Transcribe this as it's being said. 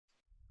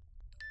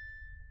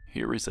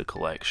Here is a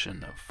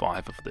collection of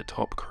 5 of the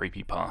top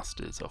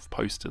creepypastas I've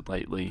posted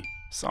lately,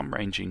 some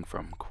ranging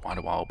from quite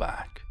a while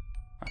back.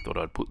 I thought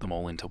I'd put them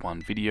all into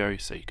one video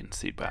so you can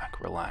sit back,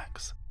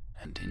 relax,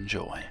 and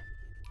enjoy.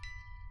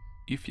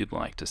 If you'd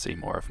like to see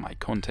more of my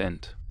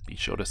content, be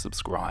sure to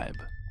subscribe.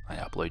 I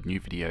upload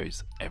new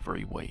videos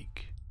every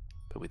week.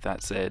 But with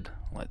that said,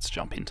 let's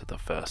jump into the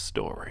first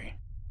story.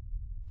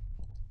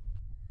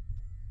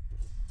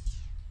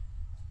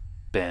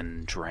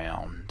 Ben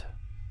drowned.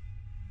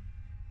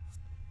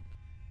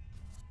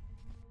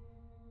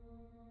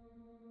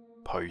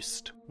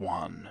 Post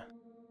 1,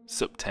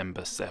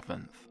 September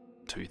 7th,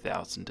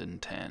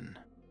 2010.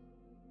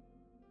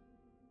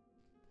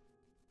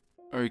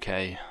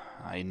 Okay,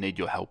 I need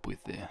your help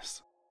with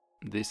this.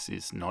 This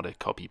is not a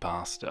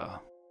copypasta.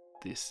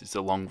 This is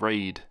a long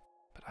read,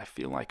 but I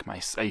feel like my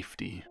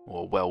safety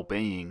or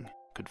well-being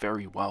could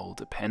very well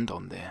depend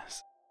on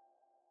this.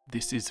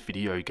 This is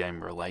video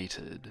game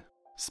related,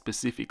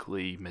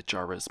 specifically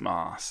Majora's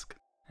Mask,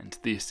 and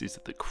this is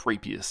the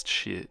creepiest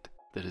shit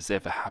that has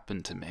ever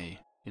happened to me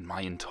in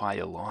my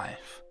entire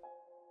life.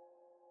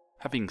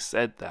 Having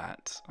said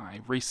that,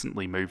 I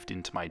recently moved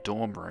into my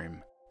dorm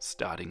room,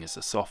 starting as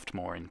a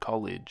sophomore in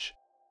college,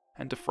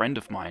 and a friend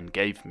of mine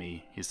gave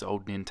me his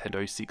old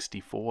Nintendo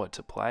 64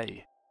 to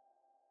play.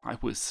 I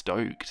was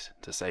stoked,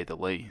 to say the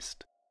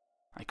least.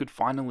 I could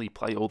finally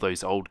play all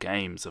those old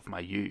games of my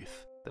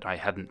youth that I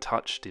hadn't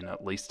touched in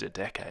at least a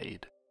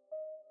decade.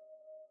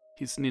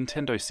 His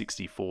Nintendo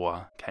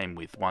 64 came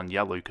with one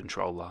yellow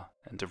controller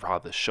and a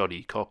rather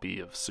shoddy copy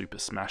of Super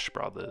Smash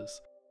Bros.,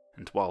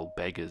 and while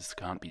beggars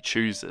can't be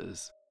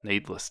choosers,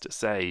 needless to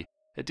say,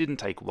 it didn't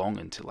take long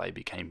until I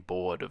became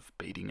bored of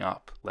beating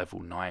up level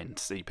 9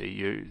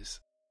 CPUs.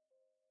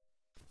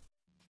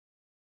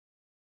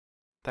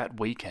 That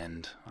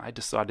weekend, I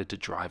decided to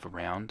drive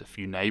around a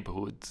few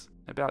neighbourhoods,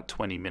 about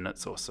 20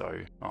 minutes or so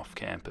off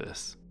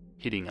campus,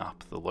 hitting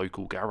up the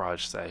local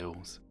garage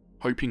sales,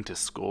 hoping to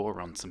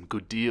score on some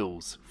good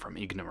deals from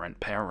ignorant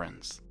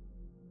parents.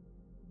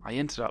 I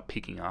ended up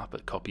picking up a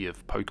copy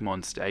of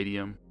Pokemon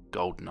Stadium,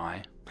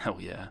 GoldenEye, hell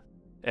yeah,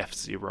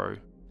 F-Zero,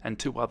 and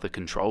 2 other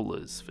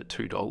controllers for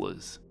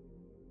 $2.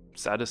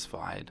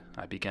 Satisfied,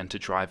 I began to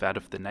drive out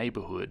of the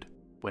neighbourhood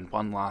when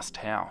one last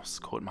house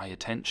caught my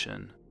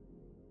attention.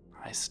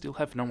 I still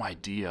have no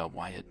idea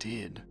why it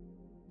did.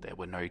 There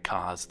were no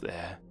cars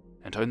there,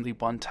 and only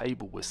one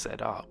table was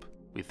set up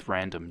with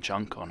random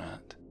junk on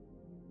it.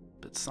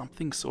 But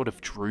something sort of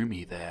drew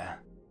me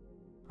there.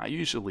 I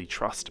usually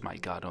trust my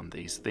gut on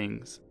these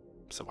things,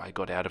 so I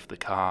got out of the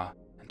car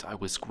and I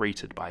was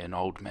greeted by an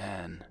old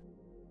man.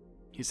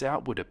 His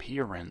outward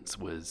appearance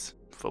was,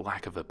 for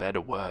lack of a better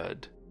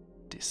word,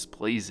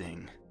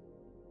 displeasing.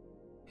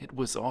 It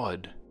was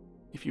odd.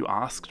 If you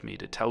asked me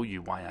to tell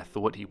you why I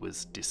thought he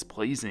was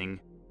displeasing,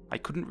 I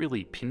couldn't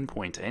really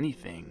pinpoint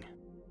anything.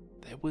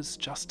 There was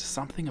just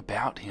something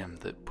about him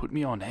that put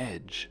me on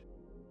edge.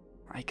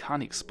 I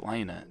can't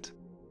explain it.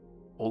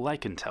 All I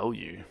can tell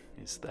you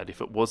is that if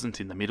it wasn't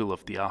in the middle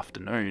of the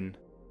afternoon,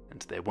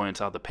 and there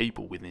weren't other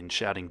people within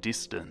shouting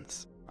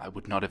distance, I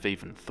would not have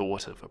even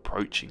thought of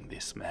approaching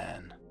this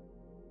man.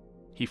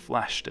 He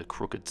flashed a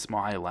crooked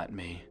smile at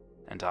me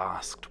and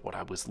asked what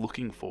I was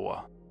looking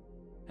for,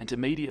 and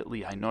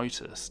immediately I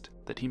noticed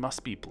that he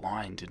must be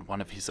blind in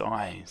one of his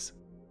eyes.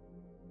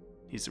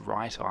 His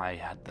right eye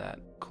had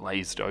that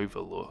glazed over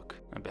look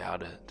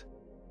about it.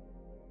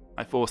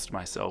 I forced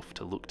myself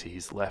to look to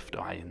his left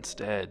eye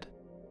instead,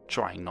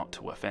 trying not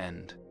to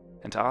offend,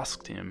 and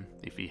asked him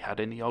if he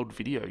had any old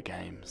video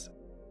games.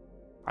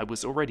 I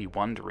was already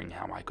wondering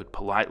how I could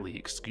politely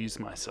excuse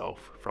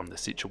myself from the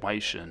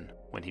situation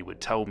when he would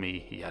tell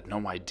me he had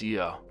no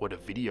idea what a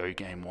video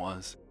game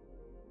was,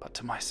 but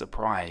to my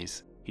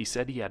surprise, he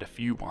said he had a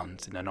few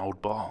ones in an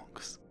old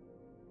box.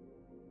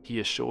 He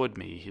assured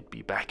me he'd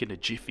be back in a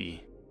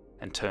jiffy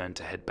and turned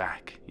to head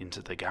back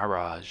into the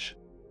garage.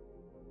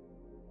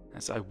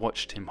 As I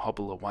watched him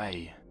hobble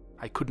away,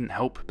 I couldn't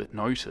help but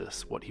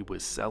notice what he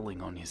was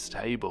selling on his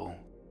table.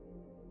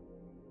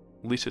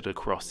 Littered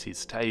across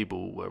his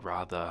table were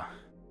rather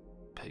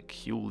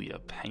peculiar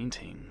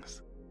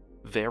paintings,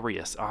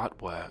 various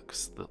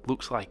artworks that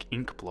looked like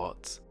ink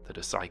blots that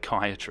a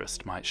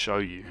psychiatrist might show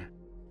you.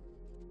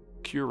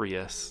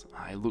 Curious,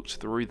 I looked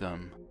through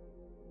them.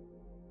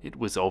 It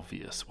was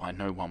obvious why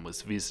no one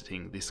was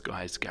visiting this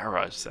guy's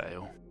garage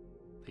sale.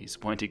 These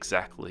weren't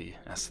exactly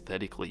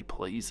aesthetically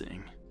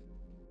pleasing.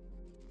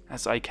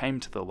 As I came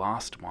to the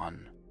last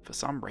one, for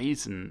some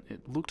reason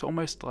it looked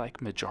almost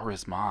like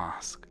Majora's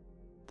Mask.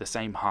 The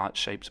same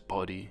heart-shaped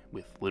body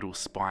with little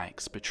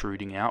spikes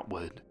protruding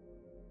outward.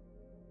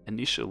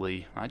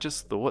 Initially, I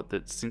just thought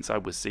that since I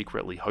was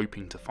secretly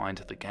hoping to find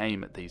the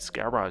game at these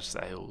garage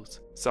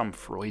sales, some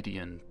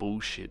Freudian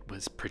bullshit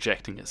was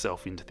projecting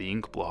itself into the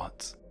ink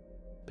blots.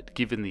 But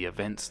given the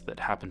events that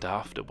happened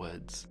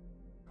afterwards,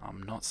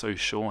 I'm not so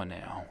sure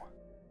now.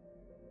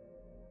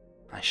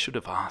 I should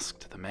have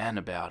asked the man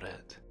about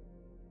it.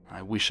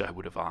 I wish I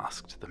would have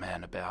asked the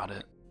man about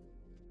it.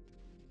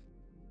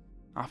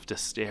 After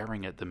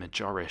staring at the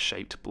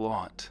Majora-shaped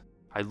blot,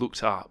 I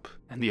looked up,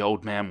 and the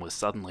old man was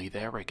suddenly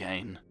there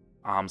again,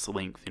 arm's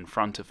length in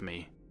front of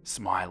me,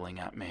 smiling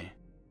at me.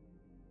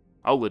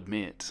 I'll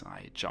admit,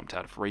 I jumped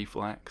out of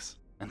reflex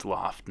and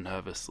laughed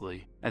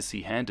nervously as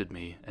he handed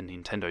me a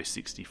Nintendo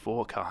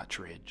 64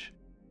 cartridge.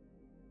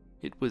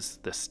 It was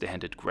the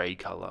standard grey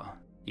colour,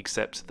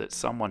 except that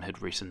someone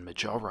had written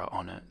Majora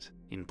on it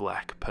in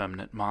black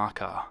permanent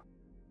marker.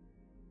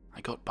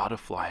 I got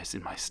butterflies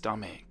in my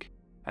stomach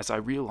as I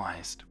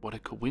realised what a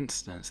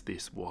coincidence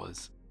this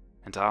was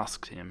and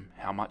asked him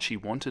how much he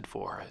wanted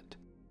for it.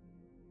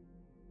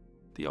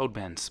 The old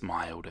man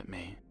smiled at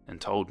me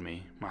and told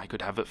me I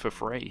could have it for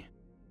free,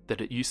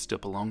 that it used to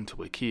belong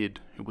to a kid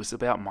who was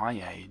about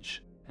my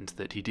age and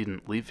that he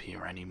didn't live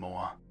here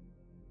anymore.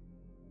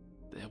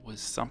 There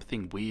was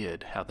something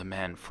weird how the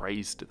man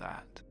phrased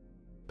that,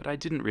 but I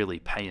didn't really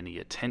pay any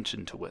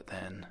attention to it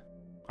then.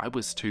 I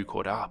was too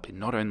caught up in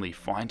not only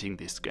finding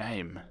this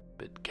game,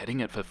 but getting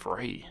it for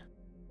free.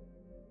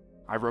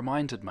 I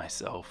reminded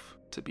myself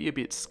to be a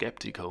bit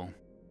skeptical,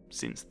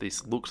 since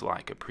this looked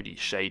like a pretty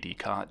shady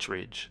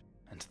cartridge,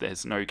 and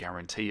there's no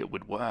guarantee it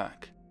would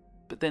work.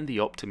 But then the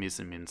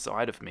optimism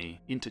inside of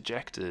me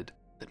interjected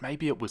that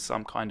maybe it was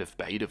some kind of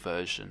beta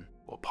version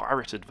or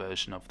pirated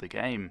version of the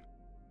game,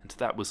 and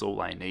that was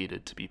all I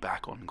needed to be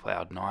back on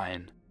Cloud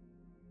 9.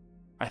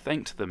 I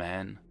thanked the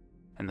man,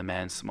 and the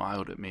man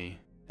smiled at me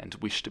and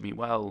wished me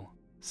well,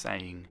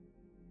 saying,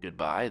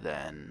 "Goodbye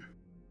then."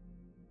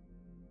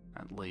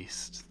 At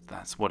least,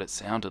 that's what it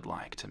sounded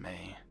like to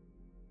me.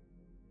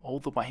 All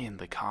the way in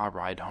the car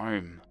ride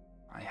home,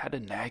 I had a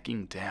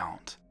nagging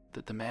doubt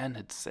that the man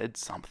had said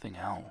something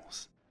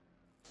else.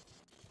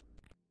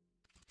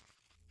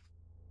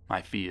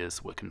 My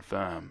fears were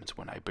confirmed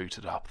when I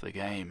booted up the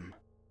game.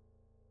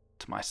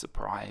 To my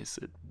surprise,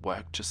 it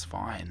worked just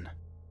fine,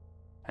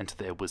 and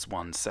there was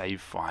one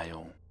save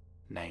file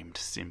named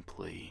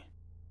simply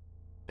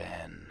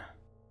Ben.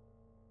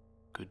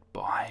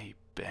 "Goodbye,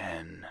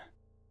 Ben,"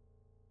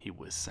 he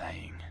was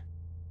saying.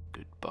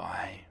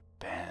 "Goodbye,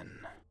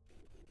 Ben."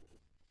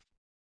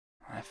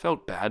 I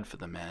felt bad for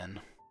the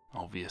man,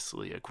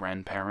 obviously a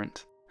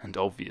grandparent, and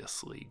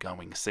obviously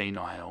going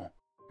senile,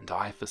 and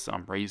I, for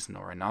some reason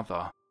or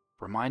another,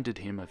 reminded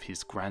him of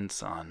his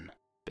grandson,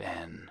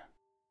 Ben.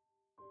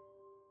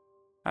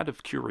 Out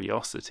of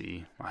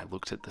curiosity, I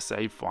looked at the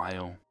save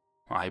file,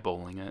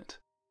 eyeballing it.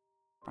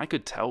 I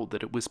could tell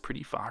that it was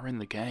pretty far in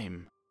the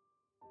game.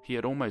 He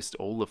had almost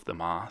all of the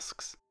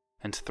masks,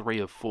 and 3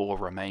 of 4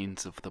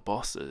 remains of the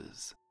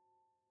bosses.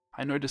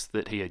 I noticed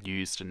that he had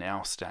used an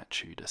owl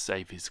statue to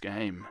save his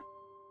game.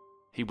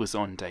 He was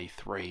on day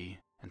 3,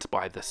 and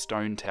by the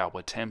Stone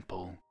Tower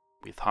Temple,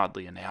 with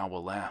hardly an hour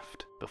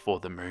left before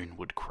the moon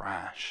would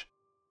crash.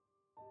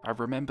 I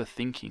remember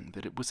thinking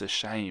that it was a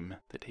shame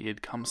that he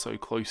had come so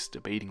close to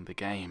beating the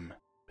game,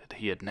 but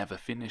he had never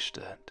finished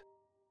it.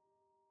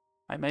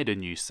 I made a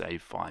new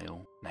save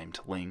file, named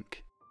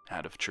Link,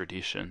 out of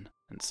tradition,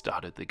 and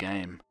started the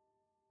game,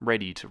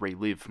 ready to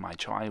relive my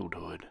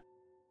childhood.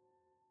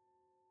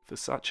 For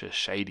such a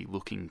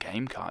shady-looking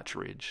game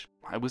cartridge,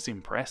 I was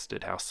impressed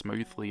at how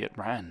smoothly it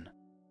ran,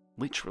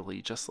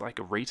 literally just like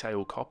a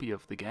retail copy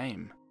of the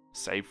game,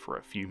 save for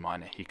a few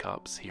minor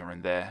hiccups here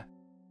and there,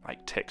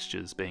 like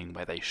textures being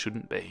where they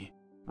shouldn't be,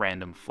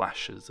 random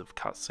flashes of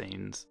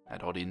cutscenes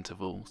at odd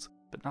intervals,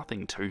 but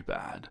nothing too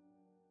bad.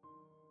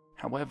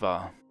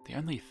 However, the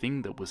only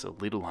thing that was a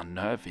little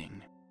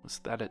unnerving was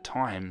that at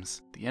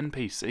times the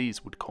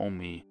NPCs would call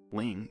me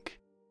Link,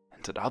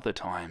 and at other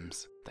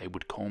times they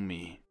would call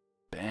me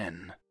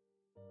Ben.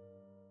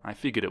 I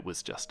figured it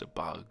was just a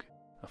bug,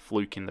 a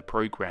fluke in the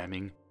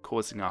programming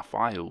causing our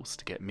files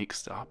to get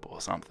mixed up or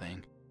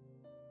something.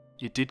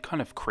 It did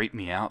kind of creep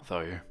me out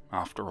though,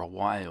 after a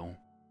while,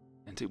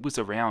 and it was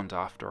around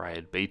after I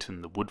had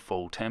beaten the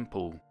Woodfall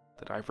Temple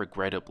that I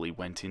regrettably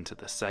went into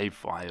the save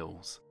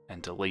files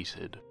and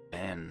deleted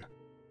Ben.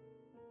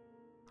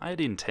 I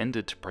had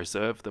intended to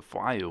preserve the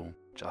file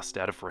just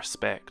out of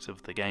respect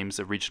of the game's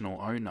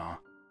original owner.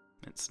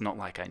 It's not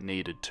like I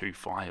needed 2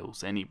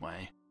 files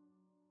anyway,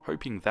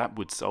 hoping that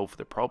would solve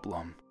the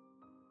problem.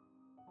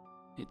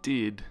 It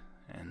did,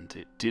 and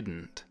it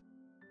didn't.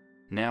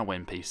 Now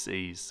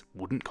NPCs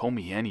wouldn't call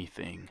me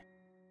anything.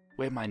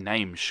 Where my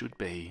name should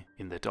be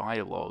in the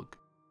dialogue,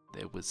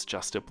 there was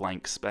just a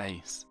blank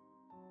space.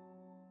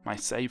 My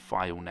save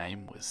file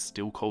name was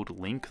still called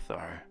Link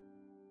though.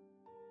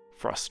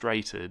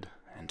 Frustrated,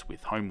 and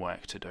with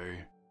homework to do,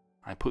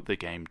 I put the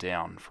game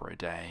down for a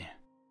day.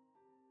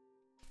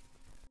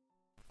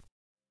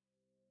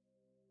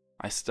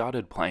 I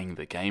started playing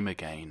the game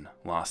again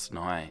last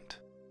night,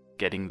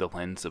 getting the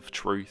Lens of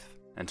Truth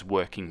and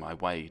working my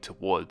way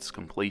towards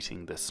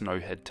completing the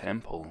Snowhead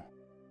Temple.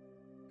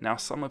 Now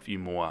some of you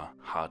more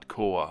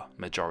hardcore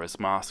Majora's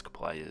Mask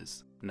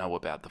players know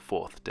about the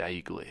 4th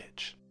day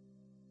glitch.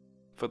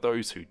 For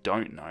those who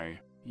don't know,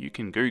 you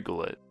can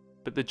Google it,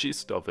 but the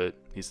gist of it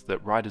is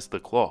that right as the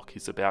clock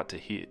is about to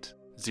hit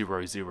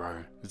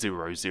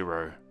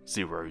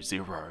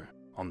 000000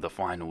 on the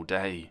final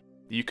day,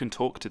 you can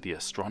talk to the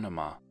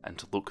astronomer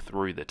and look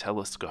through the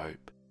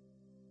telescope.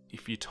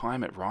 If you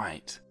time it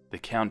right, the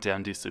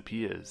countdown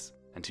disappears,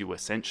 and you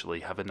essentially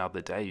have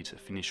another day to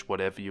finish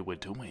whatever you were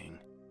doing.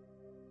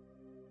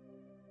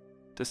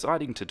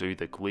 Deciding to do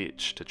the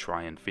glitch to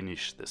try and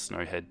finish the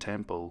Snowhead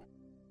Temple,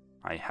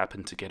 I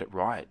happened to get it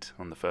right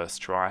on the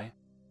first try,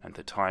 and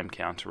the time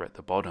counter at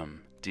the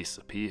bottom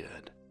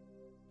disappeared.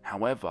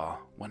 However,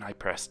 when I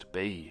pressed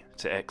B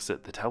to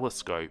exit the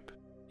telescope,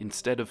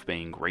 instead of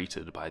being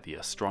greeted by the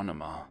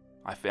astronomer,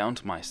 I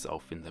found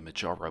myself in the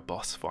Majora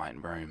boss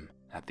fight room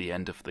at the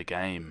end of the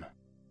game,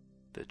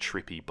 the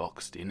trippy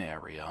boxed-in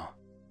area,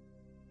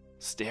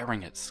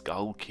 staring at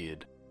Skull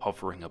Kid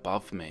hovering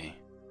above me.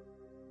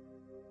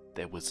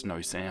 There was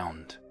no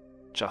sound,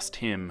 just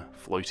him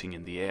floating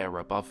in the air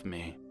above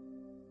me,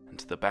 and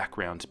the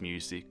background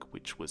music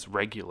which was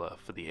regular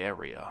for the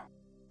area,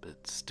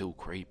 but still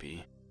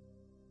creepy.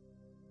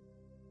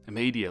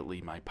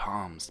 Immediately my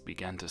palms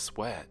began to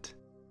sweat.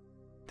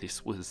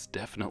 This was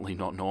definitely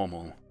not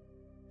normal.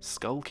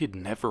 Skull Kid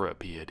never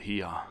appeared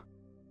here.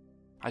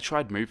 I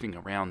tried moving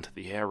around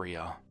the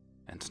area,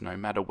 and no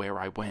matter where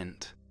I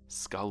went,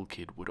 Skull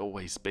Kid would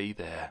always be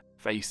there,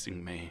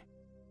 facing me,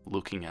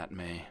 looking at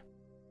me,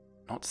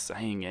 not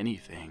saying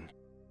anything.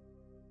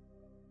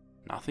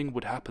 Nothing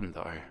would happen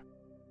though,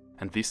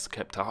 and this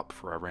kept up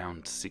for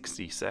around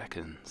 60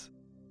 seconds.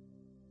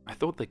 I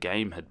thought the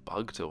game had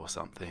bugged or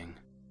something,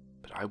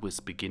 but I was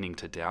beginning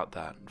to doubt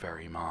that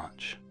very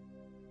much.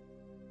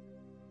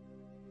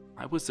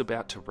 I was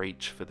about to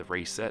reach for the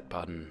reset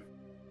button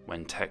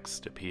when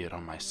text appeared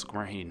on my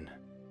screen.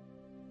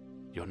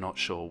 You're not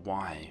sure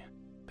why,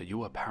 but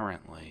you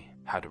apparently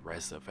had a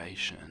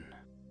reservation.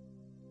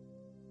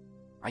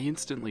 I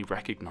instantly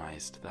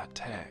recognized that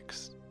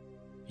text.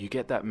 You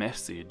get that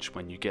message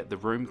when you get the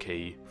room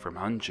key from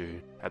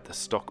Anju at the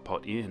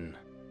Stockpot Inn.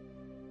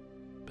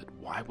 But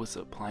why was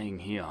it playing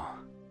here?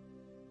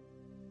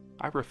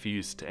 I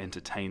refused to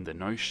entertain the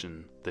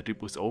notion that it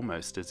was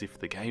almost as if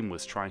the game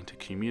was trying to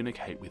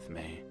communicate with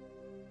me.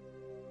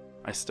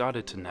 I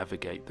started to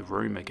navigate the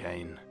room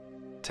again,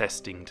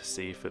 testing to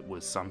see if it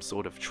was some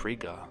sort of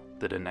trigger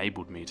that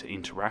enabled me to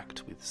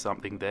interact with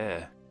something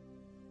there,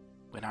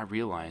 when I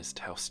realized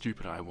how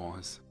stupid I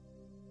was.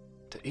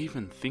 To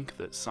even think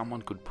that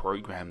someone could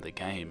program the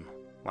game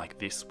like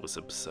this was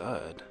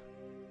absurd.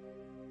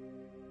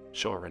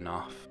 Sure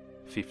enough,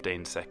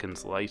 15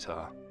 seconds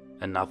later,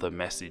 another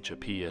message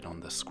appeared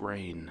on the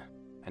screen,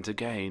 and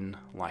again,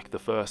 like the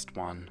first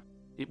one,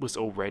 it was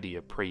already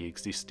a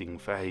pre-existing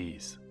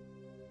phase.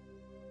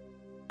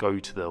 Go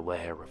to the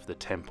lair of the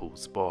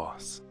temple's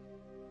boss.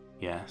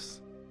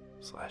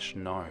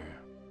 Yes/no.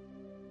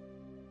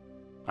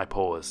 I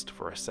paused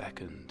for a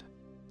second,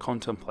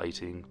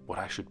 contemplating what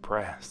I should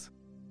press,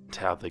 and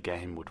how the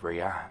game would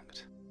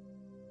react.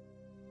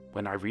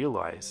 When I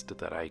realized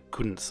that I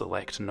couldn't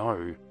select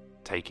no,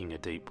 taking a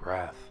deep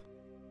breath,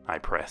 I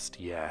pressed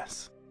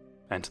yes,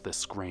 and the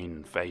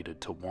screen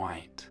faded to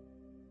white,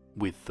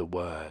 with the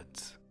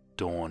words,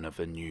 "Dawn of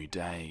a New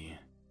Day,"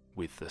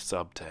 with the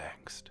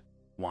subtext,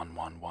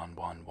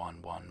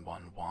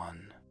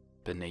 11111111,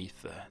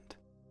 beneath it.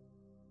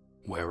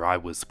 Where I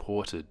was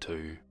ported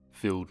to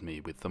filled me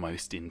with the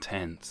most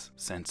intense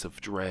sense of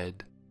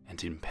dread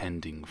and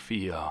impending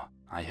fear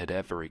I had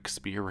ever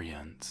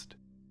experienced.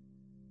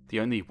 The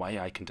only way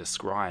I can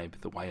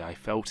describe the way I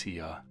felt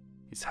here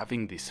is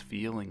having this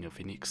feeling of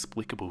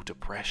inexplicable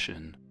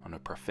depression on a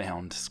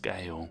profound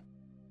scale.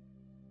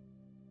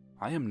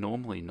 I am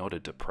normally not a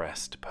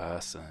depressed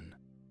person,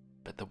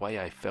 but the way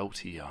I felt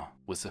here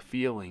was a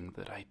feeling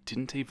that I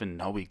didn't even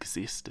know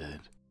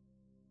existed.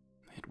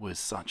 It was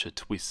such a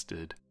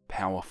twisted,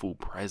 powerful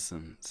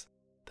presence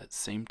that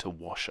seemed to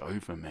wash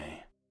over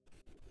me.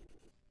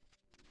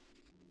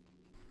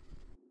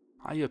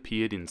 I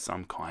appeared in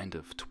some kind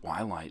of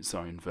Twilight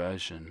Zone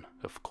version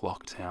of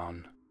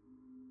Clocktown.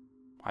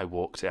 I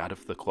walked out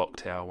of the clock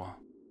tower,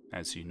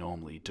 as you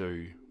normally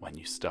do when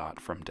you start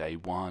from day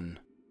one,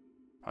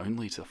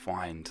 only to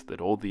find that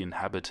all the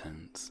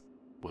inhabitants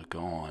were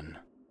gone.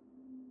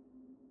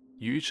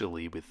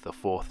 Usually with the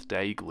 4th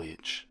day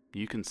glitch,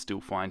 you can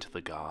still find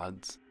the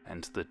guards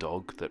and the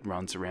dog that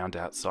runs around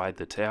outside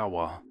the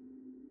tower.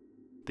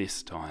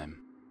 This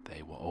time,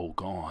 they were all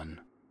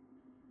gone.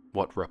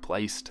 What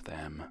replaced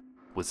them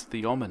was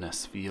the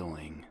ominous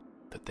feeling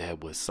that there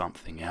was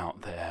something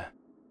out there,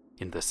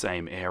 in the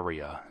same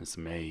area as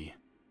me,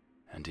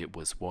 and it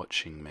was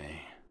watching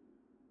me.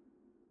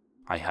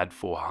 I had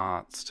 4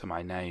 hearts to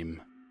my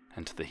name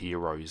and the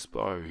hero's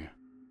bow,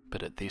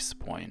 but at this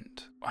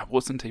point, I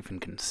wasn't even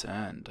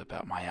concerned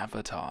about my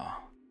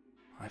avatar.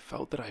 I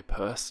felt that I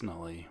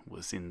personally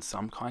was in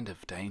some kind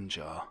of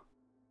danger.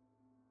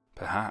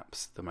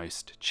 Perhaps the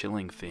most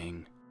chilling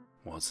thing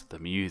was the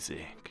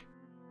music.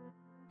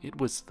 It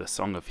was the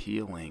Song of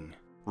Healing,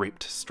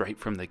 ripped straight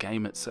from the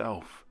game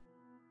itself,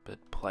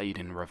 but played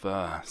in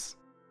reverse.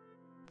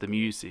 The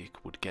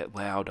music would get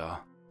louder,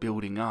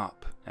 building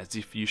up as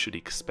if you should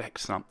expect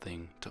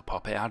something to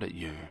pop out at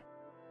you,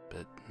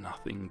 but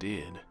nothing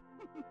did,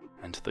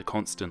 and the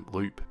constant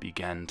loop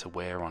began to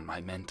wear on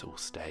my mental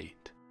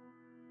state.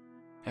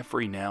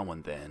 Every now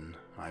and then,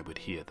 I would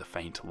hear the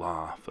faint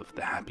laugh of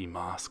the happy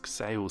mask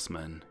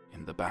salesman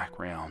in the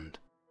background,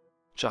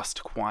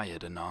 just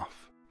quiet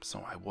enough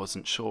so I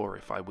wasn't sure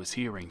if I was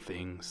hearing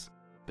things,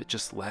 but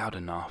just loud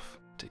enough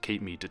to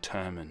keep me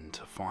determined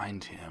to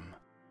find him.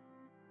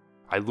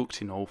 I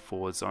looked in all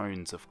 4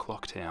 zones of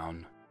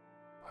Clocktown,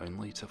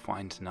 only to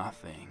find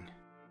nothing.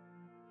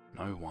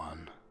 No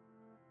one.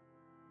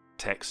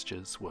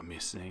 Textures were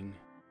missing.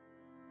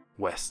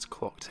 West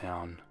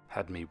Clocktown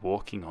had me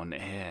walking on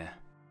air.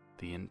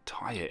 The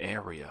entire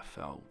area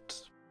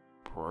felt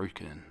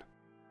broken.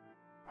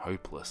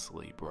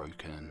 Hopelessly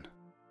broken.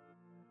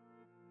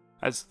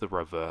 As the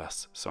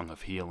reverse Song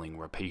of Healing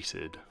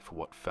repeated for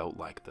what felt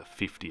like the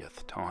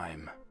 50th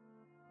time,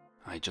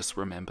 I just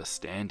remember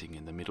standing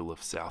in the middle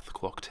of South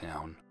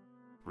Clocktown,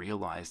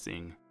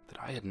 realizing that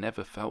I had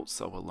never felt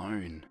so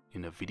alone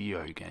in a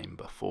video game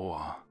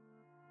before.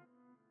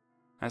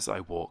 As I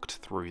walked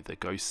through the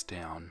ghost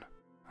town,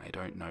 I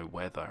don't know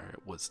whether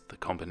it was the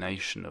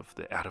combination of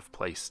the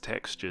out-of-place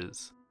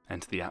textures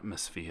and the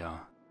atmosphere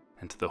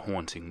and the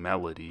haunting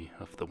melody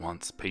of the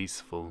once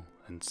peaceful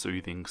and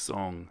soothing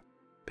song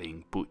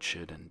being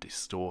butchered and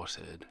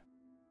distorted,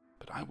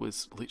 but I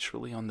was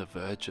literally on the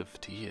verge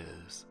of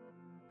tears,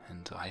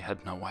 and I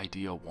had no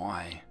idea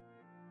why.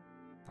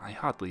 I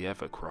hardly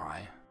ever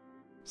cry.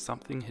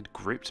 Something had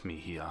gripped me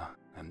here,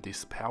 and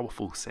this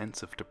powerful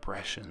sense of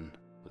depression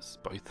was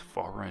both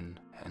foreign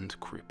and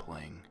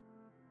crippling.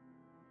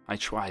 I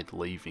tried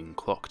leaving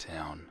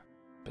Clocktown,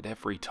 but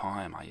every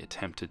time I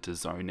attempted to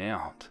zone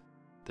out,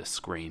 the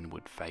screen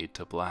would fade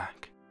to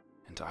black,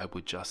 and I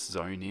would just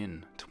zone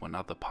in to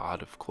another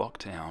part of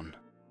Clocktown.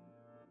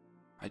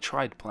 I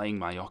tried playing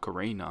my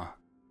ocarina.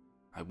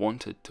 I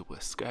wanted to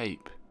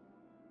escape,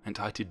 and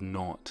I did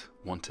not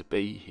want to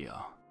be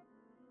here.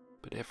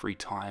 But every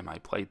time I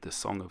played the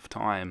Song of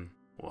Time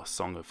or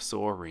Song of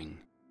Soaring,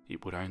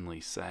 it would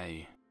only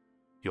say,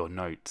 "Your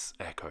notes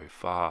echo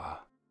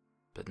far,"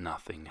 but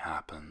nothing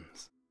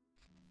happens.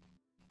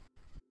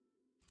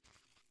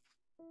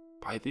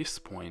 By this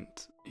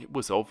point, it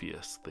was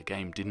obvious the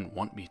game didn't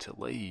want me to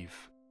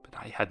leave, but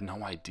I had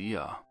no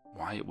idea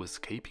why it was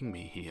keeping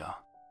me here.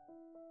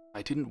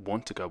 I didn't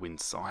want to go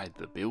inside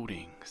the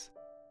buildings.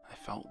 I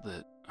felt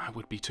that I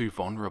would be too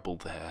vulnerable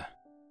there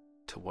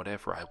to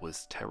whatever I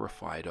was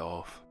terrified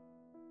of.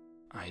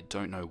 I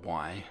don't know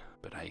why,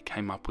 but I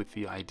came up with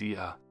the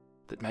idea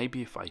that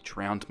maybe if I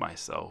drowned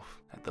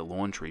myself at the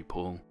laundry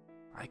pool,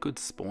 I could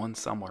spawn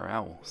somewhere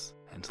else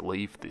and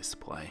leave this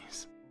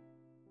place.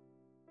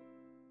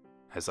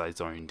 As I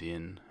zoned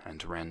in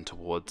and ran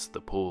towards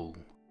the pool,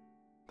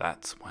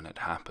 that's when it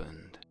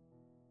happened.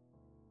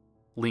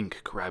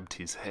 Link grabbed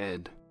his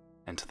head,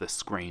 and the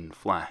screen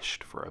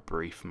flashed for a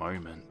brief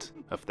moment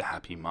of the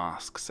happy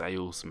mask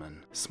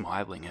salesman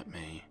smiling at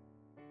me.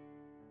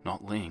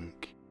 Not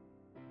Link,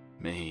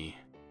 me,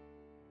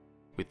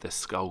 with the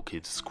Skull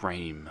Kid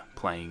scream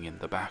playing in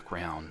the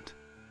background.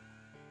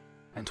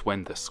 And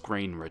when the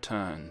screen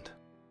returned,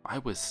 I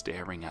was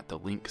staring at the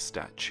Link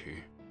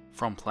statue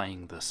from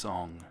playing the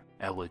song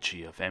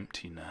Elegy of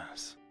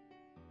Emptiness.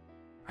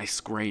 I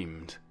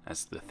screamed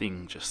as the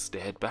thing just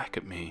stared back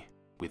at me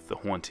with the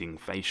haunting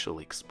facial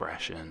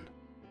expression.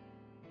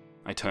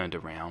 I turned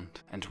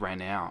around and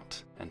ran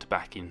out and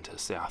back into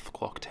South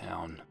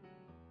Clocktown,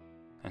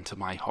 and to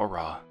my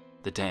horror,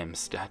 the damn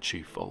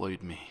statue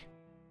followed me.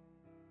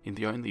 In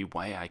the only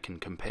way I can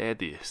compare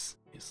this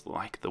is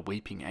like the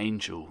weeping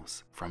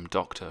angels from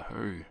Doctor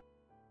Who.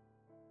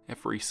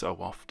 Every so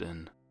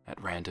often, at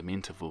random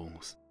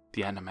intervals,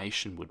 the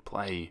animation would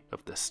play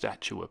of the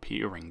statue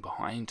appearing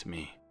behind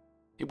me.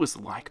 It was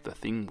like the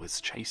thing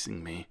was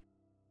chasing me,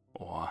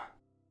 or,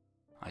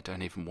 I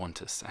don't even want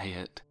to say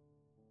it,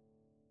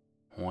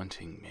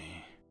 haunting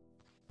me.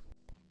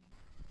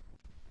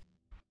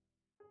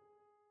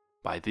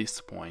 By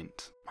this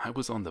point, I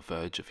was on the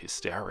verge of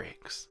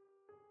hysterics,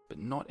 but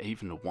not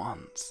even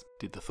once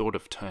did the thought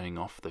of turning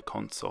off the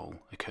console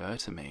occur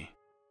to me.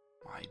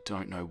 I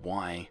don't know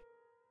why.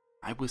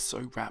 I was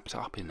so wrapped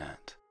up in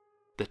it.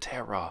 The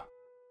terror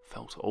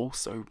felt all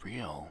so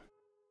real.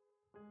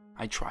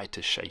 I tried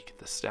to shake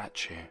the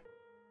statue,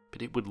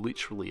 but it would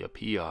literally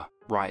appear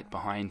right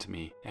behind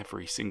me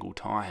every single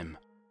time.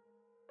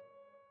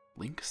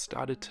 Link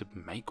started to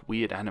make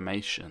weird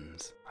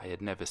animations I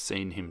had never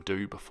seen him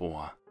do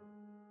before.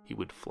 He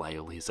would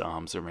flail his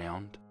arms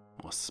around,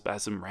 or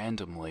spasm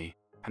randomly,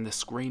 and the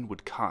screen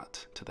would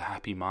cut to the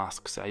happy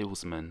mask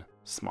salesman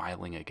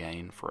smiling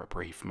again for a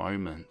brief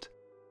moment,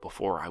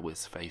 before I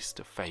was face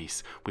to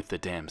face with the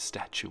damn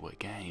statue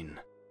again.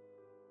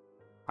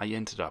 I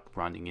ended up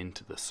running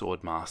into the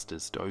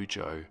Swordmaster's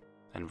dojo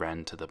and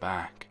ran to the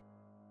back.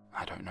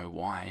 I don't know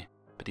why,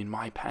 but in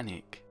my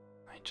panic,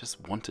 I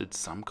just wanted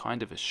some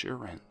kind of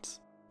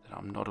assurance that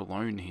I'm not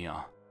alone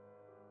here.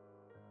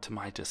 To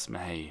my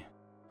dismay,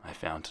 I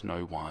found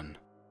no one,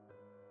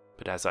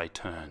 but as I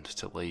turned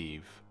to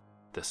leave,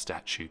 the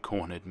statue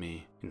cornered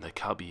me in the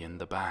cubby in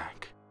the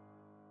back.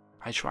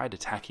 I tried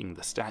attacking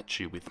the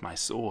statue with my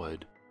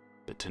sword,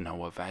 but to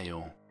no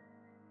avail.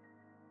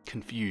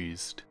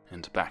 Confused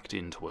and backed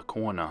into a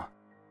corner,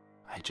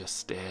 I just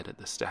stared at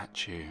the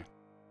statue,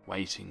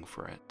 waiting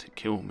for it to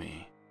kill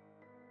me.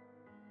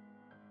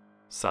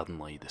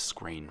 Suddenly the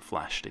screen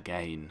flashed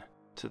again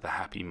to the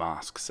happy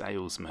mask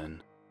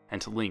salesman,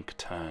 and Link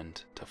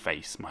turned to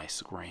face my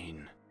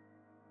screen,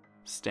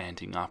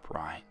 standing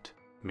upright,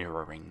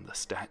 mirroring the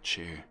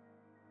statue,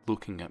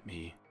 looking at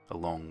me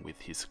along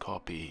with his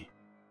copy,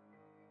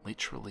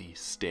 literally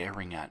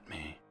staring at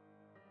me.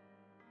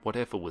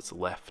 Whatever was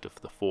left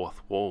of the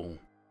fourth wall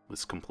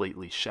was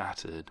completely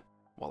shattered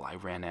while I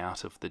ran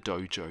out of the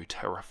dojo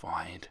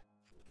terrified.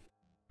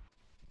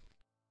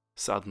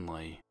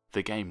 Suddenly,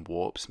 the game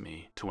warps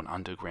me to an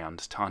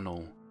underground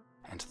tunnel,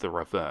 and the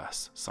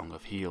reverse Song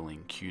of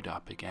Healing queued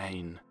up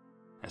again,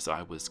 as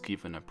I was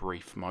given a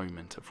brief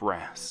moment of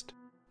rest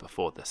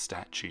before the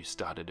statue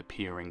started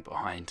appearing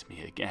behind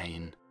me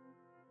again,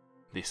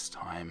 this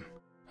time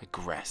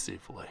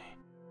aggressively.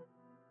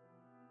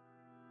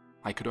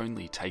 I could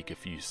only take a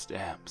few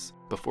steps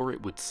before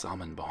it would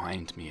summon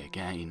behind me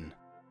again.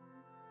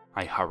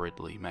 I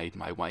hurriedly made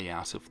my way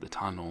out of the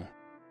tunnel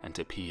and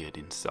appeared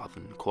in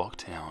southern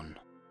Clocktown.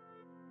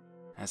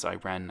 As I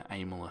ran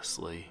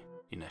aimlessly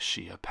in a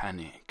sheer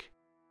panic,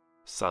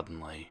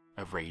 suddenly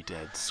a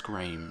Redead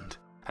screamed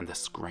and the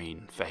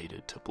screen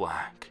faded to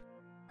black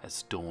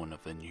as dawn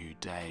of a new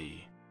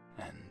day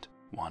and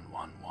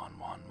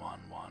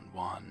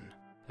 111111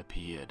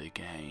 appeared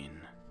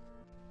again.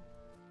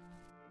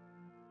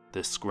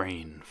 The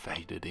screen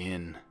faded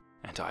in,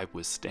 and I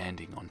was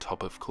standing on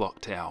top of Clock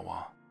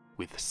Tower,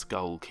 with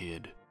Skull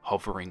Kid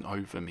hovering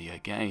over me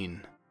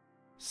again,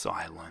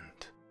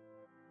 silent.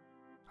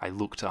 I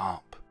looked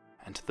up,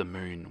 and the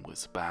moon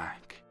was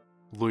back,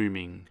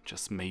 looming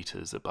just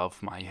meters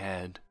above my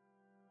head.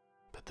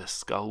 But the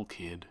Skull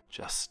Kid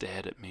just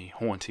stared at me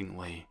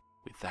hauntingly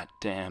with that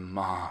damn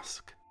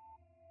mask.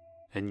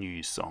 A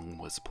new song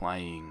was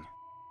playing.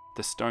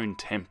 The Stone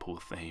Temple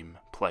theme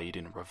played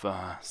in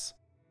reverse.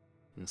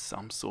 In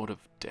some sort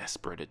of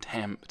desperate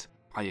attempt,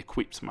 I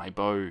equipped my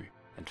bow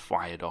and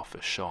fired off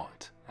a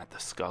shot at the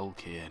Skull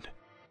Kid.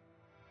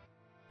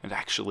 It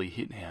actually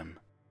hit him,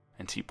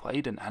 and he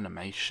played an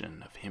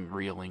animation of him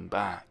reeling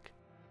back.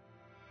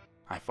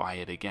 I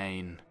fired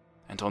again,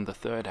 and on the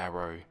third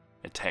arrow,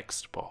 a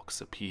text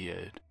box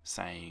appeared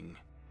saying,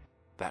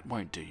 "That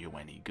won't do you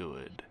any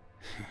good."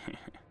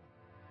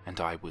 And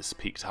I was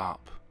picked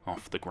up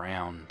off the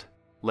ground,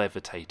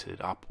 levitated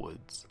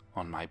upwards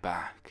on my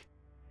back.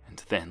 And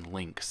then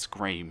Link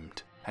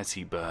screamed as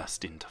he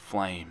burst into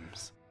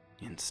flames,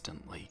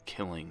 instantly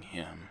killing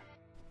him.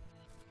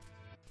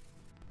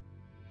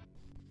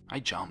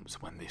 I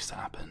jumped when this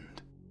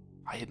happened.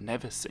 I had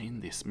never seen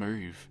this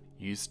move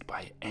used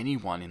by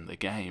anyone in the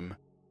game,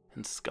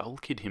 and Skull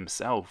Kid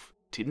himself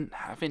didn't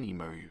have any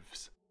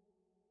moves.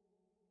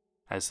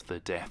 As the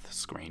death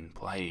screen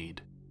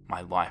played,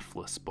 my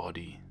lifeless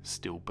body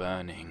still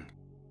burning,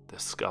 the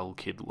Skull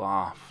Kid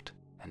laughed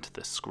and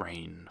the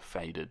screen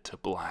faded to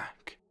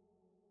black,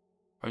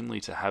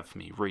 only to have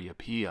me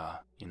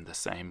reappear in the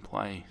same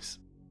place.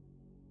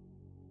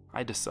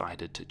 I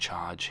decided to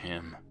charge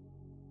him,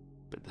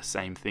 but the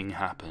same thing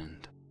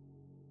happened.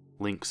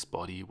 Link's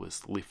body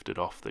was lifted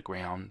off the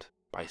ground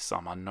by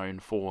some unknown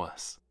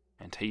force,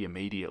 and he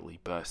immediately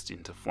burst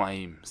into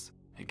flames,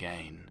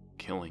 again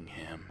killing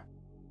him.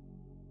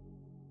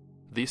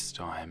 This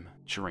time,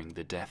 during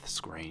the death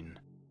screen,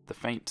 the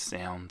faint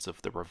sounds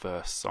of the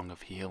reverse Song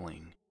of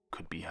Healing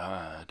could be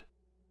heard.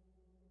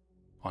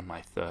 On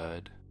my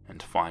third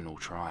and final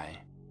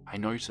try, I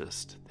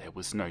noticed there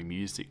was no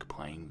music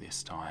playing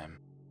this time,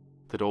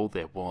 that all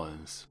there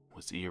was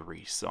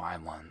eerie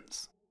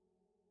silence.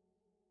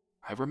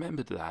 I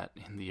remembered that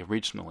in the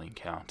original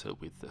encounter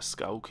with the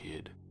Skull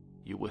Kid,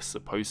 you were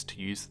supposed to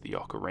use the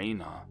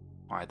ocarina,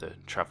 either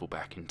travel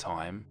back in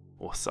time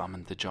or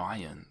summon the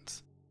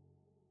giants.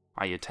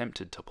 I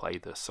attempted to play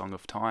the Song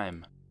of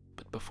Time,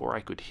 but before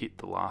I could hit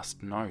the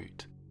last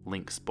note,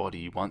 Link's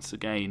body once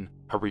again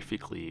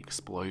horrifically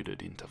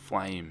exploded into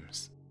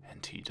flames,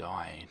 and he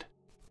died.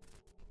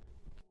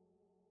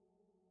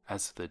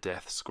 As the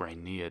death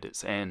screen neared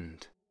its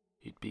end,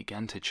 it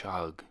began to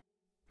chug,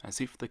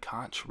 as if the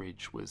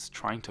cartridge was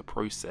trying to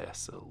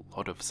process a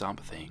lot of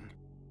something.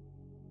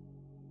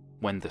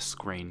 When the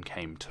screen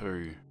came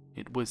to,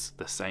 it was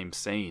the same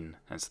scene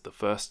as the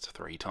first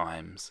 3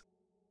 times,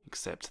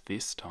 except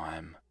this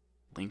time,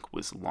 Link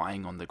was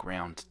lying on the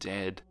ground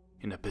dead,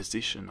 in a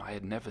position I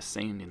had never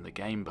seen in the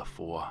game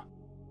before.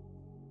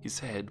 His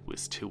head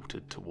was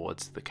tilted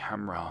towards the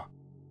camera,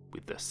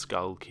 with the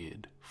Skull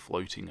Kid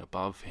floating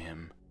above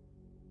him.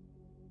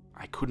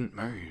 I couldn't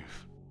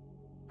move.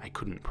 I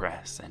couldn't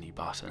press any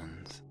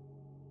buttons.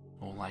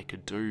 All I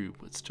could do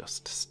was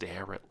just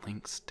stare at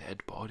Link's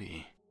dead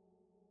body.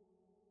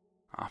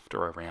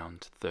 After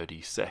around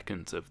 30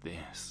 seconds of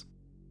this,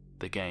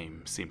 the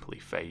game simply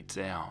fades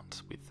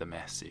out with the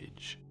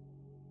message,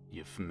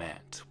 "You've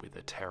met with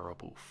a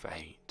terrible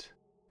fate,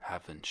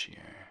 haven't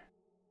you?"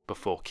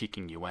 before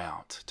kicking you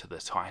out to the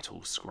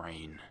title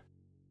screen.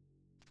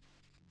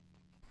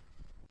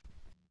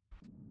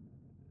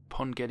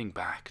 Upon getting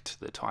back to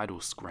the title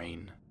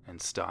screen and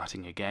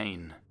starting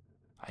again,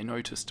 I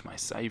noticed my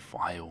save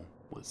file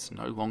was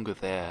no longer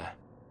there.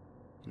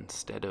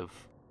 Instead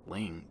of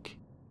Link,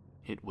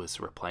 it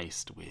was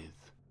replaced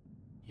with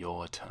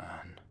Your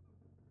Turn.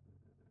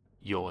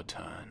 Your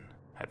Turn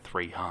had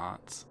 3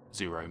 hearts,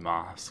 0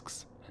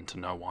 masks, and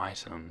no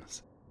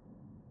items.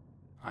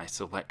 I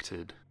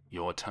selected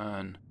Your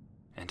Turn,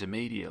 and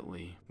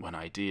immediately when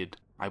I did,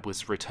 I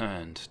was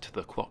returned to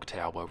the clock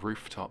tower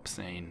rooftop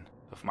scene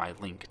of my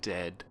Link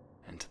dead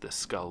and the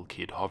Skull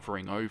Kid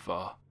hovering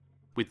over,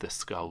 with the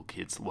Skull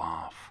Kid's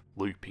laugh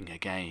looping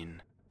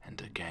again and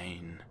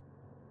again.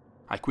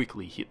 I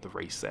quickly hit the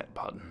reset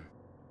button,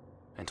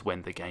 and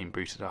when the game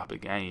booted up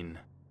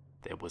again,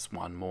 there was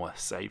one more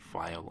save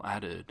file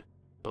added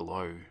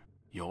below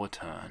Your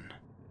Turn,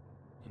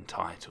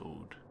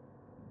 entitled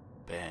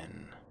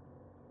Ben.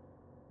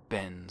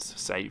 Ben's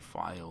save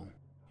file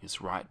is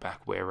right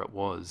back where it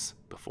was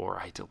before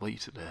I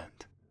deleted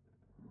it,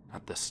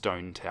 at the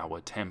Stone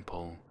Tower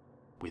Temple,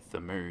 with the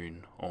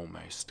moon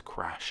almost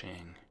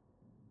crashing.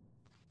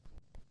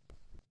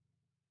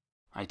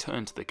 I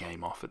turned the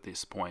game off at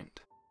this point.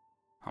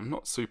 I'm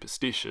not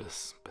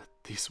superstitious, but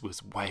this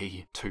was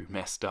way too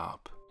messed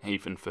up,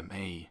 even for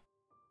me.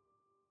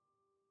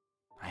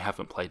 I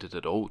haven't played it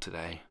at all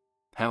today.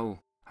 Hell,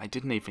 I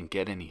didn't even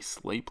get any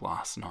sleep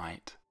last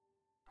night.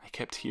 I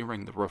kept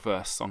hearing the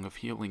reverse Song of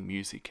Healing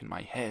music in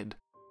my head,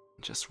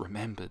 and just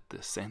remembered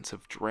the sense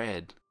of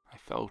dread I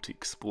felt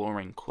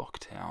exploring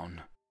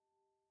Clocktown.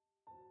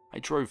 I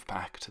drove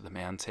back to the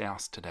man's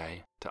house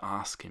today to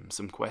ask him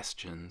some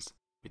questions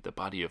with a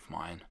buddy of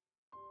mine.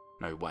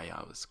 No way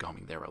I was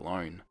going there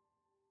alone.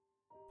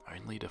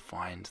 Only to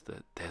find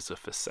that there's a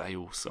for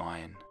sale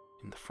sign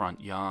in the front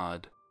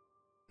yard,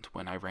 and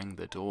when I rang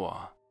the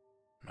door,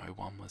 no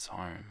one was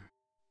home.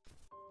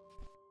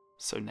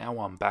 So now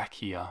I'm back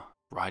here,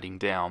 writing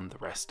down the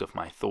rest of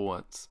my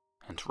thoughts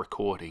and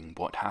recording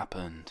what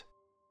happened.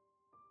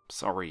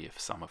 Sorry if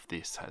some of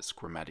this has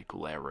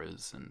grammatical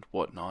errors and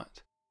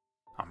whatnot.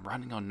 I'm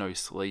running on no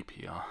sleep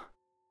here.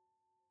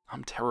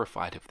 I'm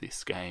terrified of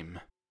this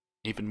game,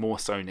 even more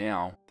so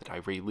now that I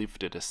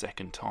relived it a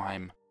second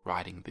time,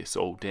 writing this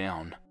all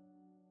down.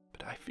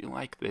 But I feel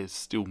like there's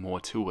still more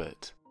to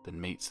it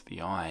than meets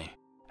the eye,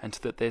 and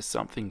that there's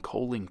something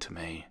calling to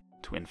me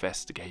to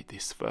investigate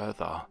this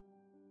further.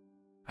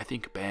 I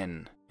think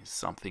Ben is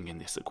something in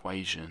this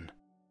equation,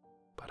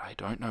 but I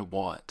don't know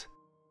what,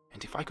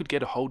 and if I could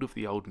get a hold of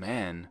the old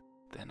man,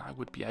 then I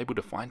would be able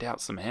to find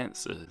out some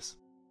answers.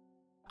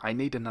 I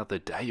need another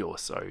day or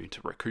so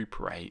to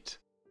recuperate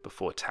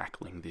before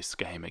tackling this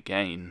game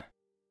again.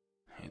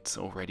 It's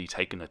already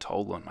taken a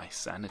toll on my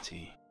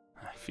sanity,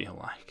 I feel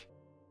like.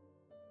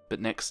 But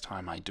next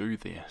time I do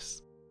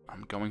this,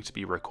 I'm going to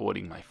be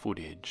recording my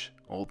footage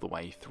all the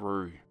way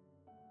through.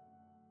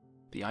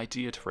 The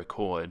idea to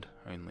record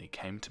only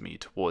came to me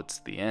towards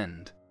the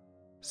end,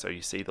 so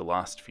you see the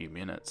last few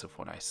minutes of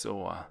what I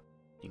saw,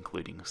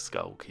 including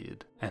Skull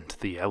Kid and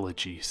the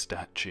Elegy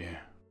statue,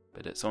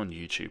 but it's on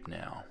YouTube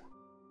now.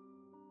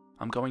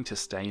 I'm going to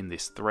stay in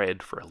this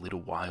thread for a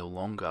little while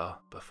longer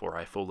before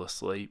I fall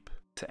asleep,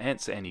 to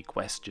answer any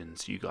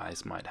questions you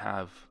guys might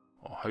have,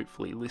 or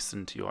hopefully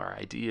listen to your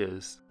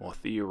ideas or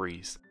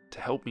theories to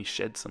help me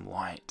shed some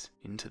light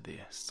into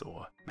this,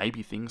 or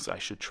maybe things I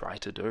should try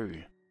to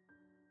do.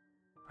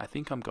 I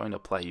think I'm going to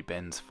play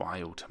Ben's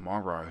file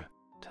tomorrow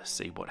to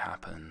see what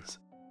happens.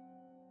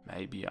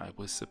 Maybe I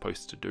was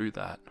supposed to do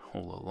that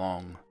all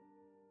along.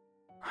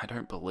 I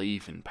don't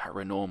believe in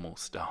paranormal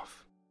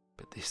stuff,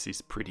 but this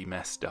is pretty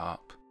messed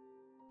up.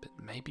 But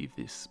maybe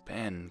this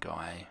Ben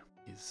guy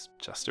is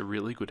just a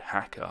really good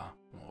hacker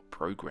or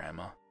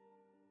programmer.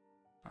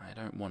 I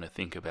don't want to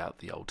think about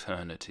the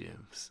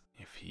alternatives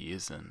if he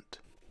isn't.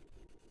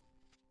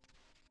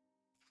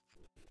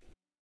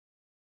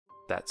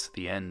 That's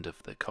the end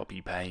of the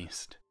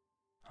copy-paste.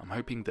 I'm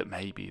hoping that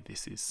maybe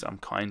this is some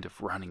kind of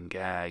running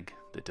gag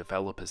the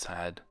developers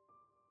had,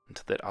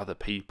 and that other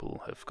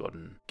people have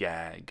gotten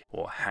gag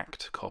or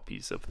hacked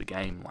copies of the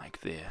game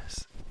like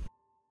this.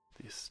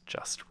 This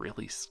just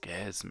really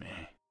scares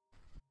me.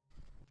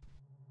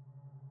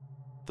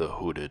 The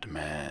Hooded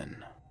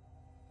Man.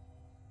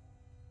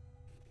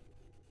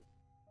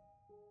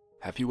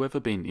 Have you ever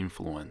been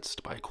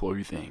influenced by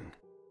clothing?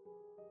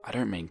 I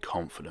don't mean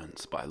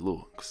confidence by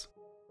looks.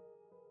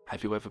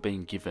 Have you ever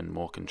been given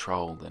more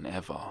control than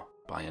ever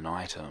by an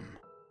item,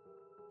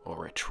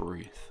 or a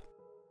truth,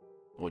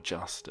 or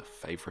just a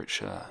favourite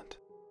shirt?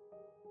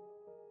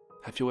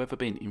 Have you ever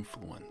been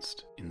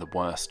influenced in the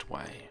worst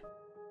way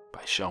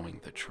by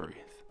showing the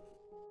truth?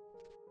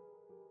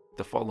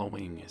 The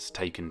following is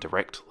taken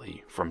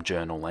directly from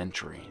journal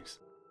entries.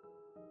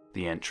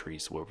 The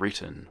entries were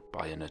written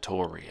by a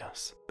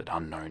notorious but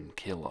unknown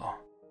killer.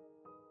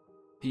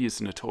 He is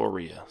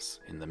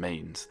notorious in the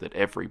means that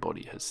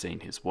everybody has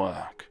seen his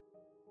work.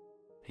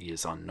 He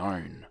is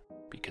unknown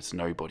because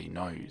nobody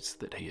knows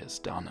that he has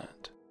done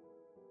it.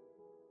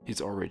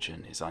 His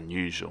origin is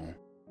unusual.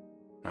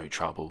 No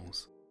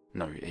troubles,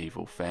 no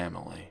evil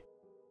family.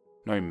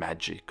 No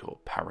magic or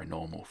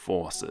paranormal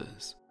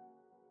forces.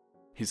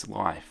 His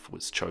life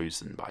was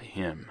chosen by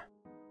him,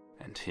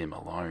 and him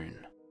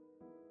alone.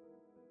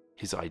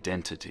 His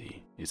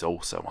identity is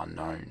also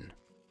unknown.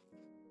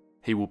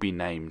 He will be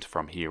named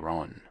from here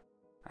on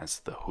as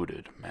the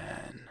Hooded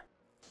Man.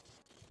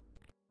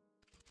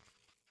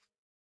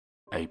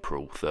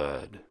 April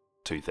 3rd,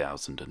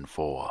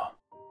 2004.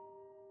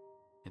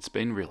 It's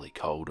been really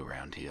cold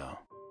around here.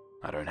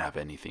 I don't have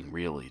anything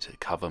really to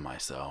cover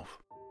myself.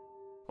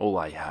 All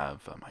I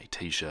have are my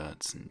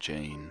t-shirts and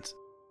jeans.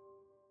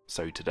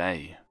 So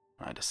today,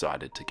 I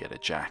decided to get a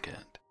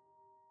jacket.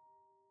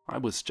 I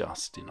was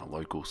just in a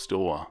local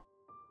store,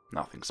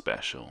 nothing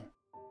special.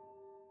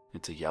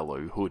 It's a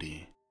yellow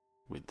hoodie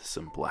with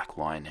some black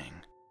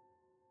lining.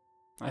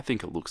 I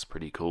think it looks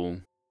pretty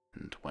cool,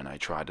 and when I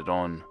tried it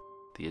on,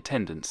 the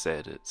attendant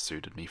said it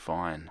suited me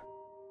fine.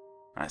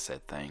 I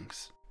said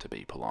thanks, to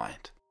be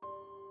polite.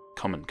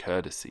 Common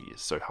courtesy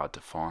is so hard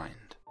to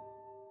find.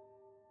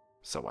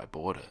 So I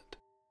bought it.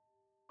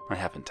 I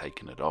haven't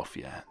taken it off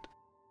yet.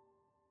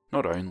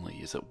 Not only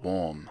is it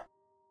warm,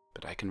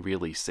 but I can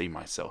really see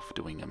myself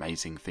doing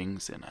amazing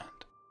things in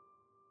it.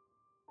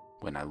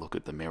 When I look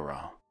at the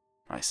mirror,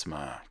 I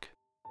smirk.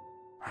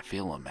 I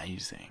feel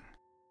amazing.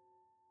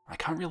 I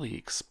can't really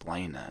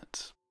explain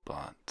it,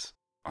 but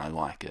I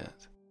like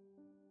it.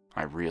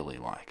 I really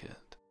like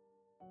it.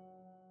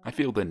 I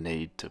feel the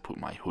need to put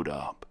my hood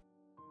up.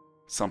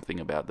 Something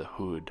about the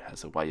hood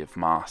has a way of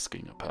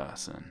masking a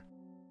person.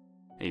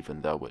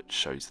 Even though it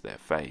shows their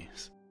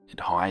face, it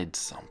hides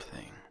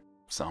something,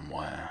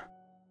 somewhere.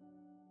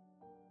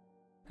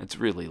 It's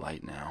really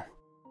late now.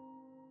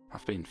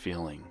 I've been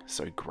feeling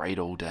so great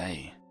all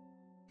day.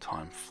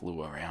 Time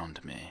flew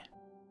around me.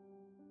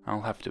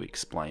 I'll have to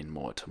explain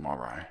more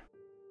tomorrow.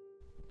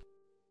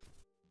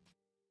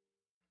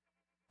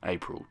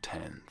 April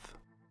 10th.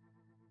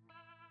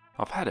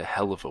 I've had a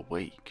hell of a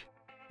week.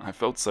 I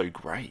felt so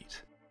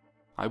great.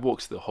 I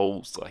walked the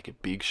halls like a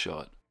big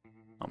shot.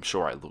 I'm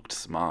sure I looked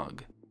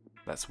smug.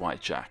 That's why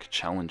Jack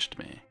challenged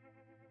me.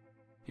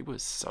 He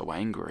was so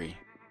angry.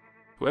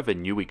 Whoever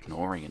knew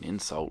ignoring an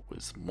insult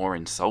was more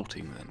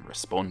insulting than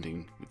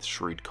responding with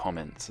shrewd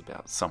comments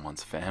about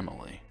someone's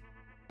family.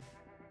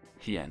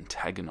 He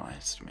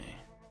antagonized me.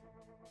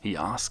 He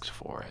asked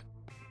for it.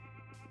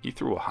 He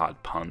threw a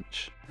hard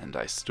punch, and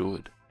I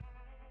stood.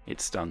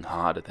 It stung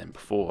harder than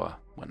before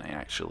when I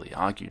actually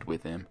argued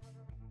with him.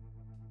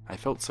 I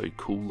felt so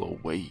cool all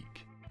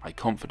week. My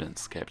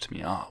confidence kept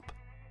me up.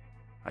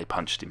 I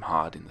punched him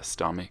hard in the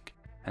stomach,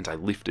 and I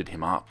lifted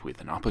him up with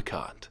an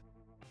uppercut.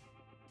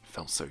 It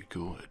felt so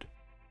good.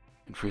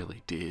 It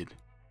really did.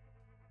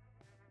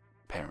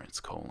 Parents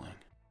calling.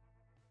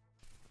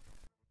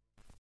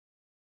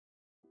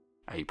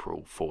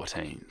 April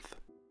 14th.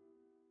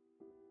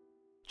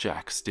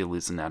 Jack still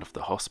isn't out of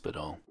the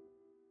hospital.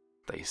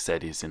 They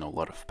said he's in a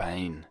lot of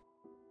pain.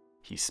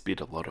 He spit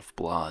a lot of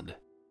blood.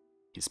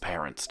 His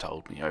parents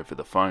told me over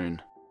the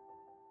phone.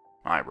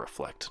 I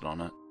reflected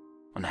on it,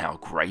 on how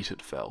great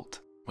it felt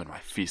when my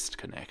fist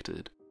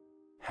connected,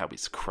 how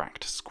his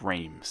cracked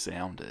scream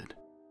sounded.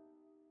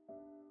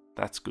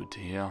 That's good to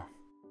hear,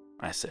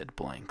 I said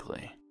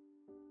blankly.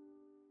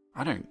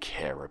 I don't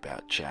care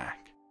about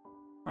Jack.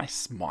 I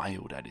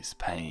smiled at his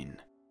pain.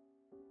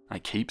 I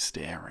keep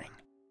staring.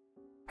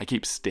 I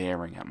keep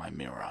staring at my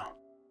mirror.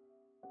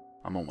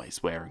 I'm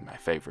always wearing my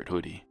favorite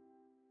hoodie.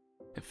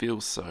 It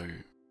feels so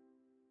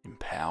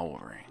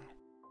empowering.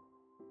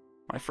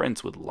 My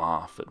friends would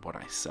laugh at what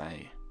I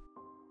say.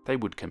 They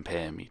would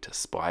compare me to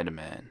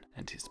Spider-Man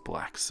and his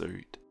black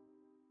suit.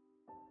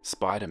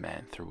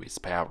 Spider-Man threw his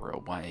power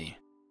away.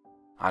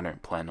 I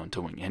don't plan on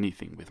doing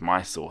anything with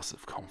my source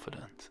of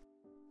confidence.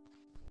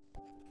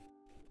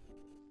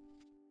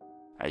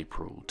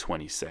 April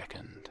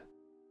 22nd.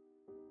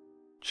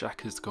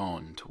 Jack has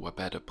gone to a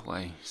better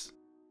place.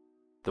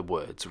 The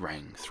words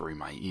rang through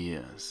my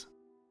ears.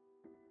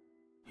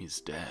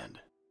 He's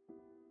dead.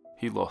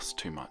 He lost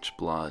too much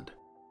blood.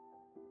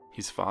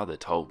 His father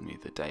told me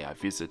the day I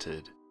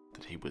visited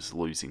that he was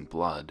losing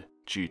blood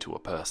due to a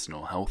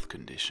personal health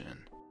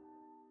condition.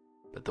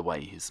 But the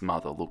way his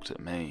mother looked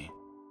at me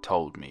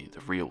told me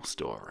the real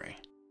story.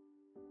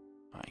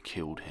 I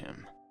killed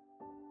him.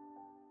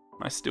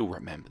 I still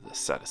remember the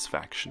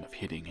satisfaction of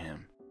hitting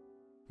him,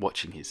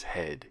 watching his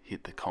head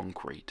hit the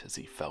concrete as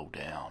he fell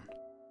down.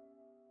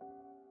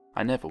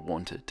 I never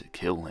wanted to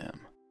kill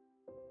him.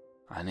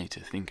 I need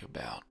to think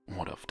about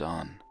what I've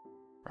done,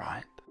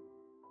 right?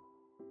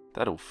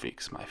 That'll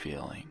fix my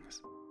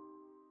feelings.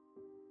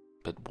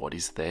 But what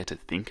is there to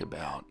think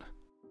about?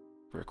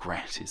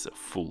 Regret is a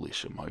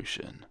foolish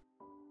emotion.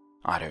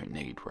 I don't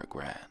need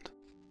regret.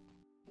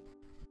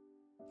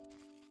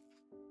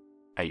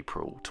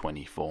 April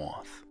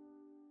 24th.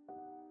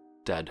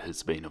 Dad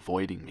has been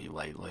avoiding me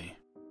lately,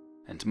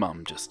 and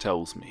Mum just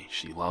tells me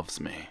she loves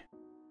me.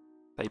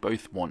 They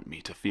both want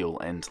me to feel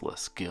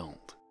endless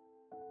guilt,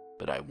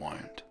 but I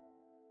won't.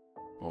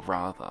 Or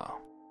rather,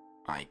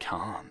 I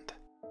can't.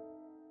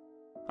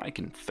 I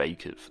can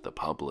fake it for the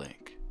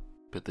public,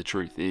 but the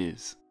truth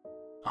is,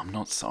 I'm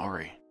not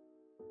sorry.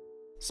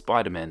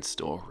 Spider-Man's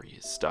story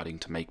is starting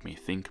to make me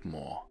think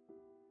more.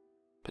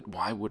 But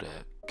why would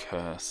a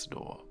cursed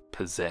or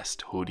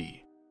possessed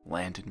hoodie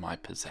land in my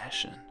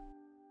possession?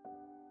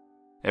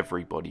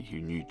 Everybody who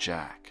knew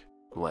Jack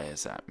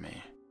glares at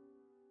me.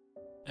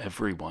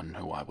 Everyone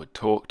who I would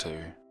talk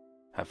to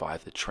have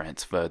either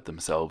transferred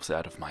themselves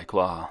out of my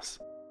class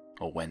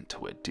or went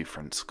to a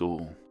different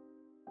school.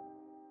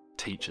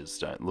 Teachers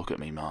don't look at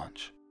me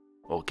much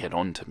or get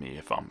on to me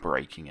if I'm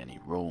breaking any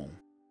rule.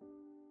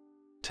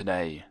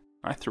 Today,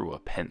 I threw a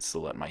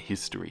pencil at my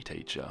history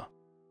teacher.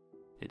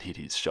 It hit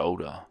his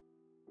shoulder.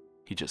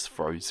 He just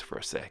froze for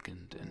a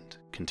second and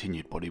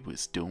continued what he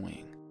was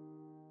doing.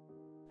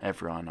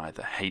 Everyone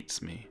either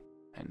hates me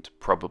and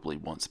probably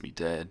wants me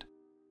dead,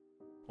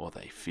 or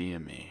they fear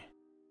me.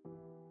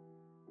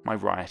 My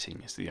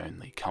writing is the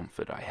only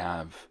comfort I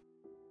have.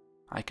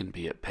 I can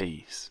be at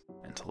peace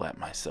and let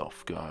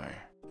myself go.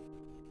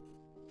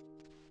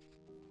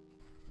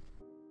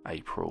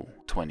 April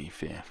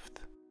 25th.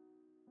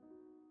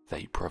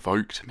 They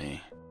provoked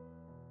me.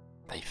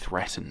 They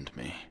threatened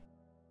me.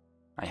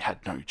 I had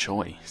no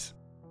choice.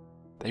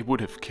 They would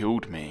have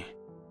killed me.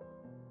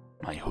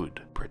 My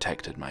hood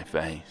protected my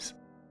face.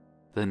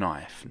 The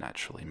knife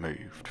naturally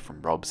moved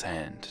from Rob's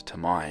hand to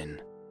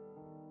mine.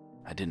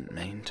 I didn't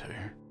mean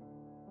to.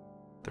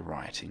 The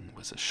writing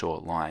was a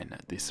short line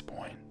at this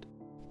point.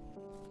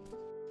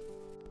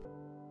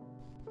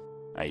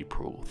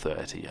 April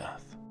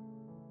 30th.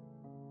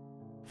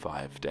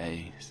 5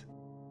 days.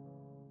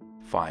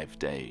 5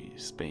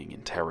 days being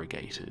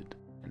interrogated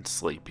and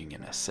sleeping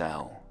in a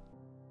cell.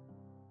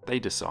 They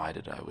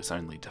decided I was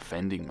only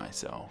defending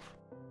myself.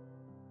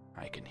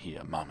 I can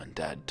hear Mum and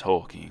Dad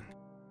talking.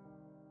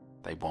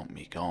 They want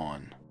me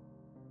gone.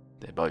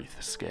 They're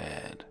both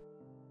scared.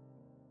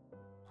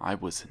 I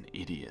was an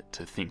idiot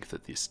to think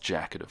that this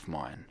jacket of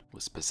mine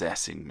was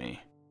possessing me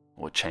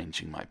or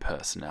changing my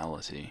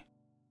personality.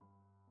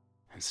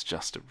 It's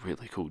just a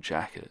really cool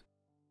jacket.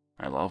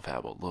 I love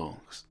how it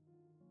looks.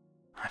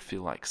 I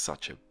feel like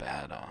such a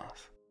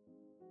badass.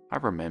 I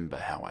remember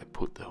how I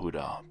put the hood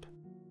up.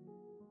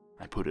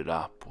 I put it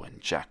up when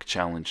Jack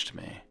challenged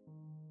me.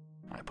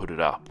 I put it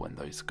up when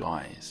those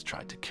guys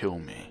tried to kill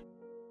me.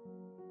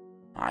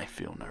 I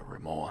feel no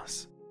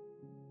remorse.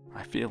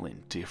 I feel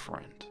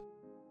indifferent.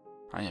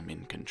 I am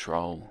in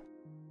control.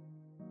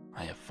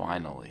 I have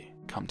finally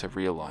come to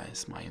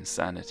realize my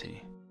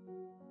insanity.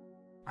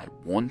 I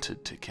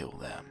wanted to kill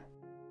them.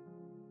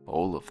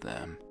 All of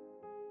them.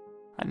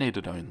 I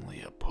needed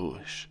only a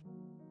push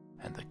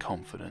and the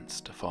confidence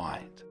to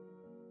fight.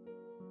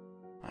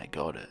 I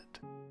got it.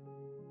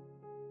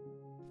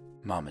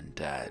 Mum and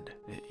Dad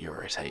are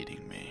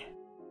irritating me.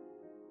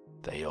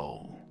 They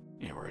all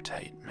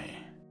irritate me.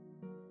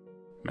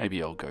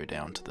 Maybe I'll go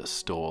down to the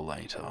store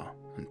later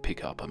and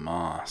pick up a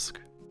mask.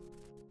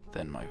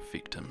 Then my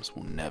victims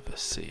will never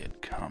see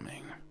it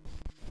coming.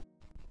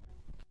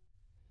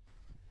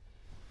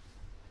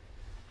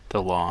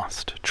 The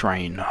last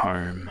train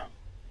home.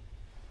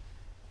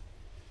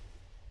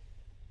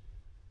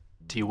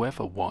 Do you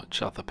ever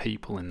watch other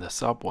people in the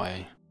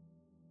subway?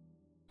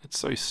 It's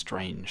so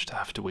strange to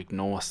have to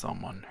ignore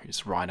someone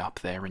who's right up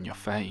there in your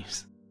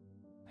face.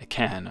 A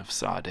can of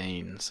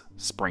sardines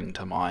spring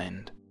to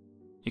mind,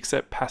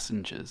 except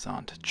passengers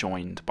aren't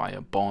joined by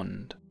a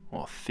bond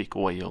or thick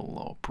oil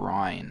or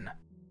brine.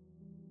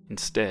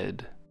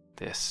 Instead,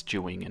 they're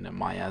stewing in a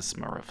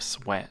miasma of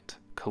sweat,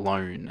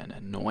 cologne and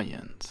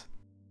annoyance.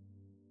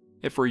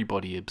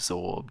 Everybody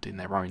absorbed in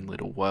their own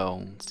little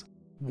worlds,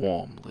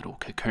 warm little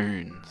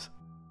cocoons.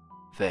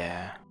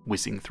 There,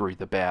 whizzing through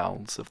the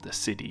bowels of the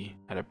city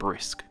at a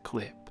brisk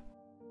clip,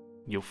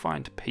 you'll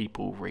find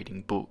people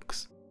reading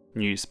books,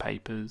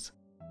 newspapers,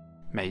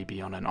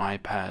 maybe on an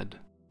iPad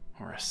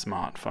or a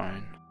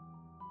smartphone.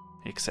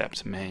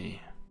 Except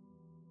me.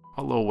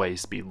 I'll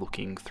always be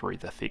looking through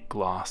the thick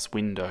glass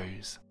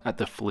windows at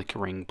the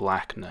flickering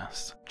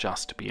blackness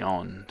just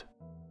beyond.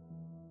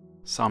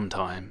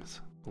 Sometimes,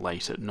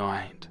 late at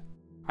night,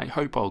 I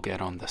hope I'll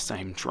get on the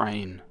same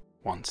train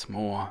once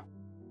more,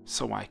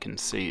 so I can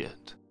see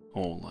it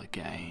all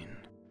again.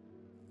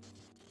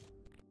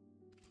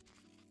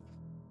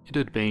 It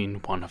had been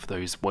one of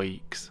those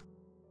weeks.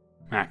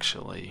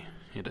 Actually,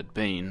 it had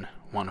been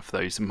one of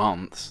those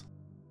months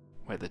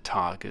where the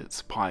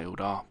targets piled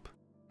up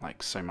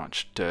like so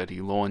much dirty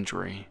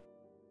laundry.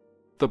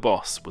 The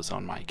boss was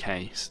on my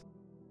case.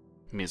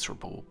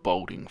 Miserable,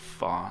 balding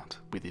fart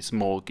with his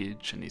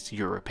mortgage and his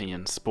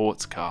European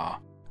sports car,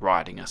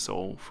 riding us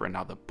all for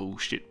another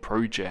bullshit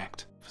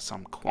project for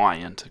some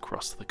client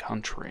across the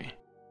country.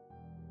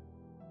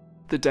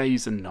 The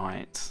days and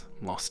nights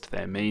lost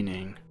their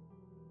meaning.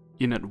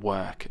 In at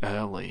work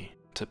early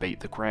to beat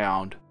the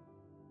crowd,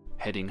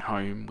 heading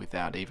home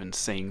without even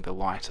seeing the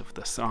light of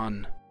the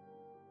sun.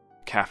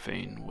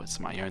 Caffeine was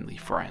my only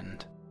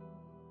friend.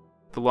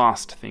 The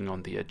last thing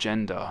on the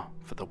agenda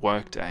for the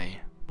workday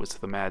was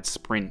the mad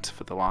sprint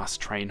for the last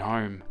train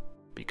home,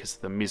 because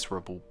the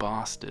miserable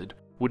bastard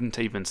wouldn't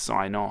even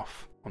sign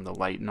off on the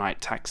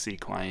late-night taxi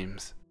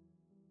claims.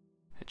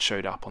 It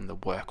showed up on the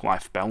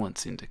work-life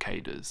balance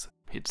indicators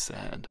it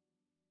said.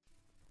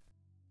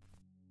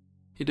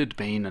 It had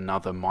been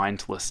another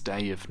mindless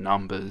day of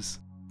numbers,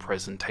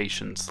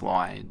 presentation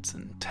slides,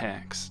 and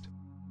text.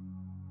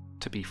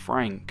 To be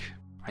frank,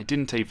 I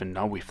didn't even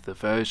know if the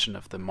version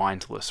of the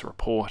mindless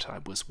report I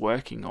was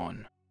working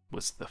on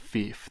was the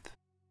 5th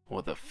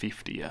or the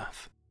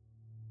 50th.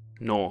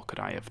 Nor could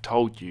I have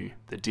told you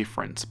the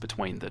difference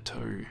between the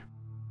two.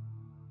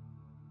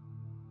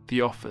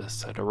 The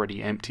office had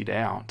already emptied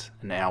out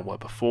an hour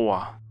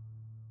before,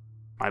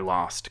 my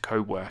last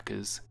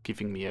co-workers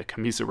giving me a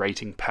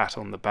commiserating pat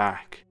on the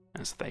back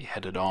as they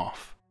headed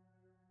off.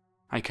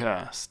 I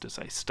cursed as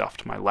I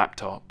stuffed my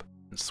laptop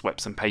and swept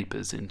some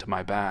papers into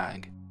my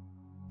bag.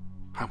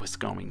 I was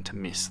going to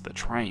miss the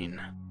train.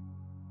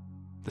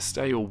 The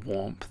stale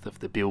warmth of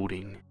the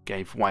building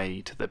gave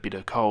way to the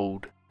bitter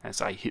cold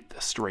as I hit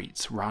the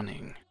streets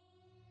running.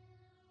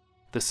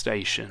 The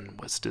station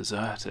was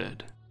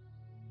deserted.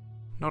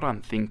 Not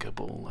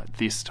unthinkable at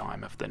this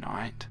time of the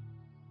night,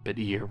 but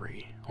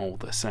eerie all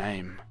the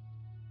same.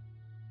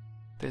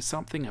 There's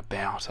something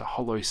about a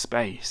hollow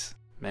space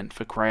meant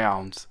for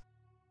crowds.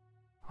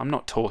 I'm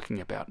not talking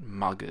about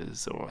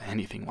muggers or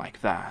anything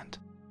like that.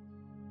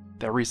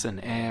 There is an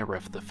air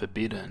of the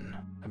forbidden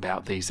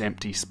about these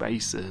empty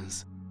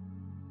spaces.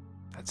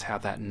 That's how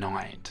that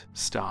night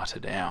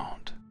started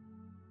out.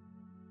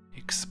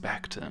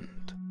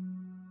 Expectant,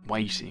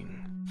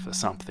 waiting for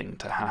something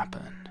to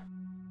happen.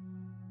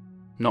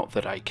 Not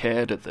that I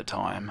cared at the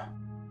time.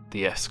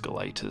 The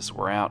escalators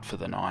were out for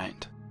the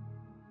night.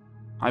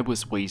 I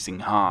was wheezing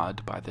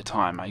hard by the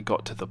time I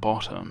got to the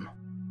bottom.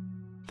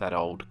 That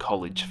old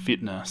college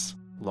fitness,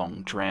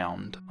 long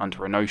drowned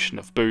under an ocean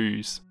of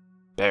booze,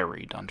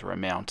 buried under a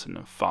mountain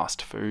of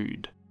fast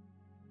food.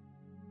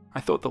 I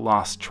thought the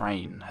last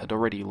train had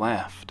already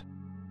left,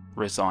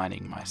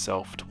 resigning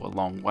myself to a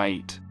long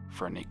wait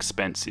for an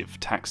expensive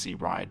taxi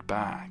ride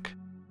back.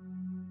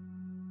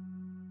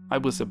 I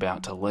was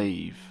about to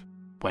leave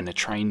when a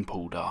train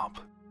pulled up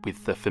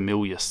with the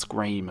familiar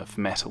scream of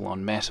metal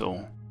on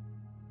metal.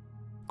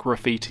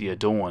 Graffiti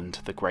adorned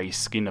the grey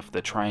skin of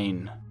the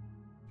train,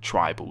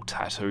 tribal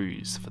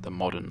tattoos for the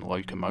modern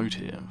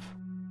locomotive.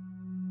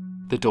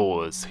 The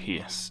doors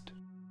hissed,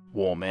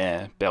 warm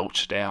air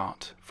belched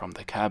out from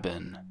the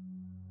cabin.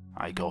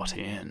 I got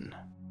in.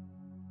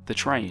 The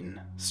train,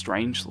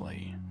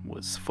 strangely,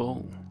 was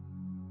full.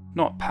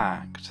 Not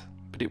packed,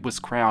 but it was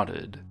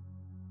crowded.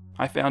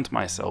 I found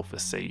myself a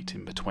seat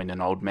in between an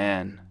old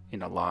man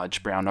in a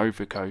large brown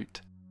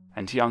overcoat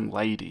and a young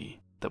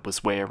lady that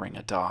was wearing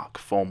a dark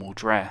formal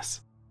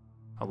dress,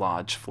 a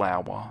large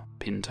flower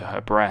pinned to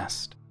her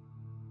breast,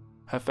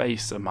 her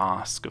face a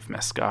mask of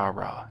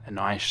mascara and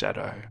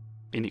eyeshadow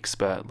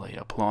inexpertly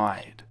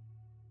applied.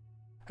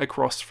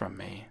 Across from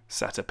me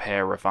sat a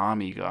pair of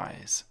army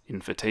guys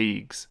in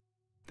fatigues,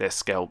 their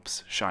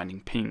scalps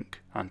shining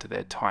pink under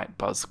their tight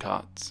buzz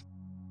cuts,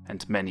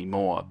 and many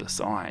more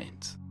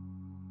besides.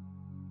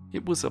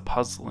 It was a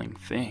puzzling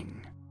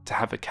thing to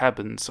have a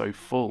cabin so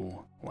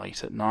full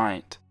late at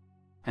night,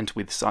 and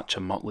with such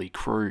a motley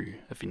crew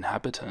of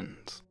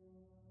inhabitants.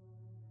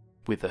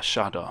 With a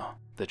shudder,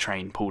 the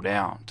train pulled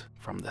out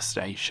from the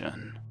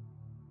station.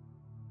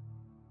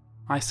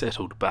 I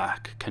settled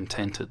back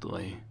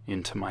contentedly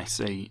into my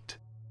seat.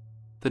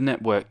 The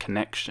network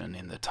connection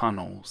in the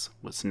tunnels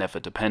was never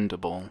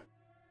dependable.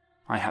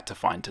 I had to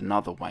find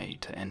another way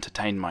to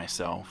entertain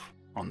myself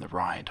on the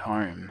ride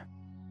home.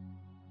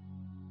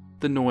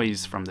 The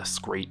noise from the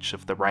screech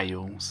of the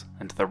rails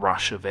and the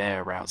rush of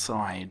air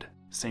outside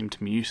seemed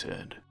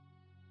muted.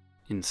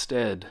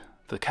 Instead,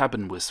 the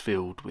cabin was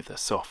filled with a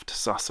soft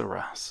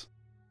susurrus,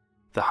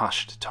 the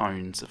hushed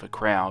tones of a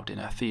crowd in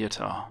a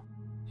theatre,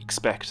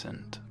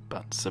 expectant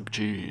but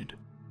subdued.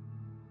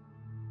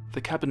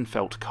 The cabin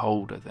felt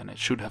colder than it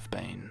should have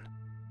been.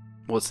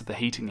 Was the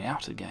heating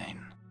out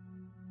again?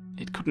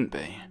 It couldn't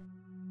be.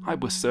 I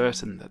was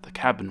certain that the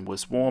cabin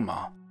was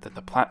warmer than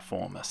the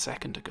platform a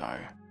second ago.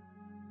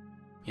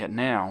 Yet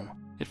now,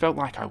 it felt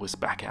like I was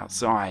back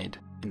outside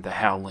in the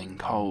howling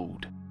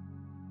cold.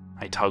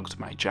 I tugged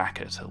my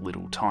jacket a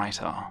little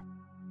tighter.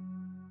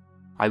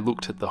 I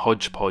looked at the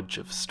hodgepodge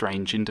of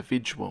strange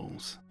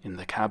individuals in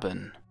the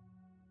cabin.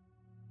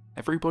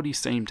 Everybody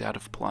seemed out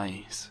of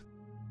place.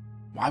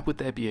 Why would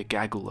there be a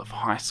gaggle of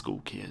high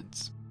school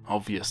kids,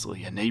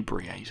 obviously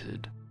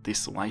inebriated,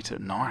 this late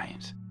at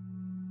night?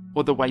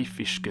 Or the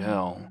wayfish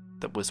girl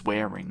that was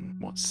wearing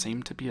what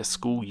seemed to be a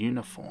school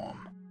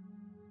uniform?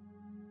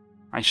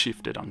 I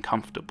shifted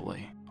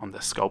uncomfortably on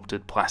the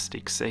sculpted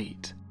plastic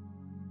seat.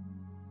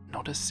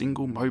 Not a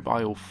single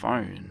mobile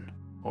phone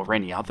or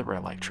any other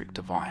electric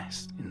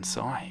device in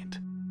sight.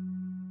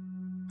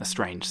 A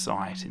strange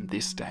sight in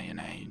this day and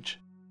age.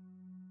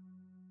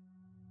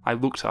 I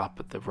looked up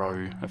at the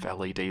row of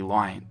LED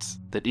lights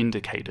that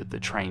indicated the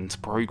train's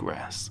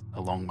progress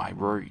along my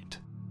route.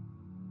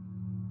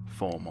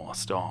 4 more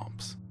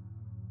stops.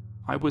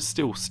 I was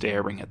still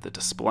staring at the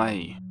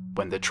display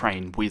when the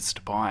train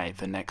whizzed by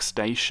the next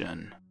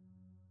station.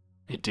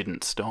 It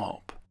didn't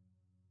stop.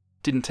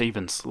 Didn't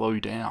even slow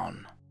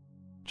down.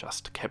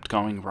 Just kept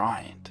going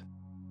right.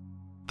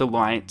 The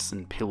lights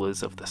and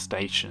pillars of the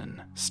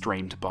station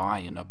streamed by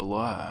in a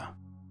blur.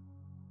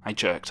 I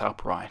jerked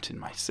upright in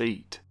my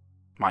seat,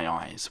 my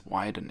eyes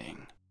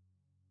widening.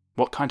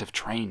 What kind of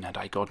train had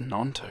I gotten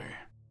onto?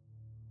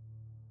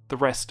 The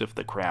rest of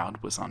the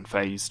crowd was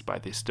unfazed by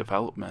this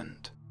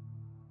development.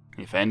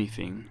 If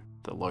anything,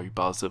 the low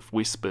buzz of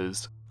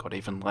whispers got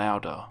even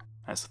louder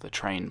as the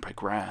train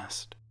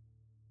progressed.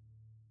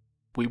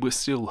 We were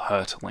still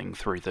hurtling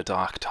through the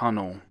dark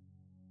tunnel,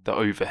 the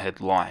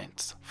overhead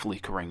lights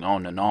flickering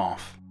on and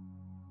off,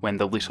 when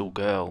the little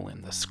girl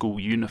in the school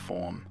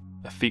uniform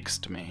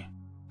affixed me,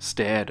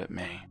 stared at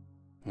me,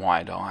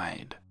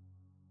 wide-eyed.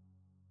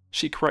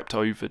 She crept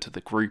over to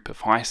the group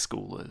of high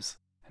schoolers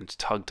and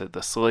tugged at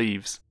the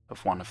sleeves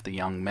of one of the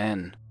young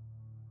men.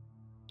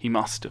 He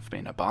must have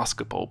been a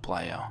basketball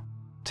player,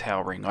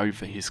 towering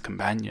over his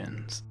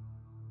companions.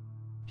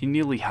 He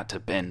nearly had to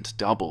bend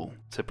double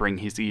to bring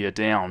his ear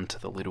down to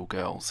the little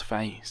girl's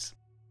face.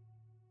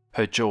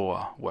 Her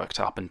jaw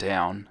worked up and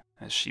down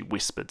as she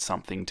whispered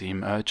something to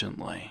him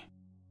urgently.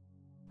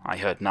 I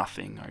heard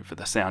nothing over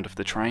the sound of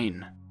the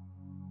train.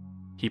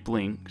 He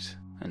blinked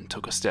and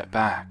took a step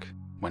back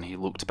when he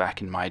looked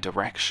back in my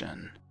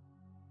direction,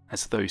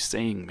 as though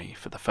seeing me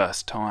for the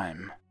first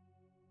time.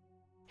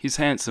 His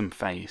handsome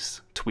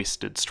face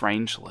twisted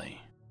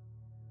strangely.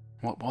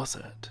 What was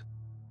it?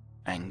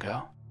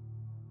 Anger?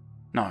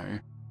 No,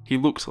 he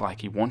looked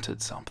like he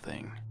wanted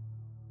something.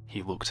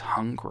 He looked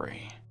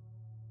hungry.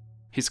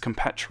 His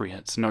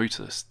compatriots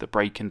noticed the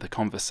break in the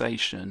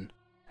conversation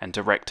and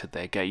directed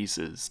their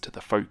gazes to the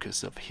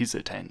focus of his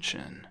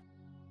attention,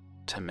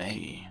 to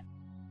me.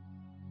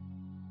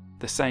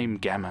 The same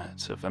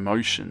gamut of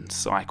emotions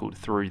cycled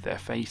through their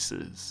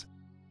faces.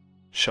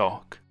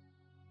 Shock,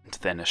 and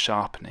then a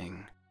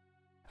sharpening,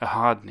 a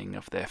hardening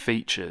of their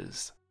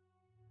features.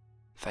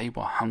 They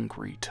were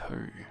hungry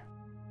too.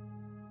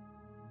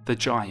 The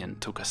giant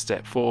took a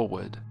step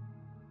forward,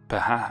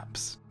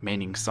 perhaps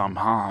meaning some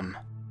harm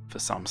for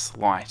some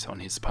slight on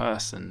his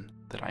person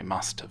that I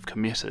must have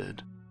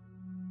committed.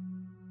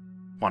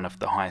 One of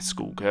the high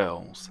school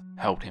girls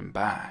held him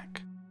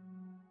back.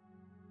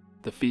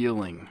 The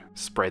feeling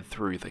spread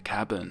through the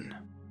cabin,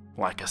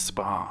 like a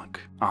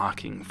spark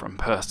arcing from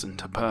person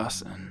to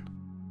person.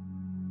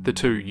 The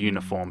two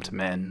uniformed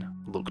men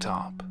looked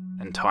up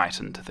and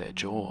tightened their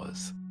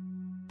jaws.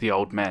 The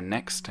old man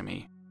next to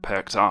me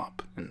perked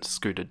up and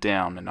scooted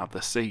down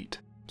another seat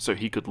so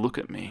he could look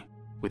at me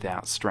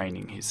without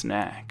straining his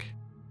neck.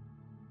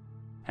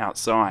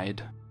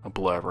 Outside, a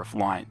blur of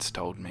lights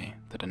told me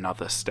that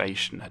another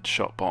station had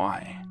shot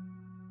by.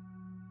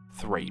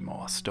 3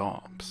 more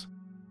stops.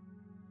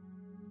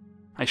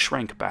 I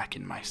shrank back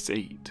in my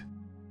seat,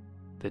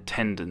 the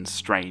tendons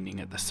straining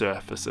at the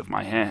surface of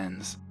my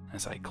hands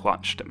as I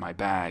clutched at my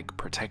bag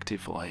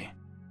protectively,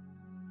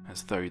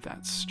 as though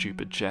that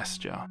stupid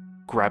gesture,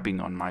 grabbing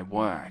on my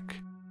work,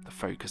 the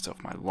focus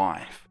of my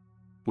life,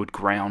 would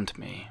ground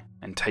me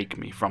and take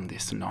me from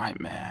this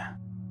nightmare.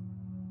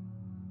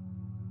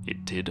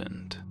 It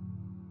didn't.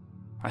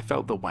 I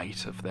felt the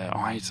weight of their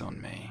eyes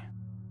on me,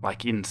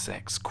 like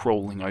insects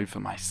crawling over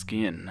my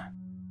skin.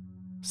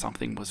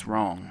 Something was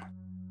wrong,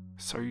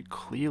 so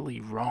clearly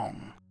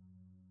wrong.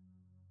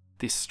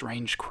 This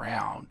strange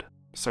crowd,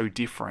 so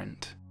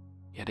different,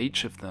 yet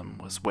each of them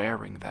was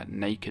wearing that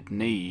naked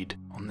need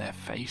on their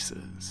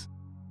faces.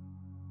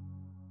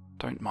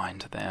 Don't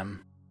mind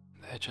them,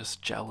 they're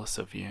just jealous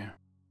of you.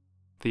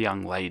 The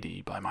young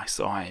lady by my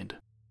side,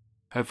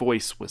 her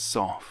voice was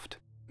soft,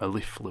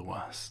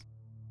 mellifluous.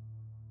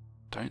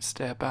 Don't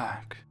stare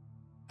back,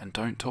 and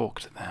don't talk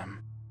to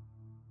them.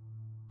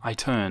 I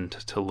turned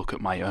to look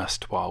at my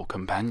erstwhile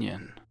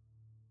companion.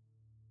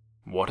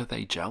 What are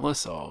they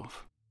jealous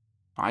of?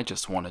 I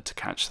just wanted to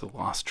catch the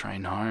last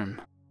train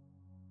home.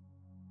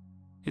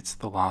 It's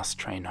the last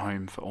train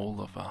home for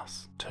all of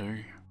us,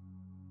 too.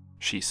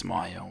 She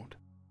smiled.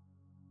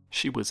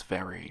 She was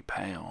very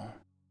pale,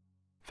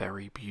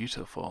 very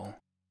beautiful.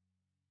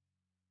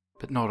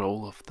 But not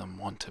all of them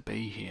want to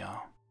be here,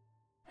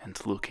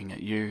 and looking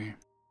at you,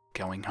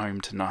 going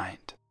home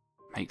tonight,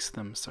 makes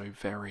them so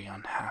very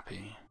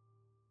unhappy.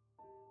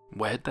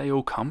 Where'd they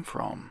all come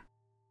from?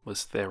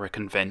 Was there a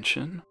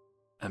convention?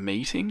 A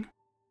meeting?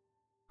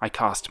 I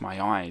cast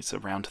my eyes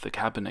around the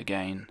cabin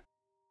again,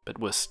 but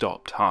was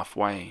stopped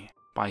halfway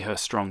by her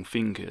strong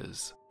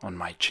fingers on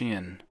my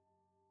chin.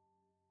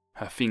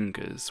 Her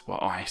fingers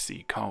were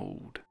icy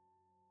cold.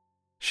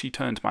 She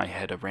turned my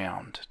head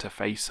around to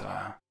face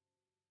her.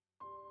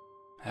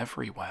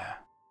 Everywhere,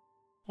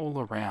 all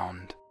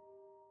around,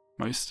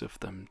 most of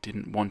them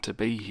didn't want to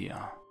be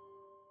here,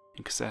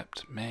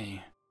 except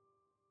me.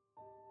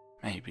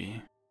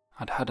 Maybe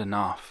I'd had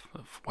enough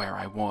of where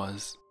I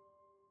was.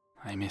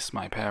 I miss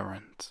my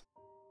parents.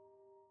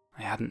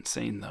 I hadn't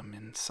seen them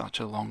in such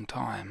a long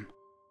time.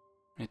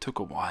 It took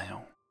a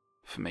while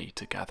for me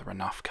to gather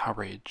enough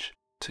courage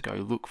to go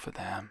look for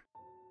them.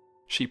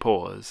 She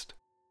paused,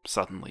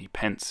 suddenly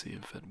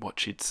pensive at what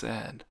she'd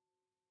said.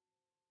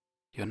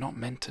 You're not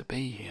meant to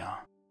be here,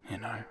 you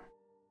know.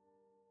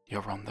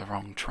 You're on the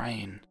wrong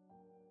train.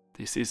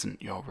 This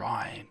isn't your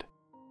ride.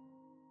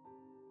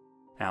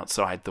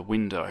 Outside the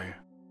window,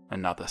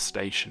 another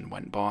station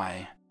went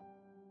by.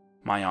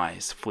 My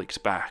eyes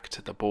flicked back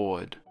to the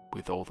board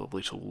with all the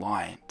little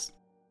lights.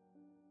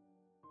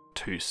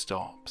 2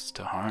 stops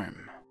to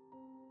home.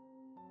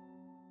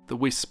 The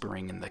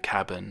whispering in the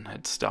cabin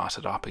had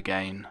started up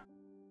again,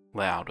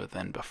 louder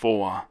than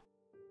before,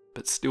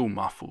 but still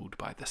muffled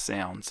by the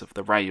sounds of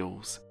the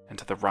rails and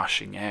the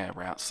rushing air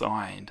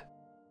outside.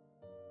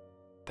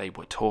 They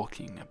were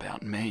talking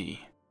about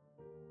me.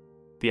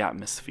 The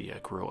atmosphere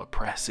grew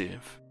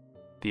oppressive.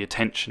 The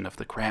attention of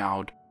the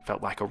crowd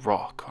felt like a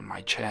rock on my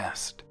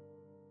chest,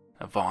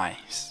 a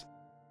vice.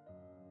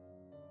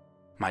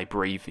 My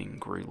breathing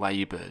grew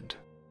laboured,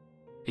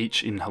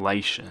 each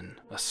inhalation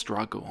a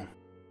struggle.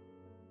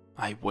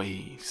 I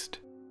wheezed.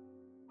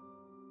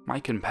 My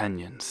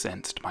companion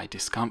sensed my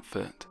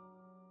discomfort.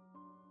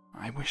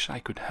 "I wish I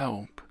could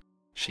help,"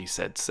 she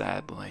said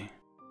sadly.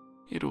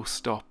 "It'll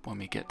stop when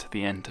we get to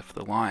the end of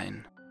the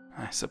line,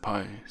 I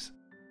suppose."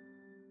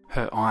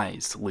 Her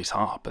eyes lit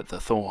up at the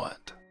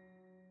thought.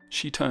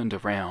 She turned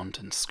around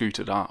and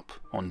scooted up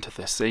onto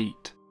the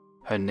seat,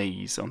 her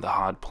knees on the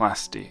hard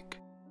plastic,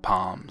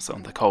 palms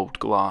on the cold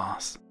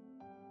glass.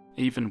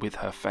 Even with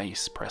her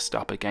face pressed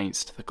up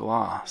against the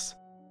glass,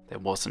 there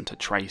wasn't a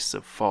trace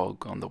of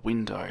fog on the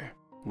window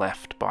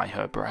left by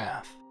her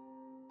breath,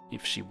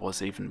 if she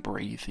was even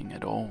breathing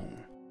at all.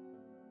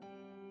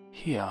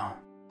 "Here,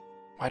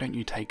 why don't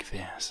you take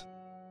this?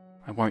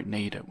 I won't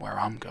need it where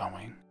I'm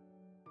going."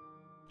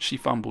 She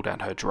fumbled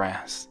at her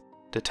dress,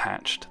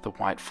 detached the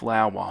white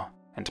flower,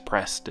 and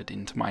pressed it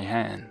into my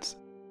hands.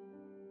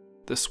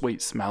 The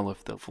sweet smell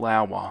of the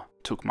flower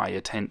took my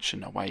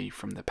attention away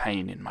from the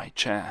pain in my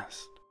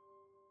chest.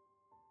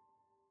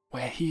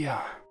 "We're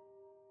here."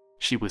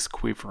 She was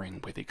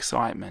quivering with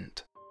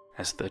excitement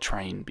as the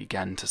train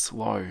began to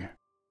slow.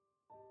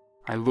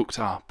 I looked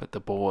up at the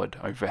board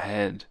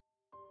overhead.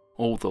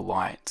 All the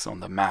lights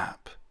on the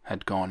map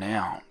had gone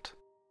out.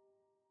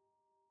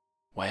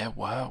 Where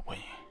were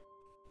we?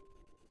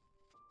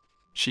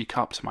 She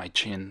cupped my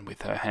chin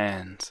with her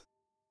hands.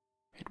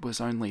 It was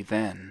only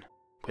then,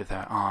 with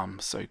her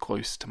arms so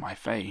close to my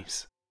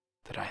face,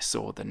 that I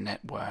saw the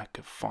network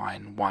of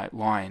fine white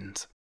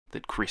lines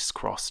that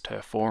crisscrossed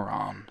her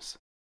forearms.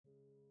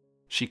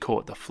 She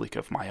caught the flick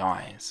of my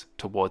eyes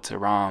towards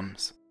her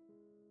arms.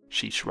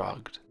 She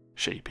shrugged,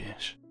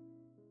 sheepish.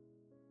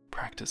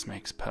 "Practice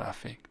makes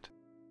perfect,"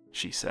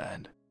 she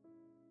said.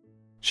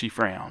 She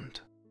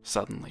frowned,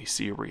 suddenly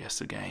serious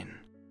again.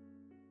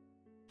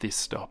 "This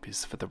stop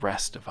is for the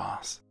rest of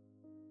us.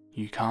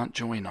 You can't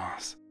join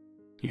us.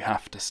 You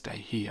have to stay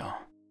here."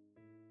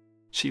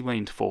 She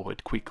leaned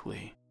forward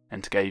quickly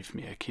and gave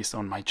me a kiss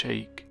on my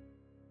cheek.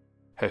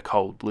 Her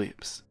cold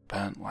lips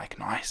burnt like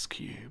an ice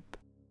cube.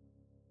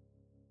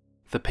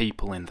 The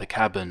people in the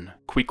cabin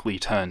quickly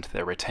turned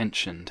their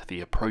attention to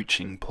the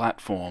approaching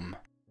platform.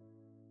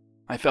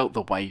 I felt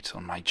the weight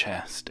on my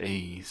chest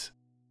ease.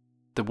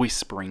 The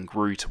whispering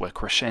grew to a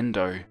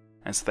crescendo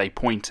as they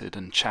pointed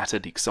and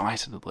chatted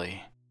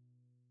excitedly.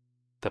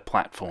 The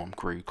platform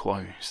grew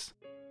close.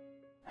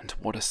 And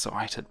what a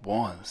sight it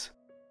was!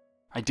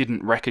 I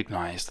didn't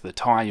recognize the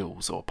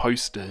tiles or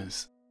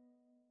posters.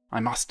 I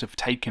must have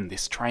taken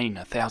this train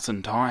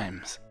 1,000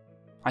 times.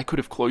 I could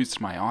have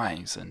closed my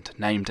eyes and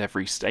named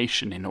every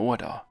station in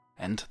order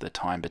and the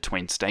time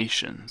between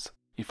stations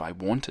if I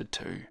wanted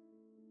to.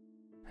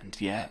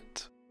 And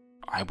yet,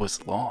 I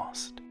was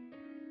lost.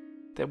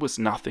 There was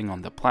nothing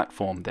on the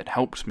platform that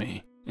helped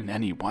me in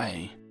any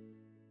way.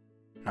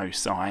 No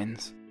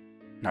signs,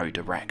 no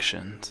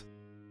directions.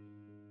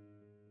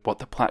 What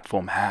the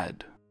platform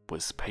had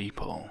was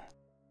people.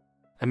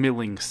 A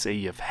milling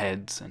sea of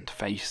heads and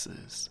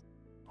faces,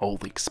 all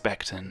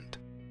expectant,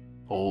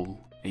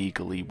 all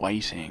eagerly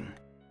waiting.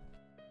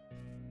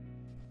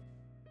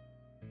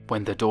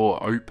 When the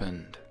door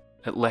opened,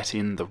 it let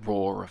in the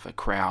roar of a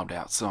crowd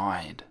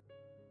outside.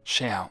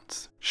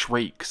 Shouts,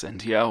 shrieks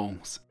and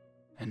yells,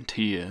 and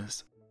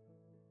tears.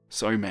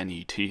 So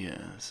many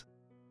tears.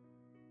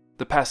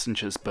 The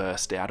passengers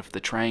burst out of the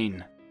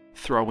train,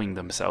 throwing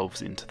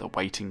themselves into the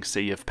waiting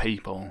sea of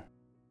people.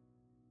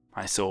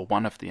 I saw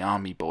one of the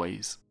army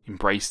boys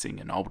embracing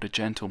an older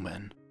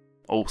gentleman,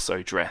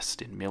 also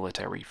dressed in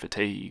military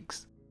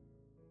fatigues.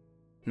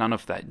 None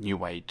of that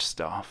new age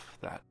stuff,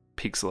 that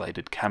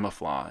pixelated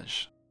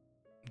camouflage.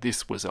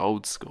 This was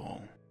old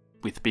school,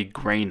 with big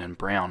green and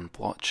brown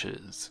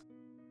blotches.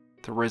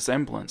 The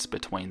resemblance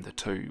between the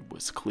two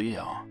was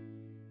clear.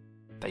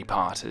 They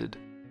parted.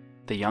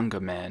 The younger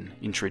man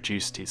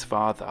introduced his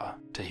father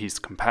to his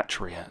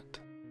compatriot.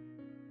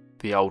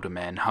 The older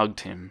man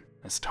hugged him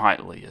as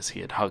tightly as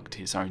he had hugged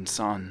his own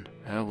son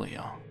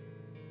earlier.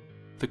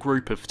 The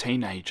group of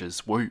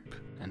teenagers whooped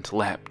and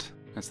leapt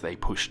as they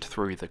pushed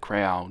through the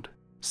crowd,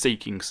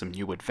 seeking some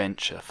new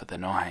adventure for the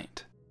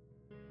night.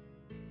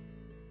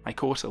 I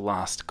caught a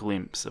last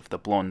glimpse of the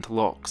blonde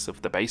locks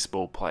of the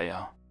baseball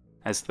player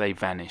as they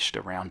vanished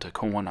around a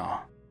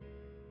corner.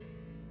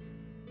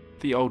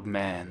 The old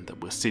man that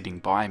was sitting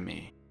by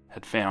me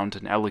had found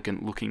an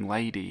elegant-looking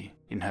lady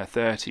in her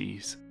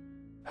 30s,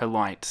 Her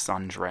light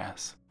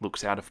sundress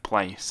looked out of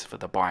place for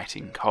the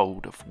biting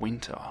cold of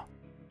winter.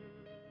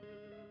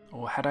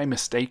 Or had I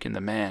mistaken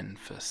the man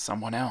for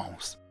someone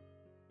else?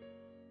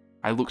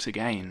 I looked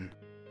again,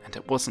 and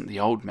it wasn't the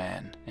old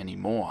man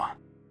anymore,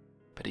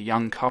 but a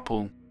young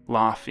couple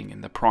laughing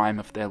in the prime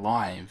of their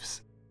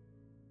lives.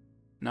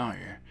 No,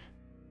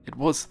 it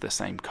was the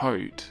same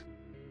coat,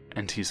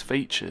 and his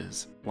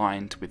features,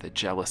 lined with a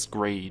jealous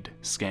greed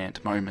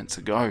scant moments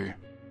ago,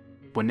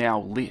 were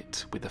now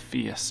lit with a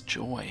fierce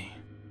joy.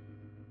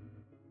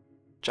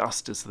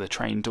 Just as the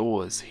train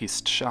doors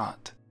hissed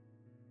shut,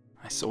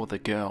 I saw the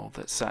girl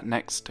that sat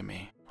next to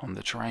me on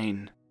the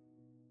train.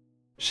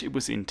 She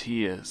was in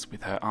tears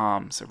with her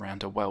arms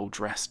around a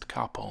well-dressed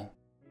couple.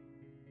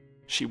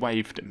 She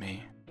waved at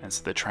me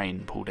as the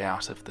train pulled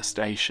out of the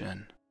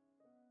station.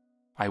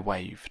 I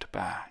waved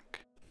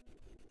back.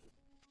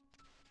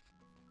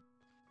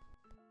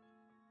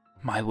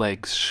 My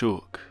legs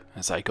shook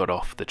as I got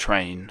off the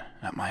train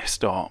at my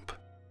stop.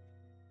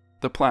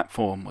 The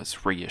platform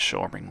was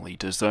reassuringly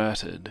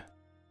deserted.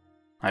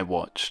 I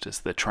watched as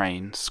the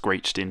train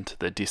screeched into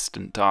the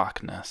distant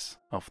darkness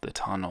of the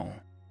tunnel.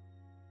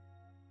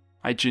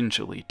 I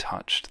gingerly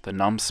touched the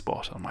numb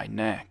spot on my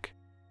neck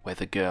where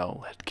the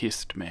girl had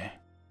kissed me.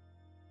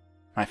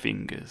 My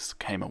fingers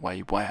came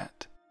away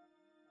wet.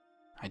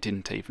 I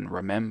didn't even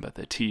remember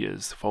the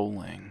tears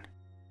falling.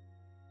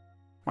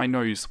 My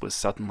nose was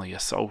suddenly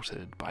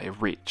assaulted by a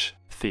rich,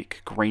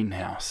 thick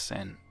greenhouse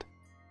scent.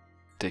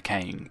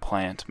 Decaying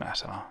plant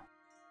matter.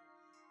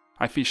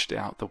 I fished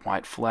out the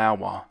white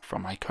flower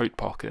from my coat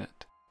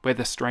pocket, where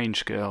the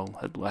strange girl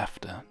had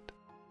left it.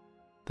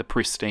 The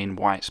pristine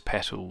white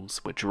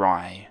petals were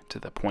dry to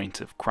the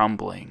point of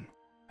crumbling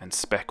and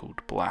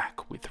speckled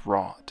black with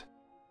rot.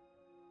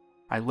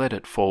 I let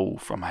it fall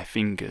from my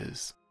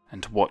fingers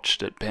and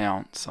watched it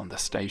bounce on the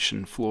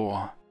station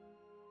floor.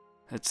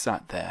 It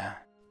sat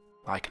there,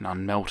 like an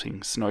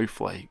unmelting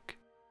snowflake,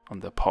 on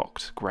the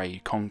pocked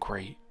grey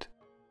concrete.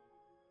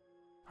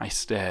 I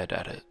stared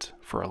at it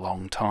for a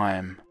long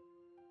time,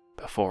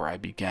 before I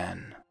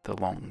began the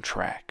long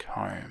trek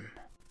home.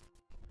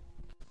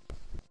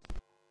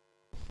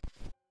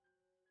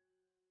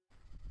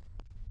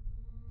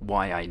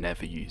 Why I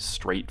never use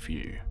Street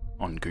View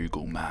on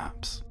Google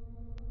Maps.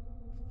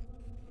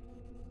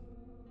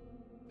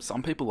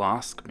 Some people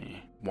ask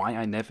me why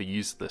I never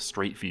use the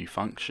Street View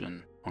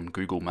function on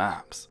Google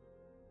Maps.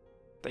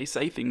 They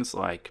say things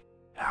like,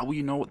 "How will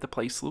you know what the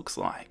place looks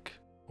like?"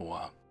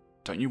 Or,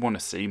 "Don't you want to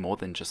see more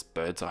than just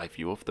bird's eye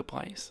view of the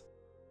place?"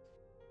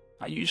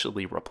 I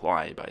usually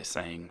reply by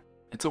saying,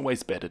 it's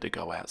always better to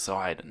go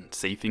outside and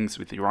see things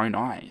with your own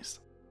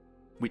eyes,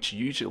 which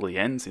usually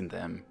ends in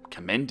them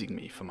commending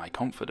me for my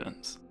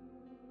confidence.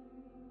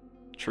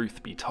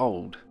 Truth be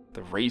told,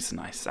 the reason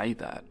I say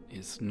that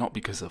is not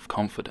because of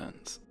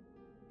confidence.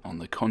 On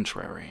the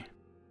contrary,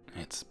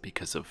 it's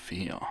because of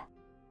fear.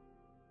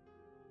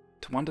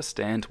 To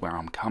understand where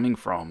I'm coming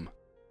from,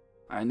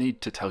 I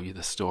need to tell you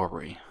the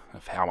story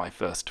of how I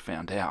first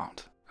found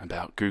out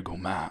about Google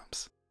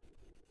Maps.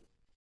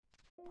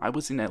 I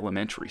was in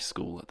elementary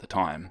school at the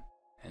time,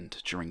 and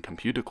during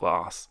computer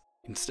class,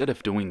 instead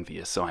of doing the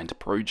assigned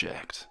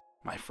project,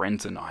 my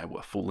friends and I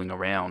were fooling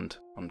around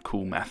on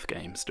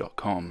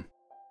coolmathgames.com.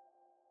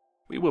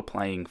 We were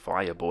playing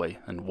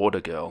Fireboy and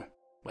Watergirl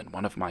when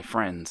one of my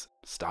friends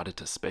started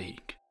to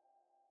speak.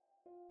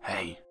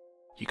 "Hey,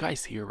 you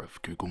guys hear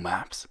of Google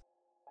Maps?"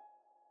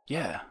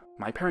 "Yeah,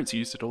 my parents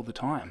used it all the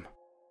time."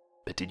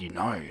 "But did you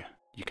know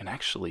you can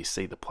actually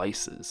see the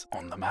places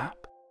on the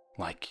map?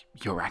 Like,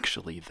 you're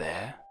actually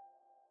there?"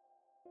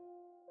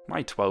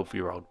 My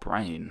 12-year-old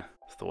brain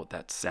thought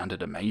that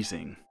sounded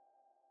amazing.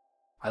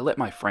 I let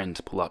my friend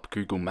pull up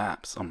Google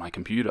Maps on my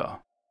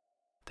computer.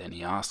 Then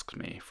he asked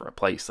me for a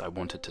place I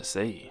wanted to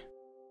see.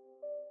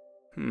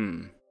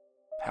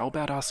 How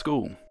about our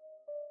school?"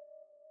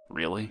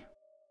 "Really?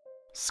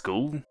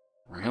 School?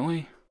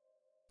 Really?"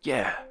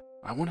 "Yeah,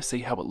 I want to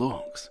see how it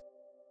looks."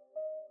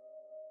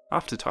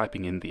 After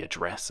typing in the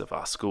address of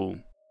our school,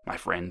 my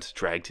friend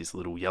dragged his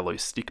little yellow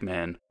stick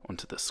man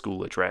onto the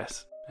school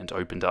address and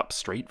opened up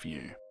Street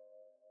View.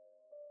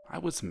 I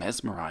was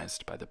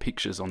mesmerized by the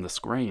pictures on the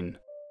screen.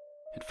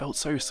 It felt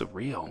so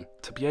surreal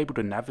to be able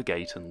to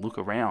navigate and look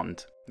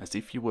around as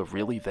if you were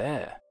really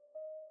there.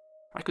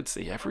 I could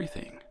see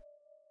everything.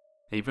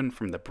 Even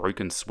from the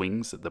broken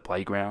swings at the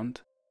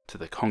playground to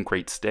the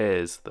concrete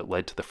stairs that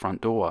led to the front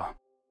door.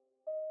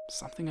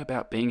 Something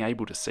about being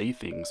able to see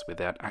things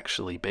without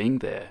actually being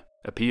there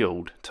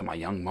appealed to my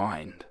young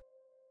mind.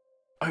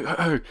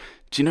 Oh,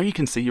 do you know you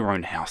can see your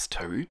own house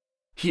too?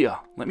 Here,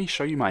 let me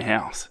show you my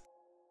house."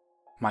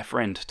 My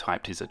friend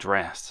typed his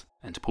address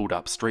and pulled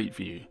up Street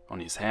View on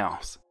his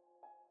house.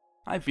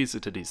 I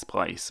visited his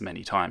place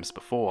many times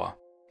before,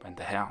 and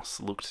the house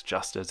looked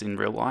just as in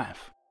real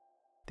life.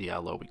 The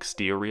yellow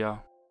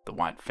exterior, the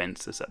white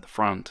fences at the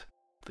front,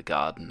 the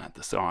garden at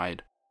the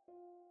side.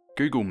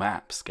 Google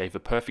Maps gave a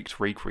perfect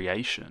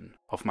recreation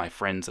of my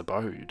friend's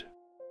abode.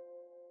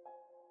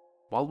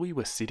 While we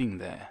were sitting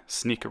there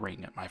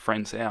snickering at my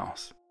friend's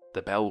house,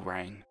 the bell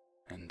rang,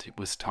 and it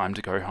was time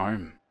to go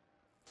home.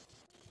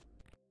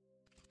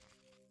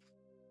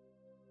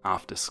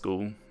 After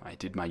school, I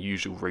did my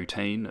usual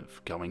routine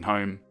of going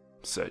home,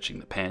 searching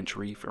the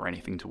pantry for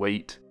anything to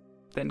eat,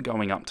 then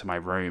going up to my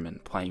room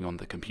and playing on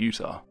the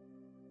computer.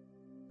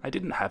 I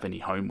didn't have any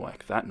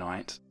homework that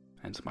night,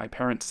 and my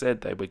parents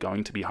said they were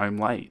going to be home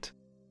late,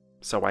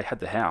 so I had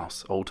the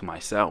house all to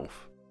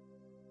myself.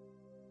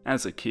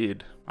 As a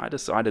kid, I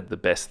decided the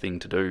best thing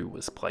to do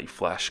was play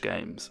flash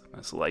games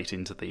as late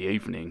into the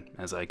evening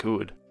as I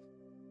could.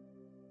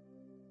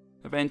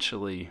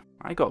 Eventually,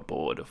 I got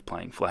bored of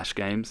playing flash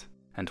games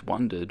and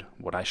wondered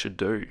what I should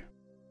do.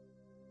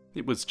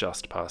 It was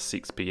just past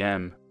 6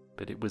 PM,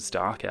 but it was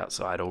dark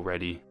outside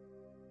already.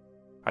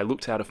 I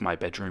looked out of my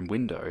bedroom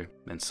window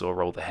and saw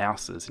all the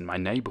houses in my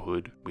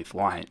neighbourhood with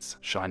lights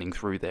shining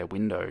through their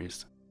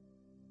windows.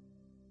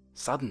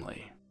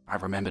 Suddenly, I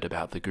remembered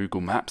about the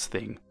Google Maps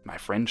thing my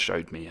friend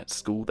showed me at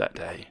school that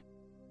day.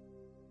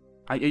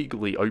 I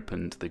eagerly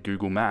opened the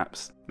Google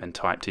Maps and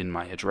typed in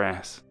my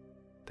address.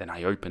 Then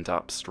I opened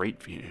up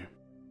Street View.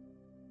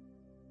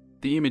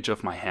 The image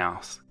of my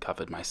house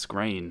covered my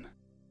screen.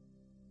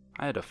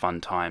 I had a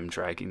fun time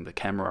dragging the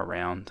camera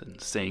around and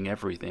seeing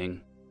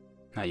everything.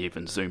 I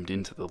even zoomed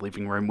into the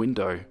living room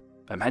window,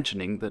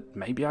 imagining that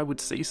maybe I would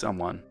see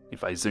someone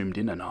if I zoomed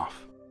in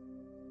enough.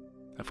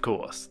 Of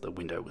course, the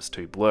window was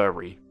too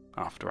blurry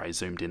after I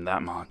zoomed in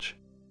that much.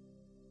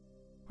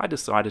 I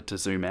decided to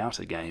zoom out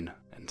again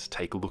and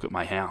take a look at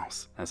my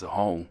house as a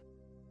whole.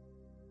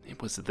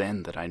 It was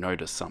then that I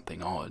noticed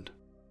something odd.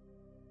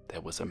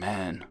 There was a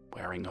man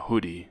wearing a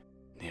hoodie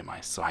near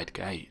my side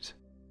gate.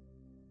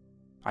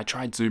 I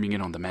tried zooming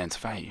in on the man's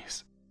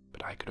face,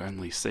 but I could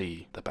only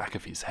see the back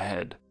of his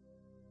head.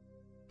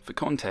 For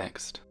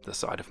context, the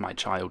side of my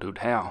childhood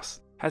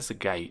house has a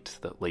gate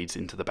that leads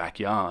into the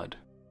backyard.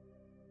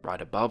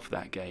 Right above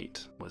that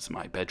gate was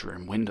my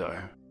bedroom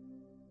window.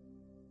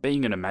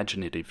 Being an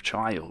imaginative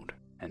child,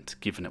 and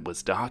given it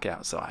was dark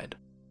outside,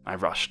 I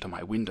rushed to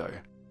my window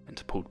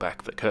and pulled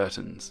back the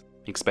curtains,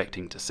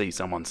 expecting to see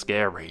someone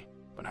scary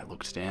when I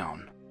looked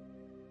down.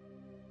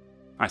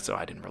 I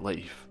sighed in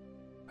relief.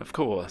 Of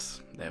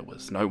course, there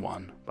was no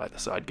one by the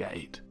side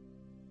gate.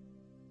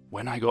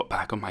 When I got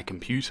back on my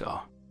computer,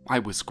 I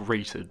was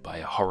greeted by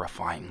a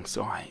horrifying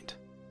sight.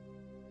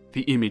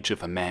 The image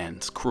of a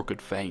man's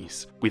crooked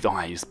face with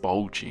eyes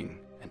bulging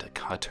and a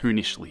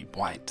cartoonishly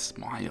white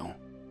smile.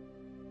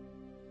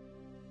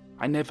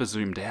 I never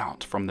zoomed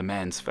out from the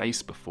man's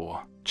face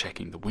before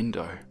checking the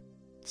window,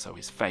 so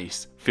his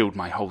face filled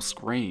my whole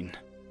screen.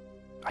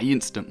 I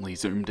instantly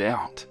zoomed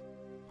out.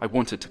 I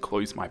wanted to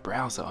close my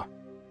browser,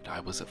 but I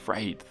was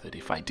afraid that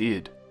if I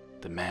did,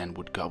 the man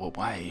would go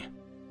away.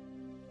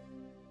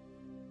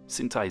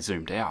 Since I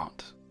zoomed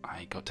out,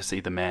 I got to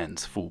see the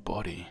man's full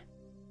body.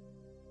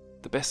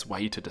 The best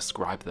way to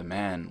describe the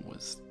man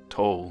was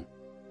tall,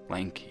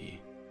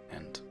 lanky,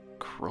 and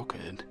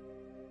crooked.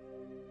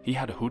 He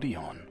had a hoodie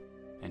on,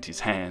 and his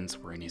hands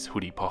were in his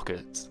hoodie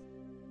pockets.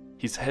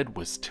 His head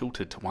was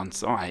tilted to one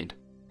side,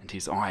 and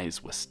his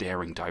eyes were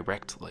staring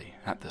directly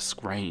at the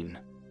screen.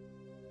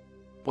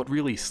 What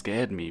really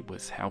scared me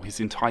was how his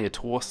entire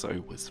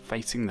torso was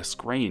facing the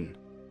screen,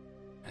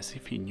 as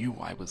if he knew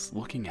I was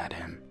looking at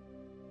him.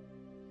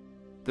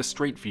 The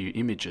Street View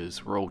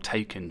images were all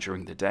taken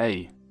during the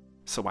day,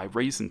 so I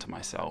reasoned to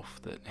myself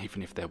that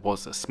even if there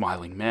was a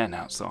smiling man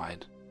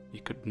outside,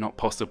 it could not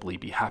possibly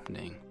be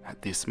happening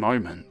at this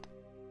moment.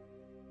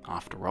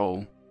 After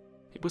all,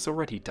 it was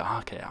already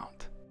dark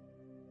out.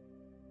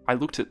 I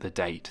looked at the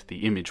date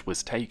the image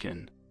was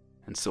taken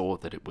and saw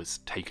that it was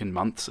taken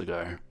months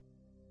ago.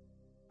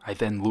 I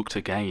then looked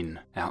again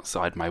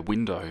outside my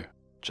window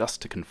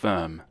just to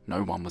confirm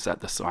no one was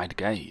at the side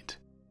gate.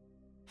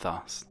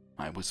 Thus,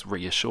 I was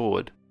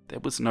reassured there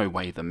was no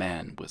way the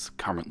man was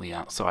currently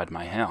outside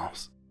my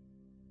house.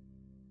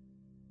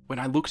 When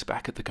I looked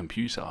back at the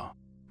computer,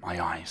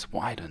 my eyes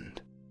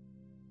widened.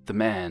 The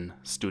man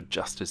stood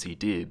just as he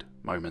did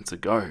moments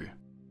ago,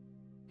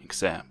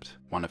 except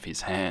one of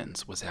his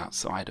hands was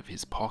outside of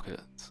his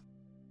pockets.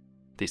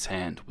 This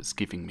hand was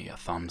giving me a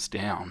thumbs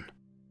down.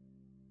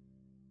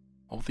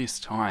 All this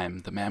time,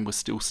 the man was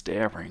still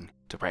staring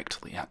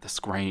directly at the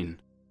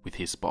screen, with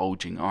his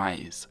bulging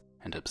eyes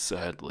and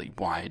absurdly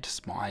wide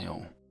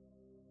smile.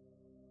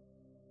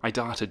 I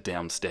darted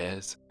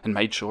downstairs and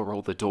made sure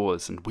all the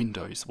doors and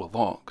windows were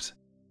locked.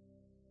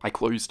 I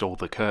closed all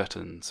the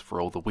curtains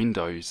for all the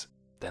windows,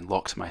 then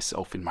locked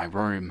myself in my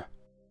room.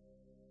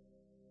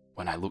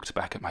 When I looked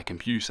back at my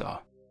computer,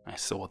 I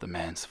saw the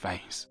man's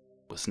face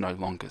was no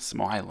longer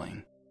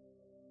smiling.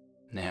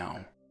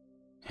 Now,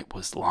 it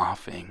was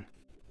laughing.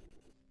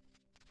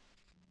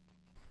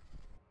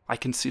 I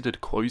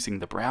considered closing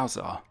the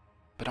browser,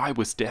 but I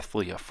was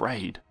deathly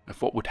afraid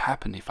of what would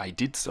happen if I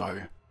did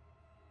so.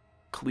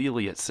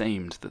 Clearly it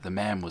seemed that the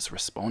man was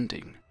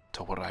responding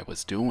to what I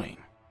was doing.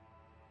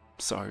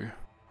 So,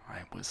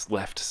 I was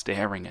left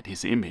staring at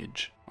his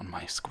image on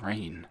my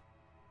screen.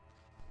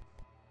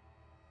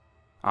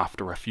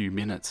 After a few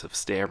minutes of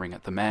staring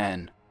at the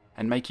man,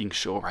 and making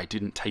sure I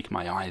didn't take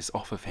my eyes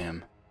off of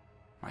him,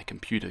 my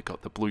computer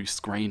got the blue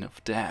screen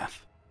of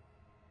death.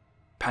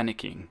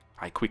 Panicking,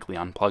 I quickly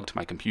unplugged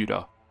my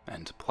computer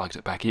and plugged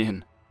it back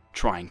in,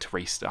 trying to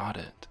restart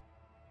it.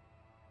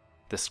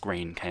 The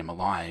screen came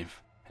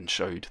alive and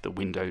showed the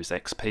Windows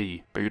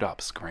XP boot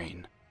up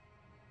screen.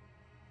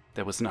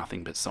 There was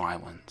nothing but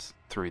silence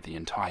through the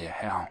entire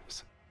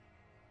house.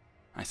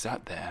 I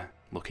sat there,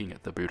 looking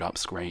at the boot up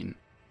screen,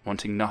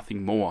 wanting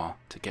nothing more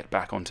to get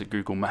back onto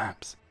Google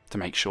Maps to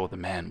make sure the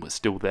man was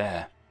still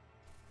there.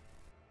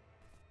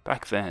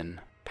 Back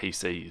then,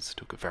 PCs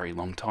took a very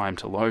long time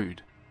to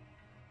load.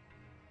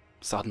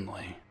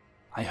 Suddenly,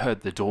 I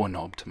heard the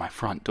doorknob to my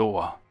front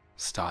door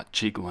start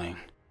jiggling.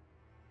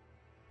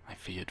 I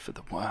feared for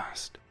the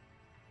worst.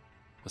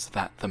 Was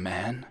that the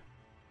man?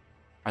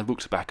 I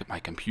looked back at my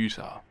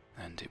computer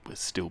and it was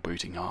still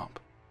booting up.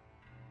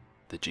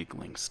 The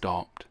jiggling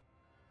stopped.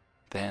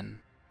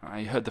 Then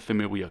I heard the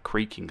familiar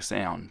creaking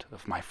sound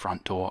of my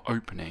front door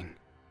opening.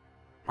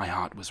 My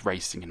heart was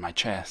racing in my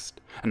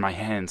chest and my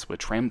hands were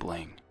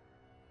trembling.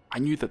 I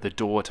knew that the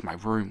door to my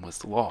room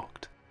was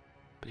locked,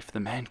 but if the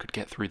man could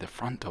get through the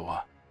front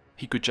door,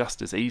 he could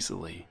just as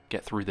easily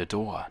get through the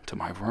door to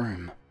my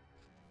room.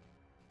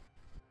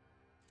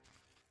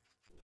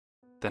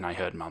 Then I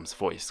heard Mum's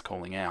voice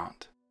calling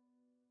out,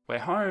 "We're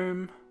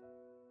home!"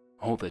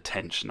 All the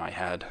tension I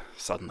had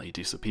suddenly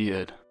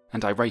disappeared,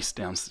 and I raced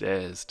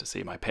downstairs to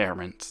see my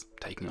parents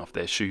taking off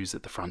their shoes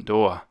at the front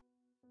door.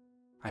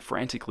 I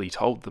frantically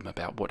told them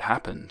about what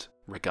happened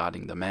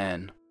regarding the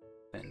man,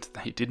 and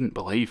they didn't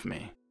believe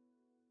me.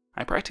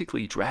 I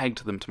practically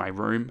dragged them to my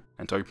room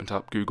and opened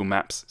up Google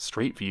Maps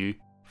Street View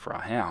for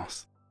our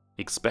house,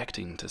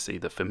 expecting to see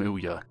the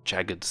familiar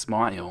jagged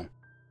smile.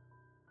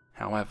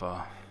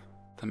 However,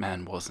 the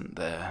man wasn't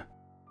there.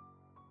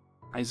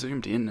 I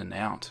zoomed in and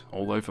out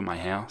all over my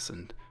house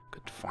and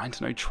could find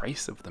no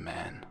trace of the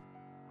man.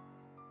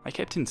 I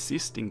kept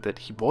insisting that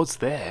he was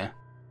there,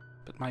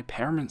 but my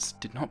parents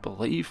did not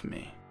believe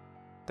me.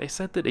 They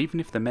said that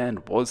even if the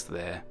man was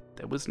there,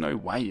 there was no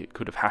way it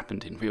could have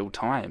happened in real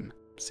time,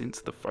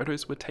 since the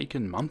photos were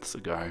taken months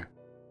ago.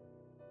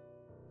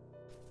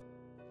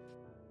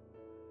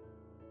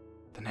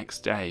 The next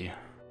day,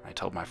 I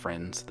told my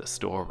friends the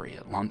story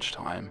at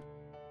lunchtime,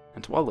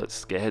 and while it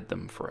scared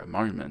them for a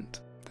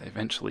moment, they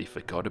eventually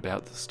forgot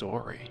about the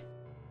story.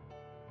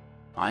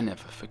 I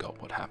never forgot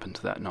what happened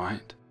that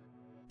night.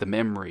 The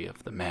memory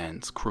of the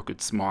man's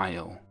crooked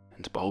smile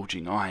and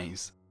bulging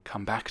eyes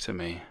come back to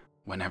me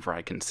whenever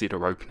I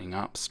consider opening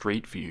up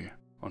Street View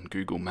on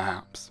Google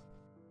Maps.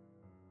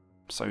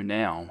 So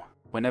now,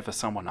 whenever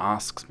someone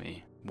asks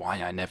me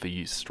why I never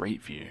use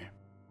Street View,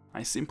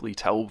 I simply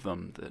tell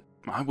them that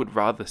I would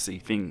rather see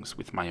things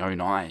with my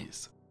own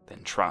eyes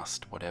than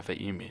trust whatever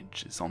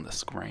image is on the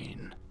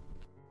screen.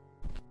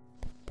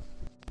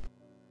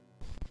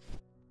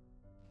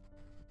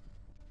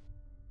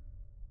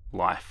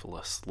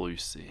 Lifeless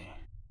Lucy.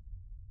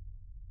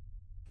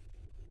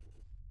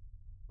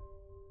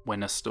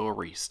 When a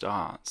story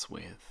starts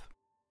with,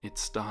 "It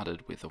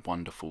started with a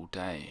wonderful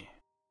day,"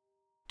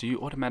 do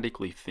you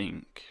automatically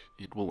think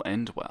it will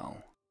end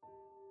well?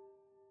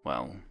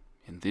 Well,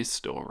 in this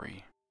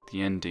story,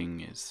 the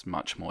ending is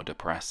much more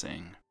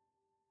depressing.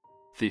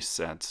 This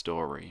sad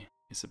story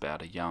is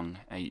about a young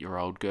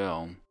 8-year-old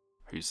girl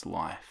whose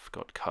life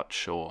got cut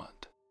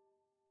short.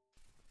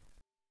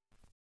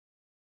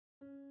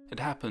 It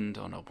happened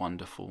on a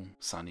wonderful,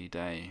 sunny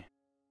day.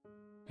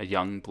 A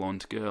young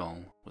blonde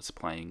girl was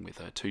playing with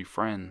her 2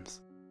 friends.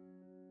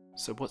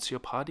 "So what's your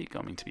party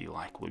going to be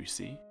like,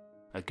 Lucy?"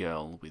 a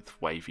girl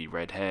with wavy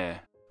red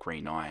hair,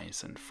 green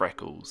eyes and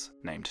freckles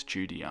named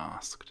Judy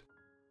asked.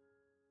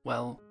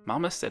 "Well,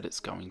 Mama said it's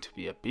going to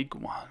be a big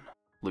one,"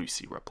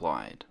 Lucy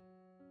replied.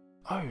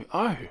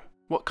 Oh,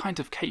 what kind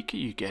of cake are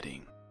you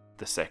getting?"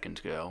 the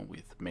second girl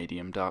with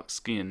medium dark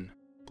skin,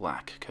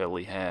 black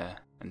curly hair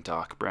and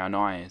dark brown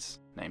eyes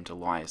named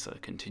Eliza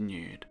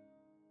continued.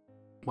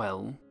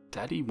 "Well,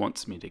 Daddy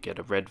wants me to get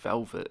a red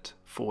velvet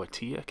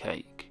 4-tier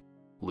cake,"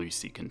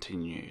 Lucy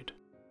continued.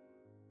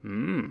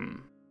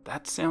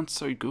 That sounds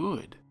so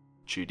good,"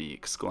 Judy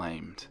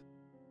exclaimed.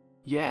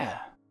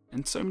 "Yeah,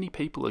 and so many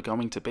people are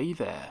going to be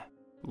there,"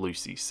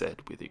 Lucy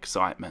said with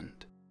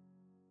excitement.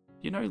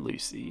 "You know,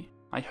 Lucy,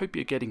 I hope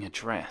you're getting a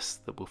dress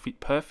that will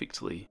fit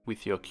perfectly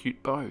with your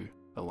cute bow,"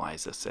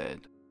 Eliza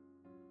said.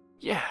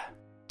 "Yeah,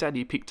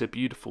 Daddy picked a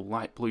beautiful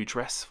light blue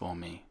dress for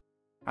me.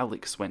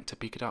 Alex went to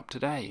pick it up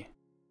today,"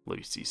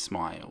 Lucy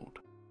smiled.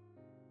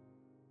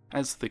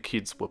 As the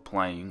kids were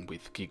playing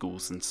with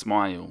giggles and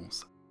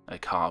smiles, a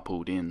car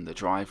pulled in the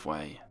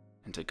driveway,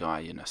 and a guy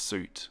in a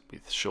suit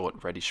with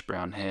short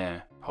reddish-brown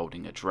hair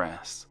holding a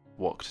dress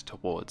walked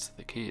towards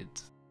the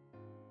kids.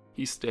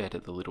 He stared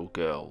at the little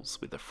girls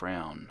with a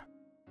frown.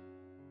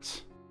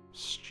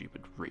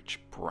 "Stupid rich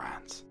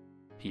brats,"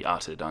 he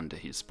uttered under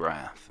his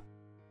breath.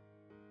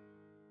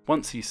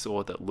 Once he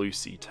saw that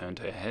Lucy turned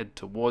her head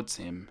towards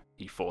him,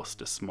 he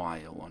forced a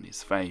smile on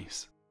his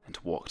face and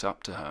walked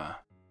up to her.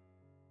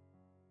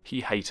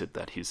 He hated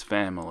that his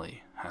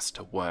family has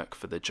to work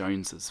for the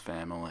Joneses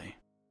family.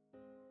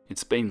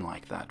 It's been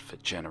like that for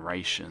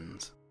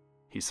generations.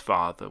 His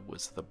father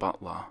was the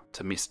butler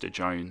to Mr.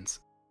 Jones,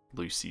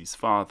 Lucy's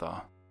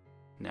father.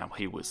 Now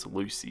he was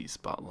Lucy's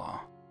butler.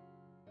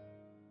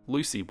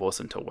 Lucy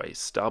wasn't always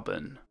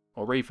stubborn,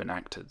 or even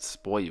acted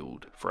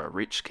spoiled for a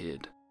rich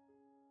kid.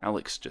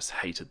 Alex just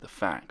hated the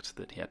fact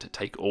that he had to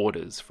take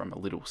orders from a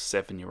little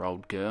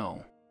 7-year-old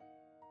girl.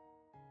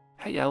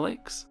 "Hey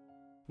Alex,"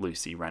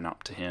 Lucy ran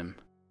up to him.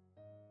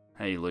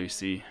 "Hey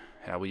Lucy,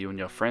 how are you and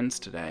your friends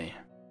today?"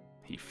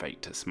 He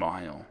faked a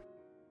smile.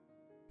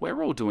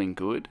 "We're all doing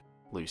good,"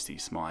 Lucy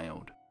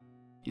smiled.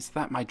 "Is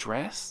that my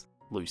dress?"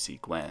 Lucy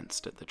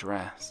glanced at the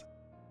dress.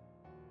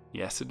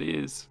 "Yes it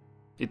is.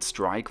 It's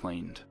dry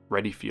cleaned,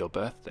 ready for your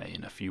birthday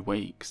in a few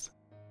weeks."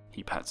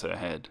 He pats her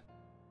head.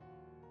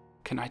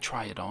 "Can I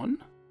try it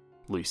on?"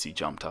 Lucy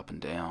jumped up and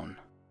down.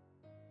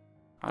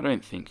 "I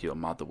don't think your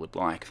mother would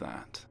like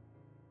that."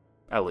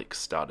 Alex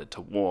started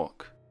to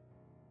walk.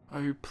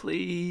 "Oh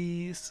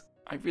please,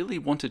 I really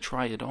want to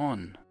try it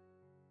on."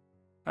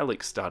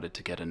 Alex started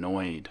to get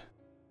annoyed.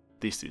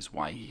 This is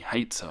why he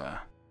hates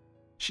her.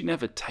 She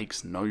never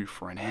takes no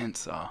for an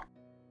answer.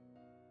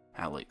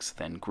 Alex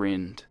then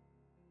grinned.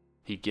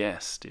 He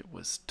guessed it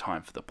was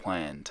time for the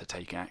plan to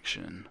take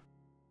action.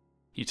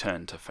 He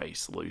turned to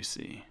face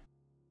Lucy.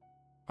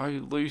 "Oh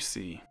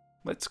Lucy,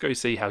 let's go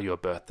see how your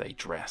birthday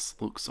dress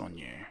looks on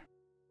you."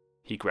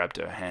 He grabbed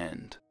her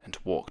hand and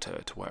walked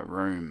her to her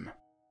room.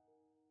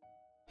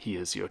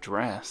 "Here's your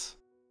dress.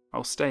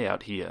 I'll stay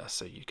out here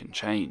so you can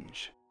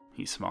change,"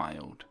 he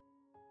smiled.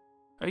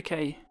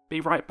 "Okay, be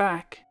right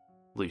back."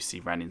 Lucy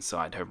ran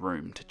inside her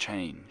room to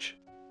change.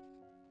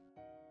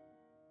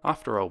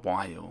 After a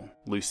while,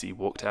 Lucy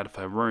walked out of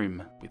her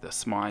room with a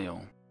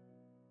smile.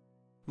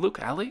 "Look,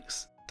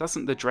 Alex,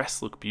 doesn't the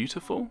dress look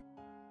beautiful?"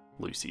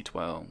 Lucy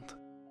twirled.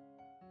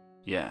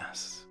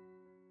 "Yes,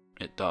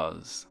 it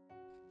does."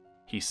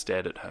 He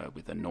stared at her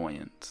with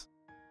annoyance.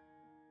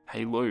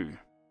 "Hey Lou,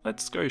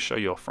 let's go show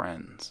your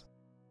friends."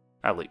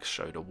 Alex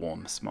showed a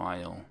warm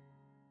smile.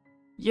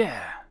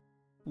 "Yeah."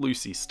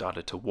 Lucy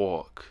started to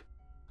walk,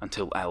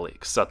 until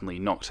Alex suddenly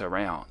knocked her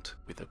out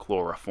with a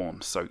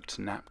chloroform-soaked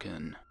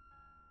napkin.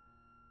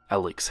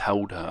 Alex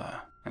held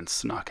her and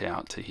snuck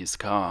out to his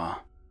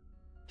car.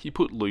 He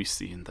put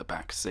Lucy in the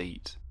back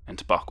seat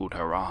and buckled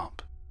her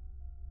up.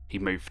 He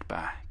moved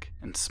back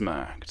and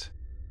smirked.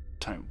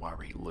 "Don't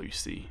worry,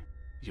 Lucy.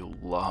 You'll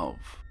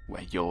love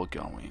where you're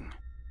going."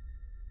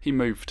 He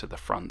moved to the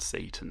front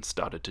seat and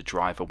started to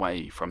drive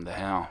away from the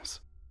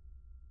house.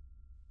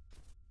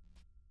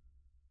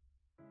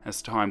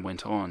 As time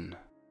went on,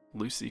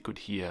 Lucy could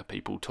hear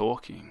people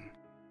talking.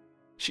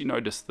 She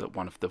noticed that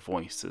one of the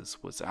voices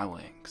was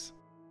Alex.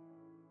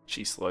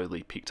 She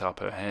slowly picked up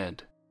her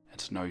head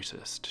and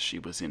noticed she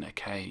was in a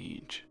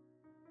cage.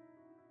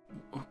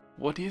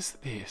 "What is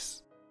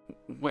this?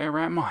 Where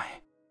am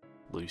I?"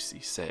 Lucy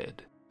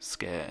said,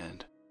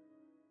 scared.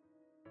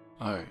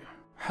 "Oh,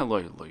 hello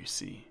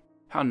Lucy.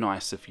 How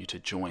nice of you to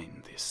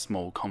join this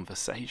small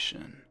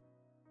conversation."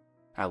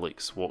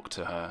 Alex walked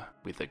to her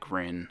with a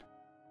grin.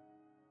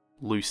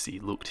 Lucy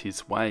looked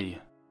his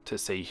way to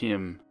see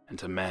him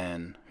and a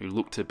man who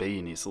looked to be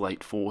in his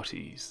late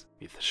 40s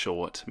with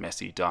short,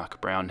 messy dark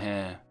brown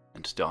hair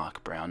and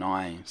dark brown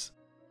eyes.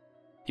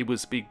 He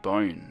was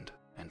big-boned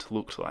and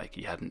looked like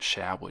he hadn't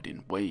showered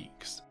in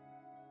weeks.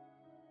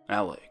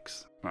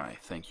 "Alex, I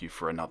thank you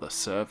for another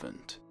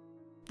servant.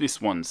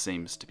 This one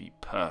seems to be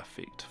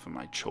perfect for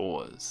my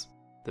chores,"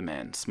 the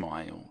man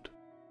smiled.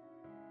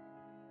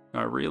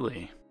 "Oh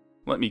really?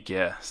 Let me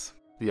guess,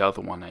 the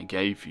other one I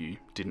gave you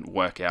didn't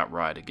work out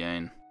right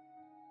again."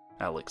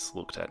 Alex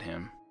looked at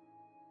him.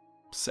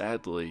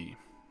 "Sadly,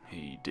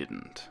 he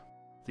didn't,"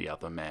 the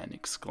other man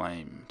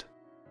exclaimed.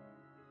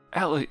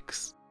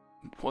 "Alex,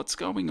 what's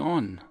going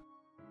on?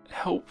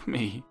 Help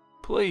me,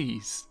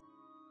 please."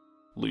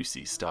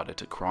 Lucy started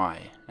to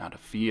cry out of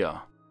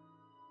fear.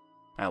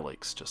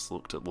 Alex just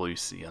looked at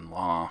Lucy and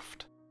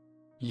laughed.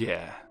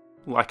 "Yeah,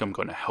 like I'm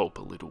gonna help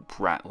a little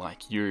brat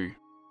like you.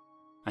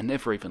 I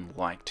never even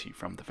liked you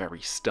from the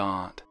very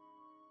start.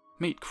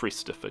 Meet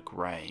Christopher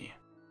Gray.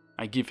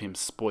 I give him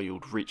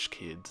spoiled rich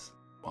kids,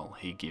 while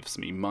he gives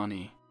me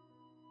money.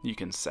 You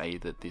can say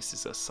that this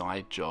is a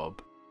side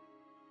job.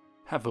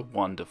 Have a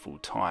wonderful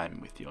time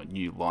with your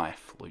new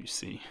life,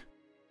 Lucy."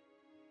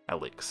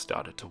 Alex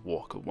started to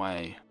walk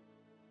away.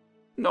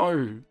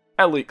 "No,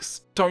 Alex,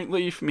 don't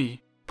leave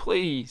me,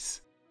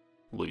 please,"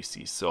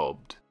 Lucy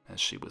sobbed as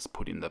she was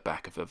put in the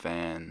back of a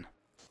van.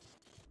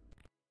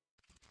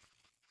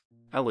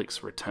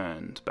 Alex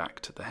returned back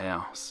to the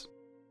house.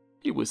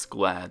 He was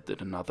glad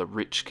that another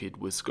rich kid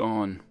was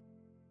gone.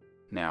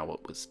 Now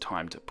it was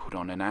time to put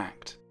on an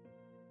act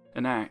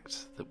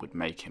that would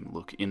make him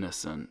look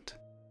innocent.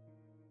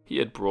 He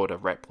had brought a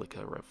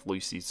replica of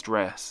Lucy's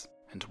dress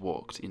and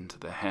walked into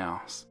the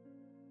house.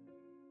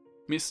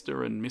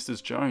 "Mr. and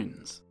Mrs.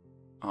 Jones,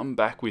 I'm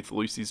back with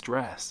Lucy's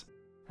dress."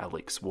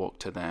 Alex walked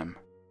to them.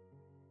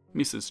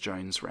 Mrs.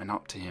 Jones ran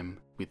up to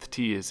him with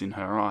tears in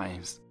her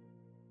eyes.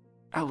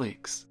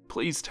 "Alex,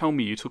 please tell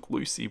me you took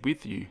Lucy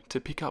with you to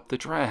pick up the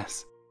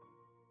dress."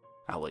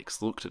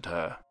 Alex looked at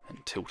her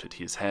and tilted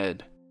his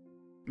head.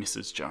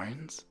 Mrs.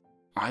 Jones?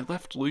 I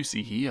left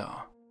Lucy here.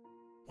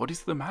 What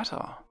is the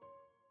matter?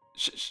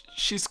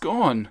 She's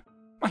gone.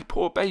 My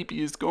poor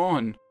baby is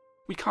gone.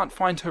 We can't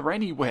find her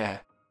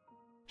anywhere.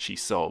 She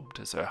sobbed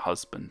as her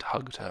husband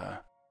hugged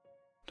her.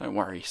 Don't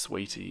worry,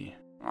 sweetie.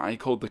 I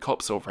called the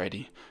cops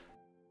already.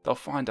 They'll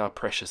find our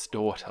precious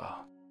daughter.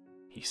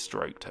 He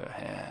stroked her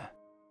hair.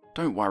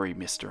 Don't worry,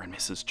 Mr. and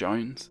Mrs.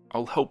 Jones.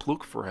 I'll help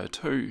look for her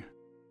too.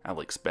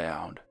 Alex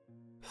bowed.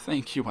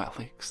 Thank you,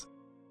 Alex.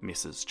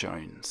 Mrs.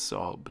 Jones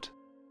sobbed.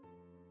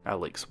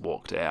 Alex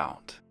walked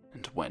out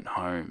and went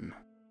home.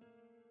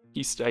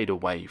 He stayed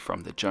away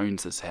from the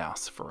Joneses'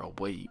 house for a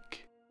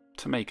week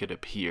to make it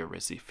appear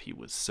as if he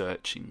was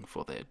searching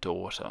for their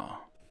daughter.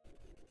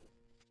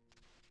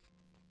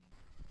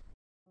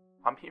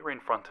 I'm here in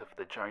front of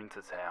the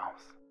Joneses'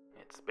 house.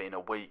 It's been a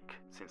week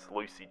since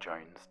Lucy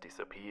Jones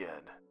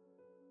disappeared.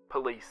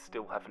 Police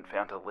still haven't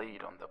found a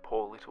lead on the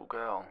poor little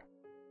girl.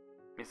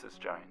 Mrs.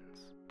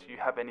 Jones, do you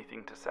have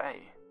anything to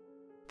say?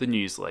 The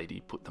news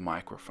lady put the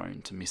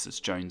microphone to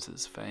Mrs.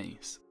 Jones's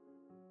face.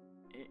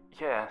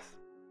 Yes.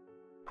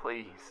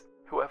 Please,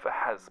 whoever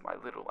has my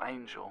little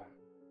angel,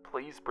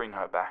 please bring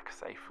her back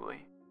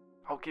safely.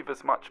 I'll give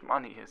as much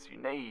money as you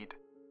need.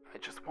 I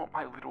just want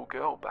my little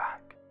girl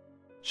back.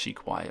 She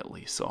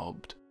quietly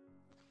sobbed.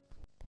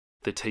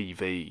 The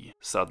TV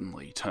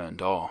suddenly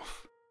turned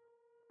off.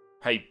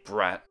 Hey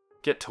brat,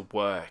 get to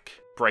work.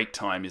 Break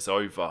time is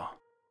over.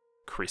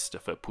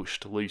 Christopher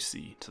pushed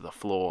Lucy to the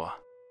floor.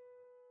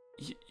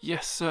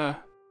 Yes, sir.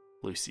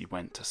 Lucy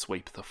went to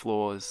sweep the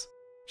floors.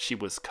 She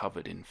was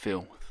covered in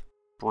filth,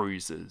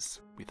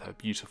 bruises, with her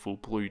beautiful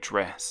blue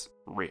dress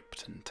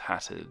ripped and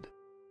tattered.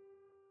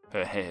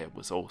 Her hair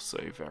was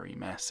also very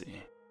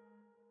messy.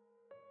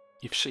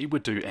 If she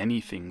would do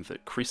anything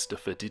that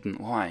Christopher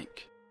didn't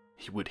like,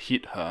 he would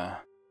hit her.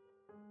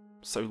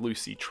 So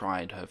Lucy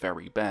tried her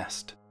very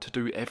best to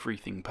do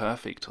everything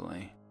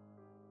perfectly.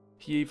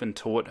 He even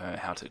taught her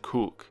how to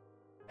cook,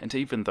 and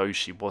even though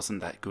she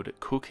wasn't that good at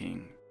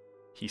cooking,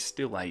 he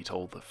still ate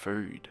all the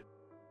food.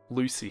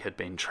 Lucy had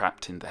been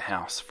trapped in the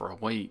house for a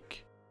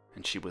week,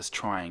 and she was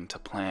trying to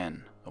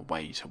plan a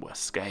way to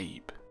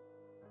escape.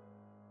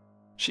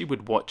 She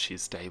would watch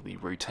his daily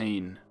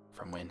routine,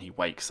 from when he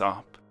wakes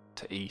up,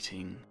 to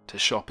eating, to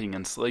shopping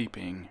and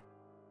sleeping.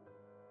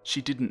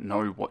 She didn't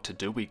know what to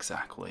do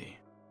exactly,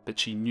 but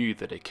she knew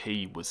that a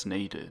key was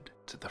needed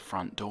to the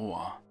front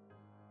door.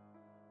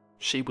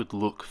 She would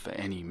look for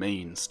any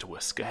means to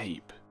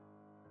escape,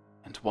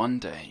 and one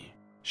day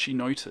she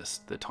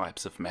noticed the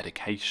types of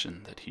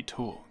medication that he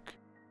took.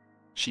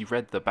 She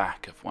read the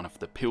back of one of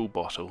the pill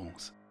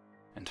bottles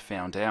and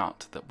found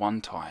out that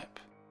one type,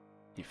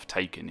 if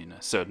taken in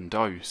a certain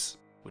dose,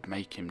 would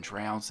make him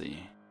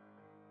drowsy.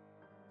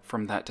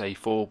 From that day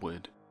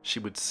forward, she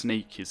would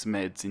sneak his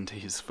meds into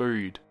his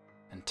food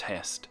and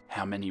test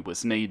how many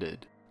was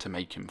needed to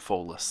make him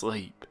fall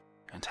asleep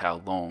and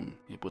how long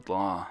it would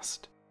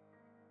last.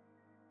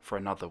 For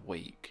another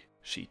week,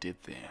 she did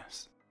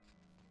this.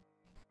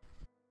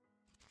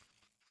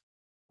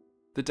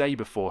 The day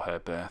before her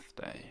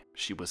birthday,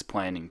 she was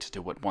planning to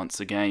do it once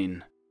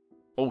again.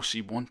 All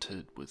she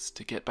wanted was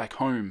to get back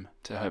home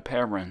to her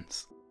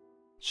parents.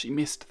 She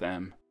missed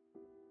them.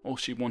 All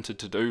she wanted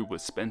to do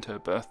was spend her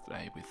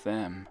birthday with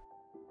them.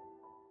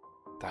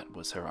 That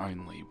was her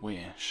only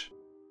wish.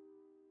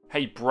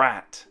 Hey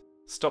brat,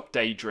 stop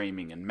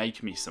daydreaming and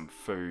make me some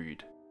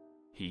food,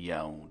 he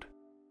yelled.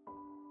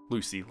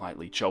 Lucy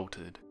lightly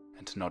jolted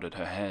and nodded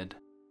her head.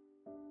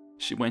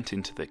 She went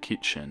into the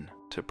kitchen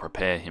to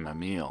prepare him a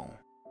meal,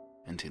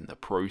 and in the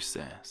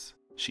process,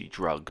 she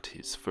drugged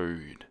his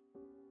food.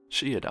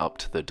 She had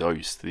upped the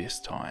dose this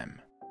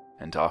time,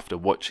 and after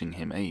watching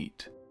him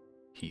eat,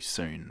 he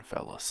soon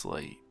fell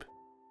asleep.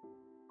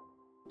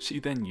 She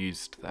then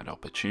used that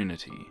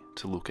opportunity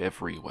to look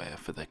everywhere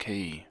for the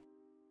key.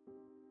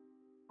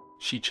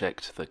 She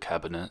checked the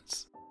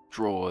cabinets,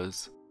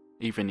 drawers,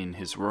 even in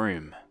his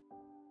room,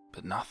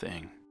 but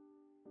nothing.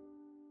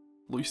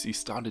 Lucy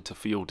started to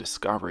feel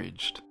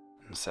discouraged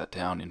and sat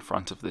down in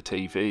front of the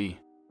TV.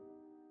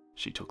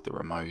 She took the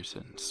remote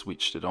and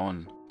switched it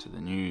on to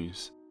the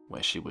news,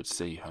 where she would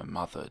see her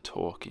mother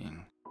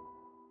talking.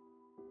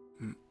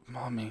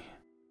 Mommy,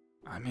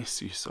 I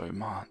miss you so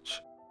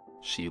much,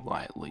 she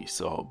lightly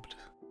sobbed.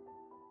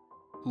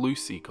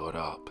 Lucy got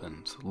up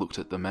and looked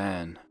at the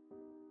man.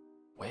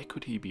 Where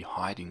could he be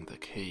hiding the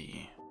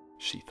key?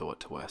 She thought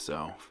to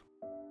herself.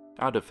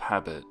 Out of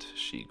habit,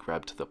 she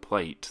grabbed the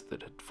plate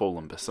that had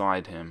fallen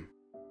beside him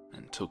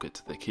and took it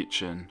to the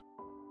kitchen.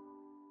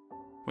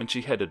 When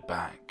she headed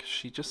back,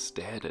 she just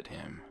stared at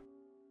him.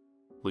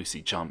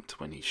 Lucy jumped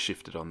when he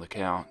shifted on the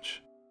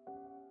couch.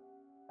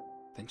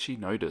 Then she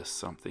noticed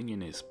something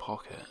in his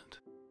pocket.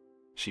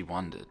 She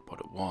wondered what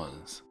it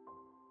was.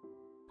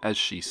 As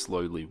she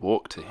slowly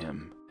walked to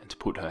him and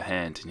put her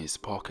hand in his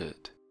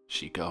pocket,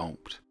 she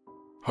gulped,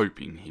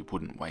 hoping he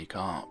wouldn't wake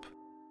up.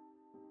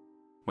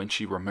 When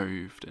she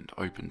removed and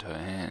opened her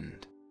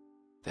hand,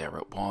 there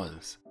it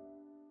was,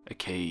 a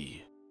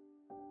key.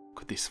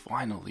 Could this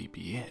finally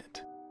be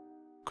it?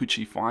 Could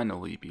she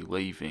finally be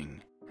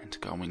leaving and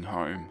going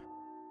home.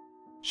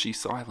 She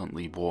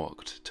silently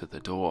walked to the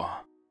door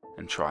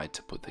and tried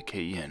to put the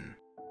key in,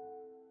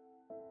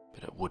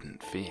 but it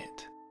wouldn't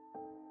fit.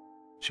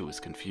 She was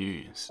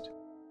confused.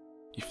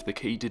 If the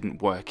key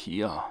didn't work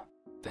here,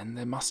 then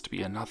there must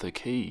be another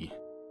key.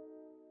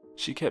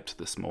 She kept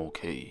the small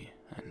key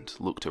and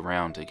looked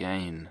around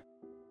again,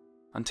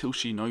 until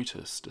she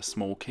noticed a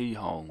small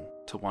keyhole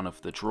to one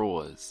of the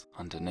drawers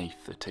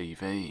underneath the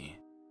TV.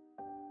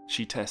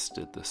 She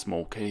tested the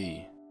small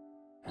key,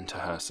 and to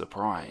her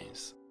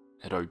surprise,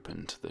 it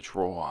opened the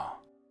drawer.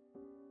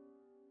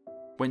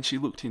 When she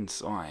looked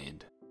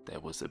inside, there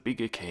was a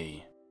bigger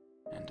key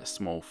and a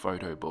small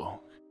photo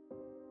book.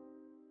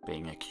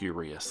 Being a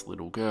curious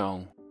little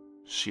girl,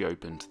 she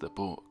opened the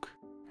book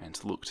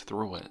and looked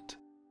through it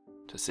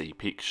to see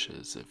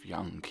pictures of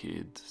young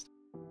kids.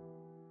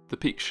 The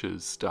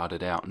pictures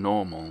started out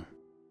normal,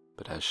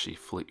 but as she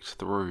flicked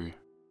through,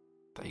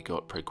 they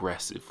got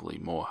progressively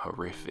more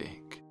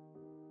horrific.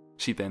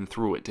 She then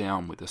threw it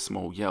down with a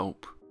small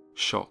yelp,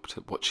 shocked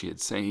at what she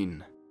had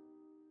seen.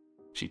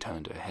 She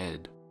turned her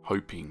head,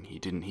 hoping he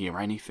didn't hear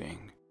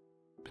anything,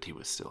 but he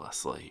was still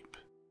asleep.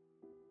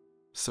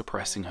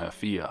 Suppressing her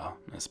fear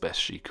as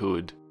best she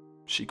could,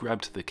 she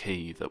grabbed the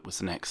key that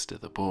was next to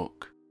the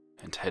book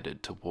and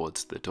headed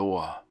towards the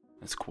door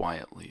as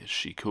quietly as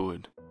she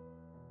could.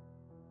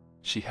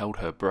 She held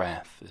her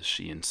breath as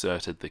she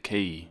inserted the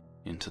key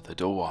into the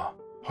door,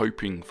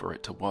 hoping for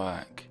it to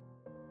work.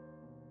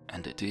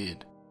 And it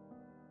did.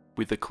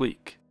 With a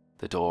click,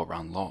 the door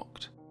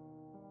unlocked,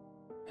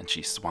 and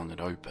she swung it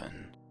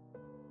open.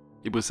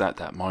 It was at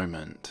that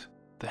moment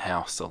the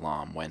house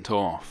alarm went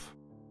off.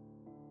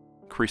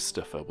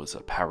 Christopher was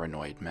a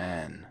paranoid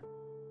man,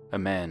 a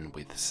man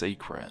with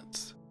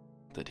secrets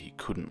that he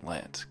couldn't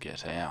let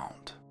get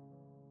out.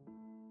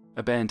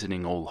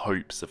 Abandoning all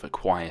hopes of a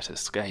quiet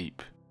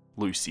escape,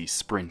 Lucy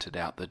sprinted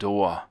out the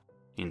door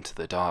into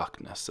the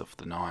darkness of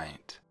the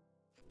night.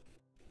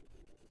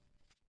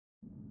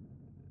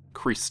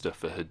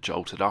 Christopher had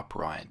jolted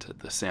upright at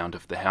the sound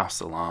of the house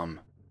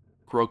alarm.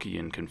 Groggy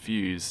and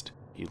confused,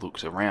 he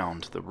looked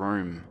around the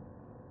room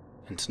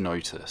and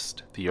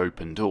noticed the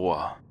open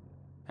door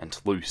and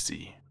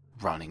Lucy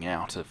running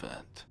out of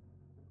it.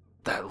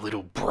 "That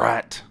little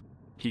brat!"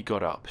 He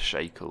got up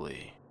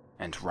shakily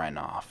and ran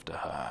after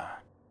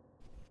her.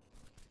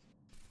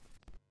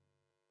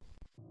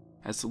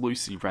 As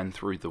Lucy ran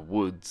through the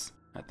woods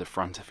at the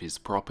front of his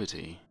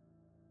property,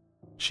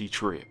 she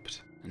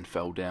tripped and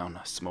fell down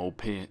a small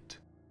pit.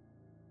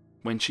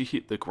 When she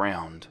hit the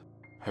ground,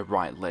 her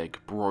right leg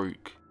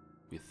broke,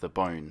 with the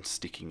bone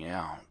sticking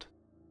out.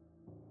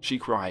 She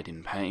cried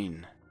in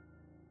pain,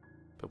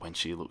 but when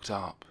she looked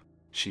up,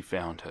 she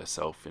found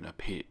herself in a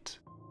pit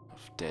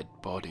of dead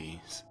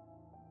bodies,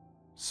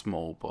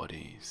 small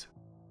bodies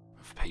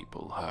of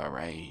people her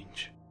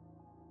age.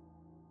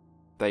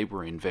 They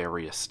were in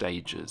various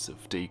stages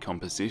of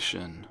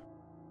decomposition.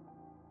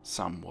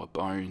 Some were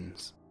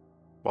bones,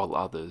 while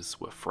others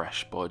were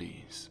fresh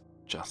bodies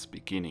just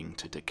beginning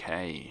to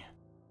decay.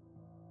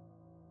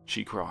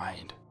 She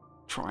cried,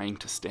 trying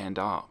to stand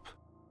up,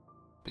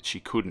 but she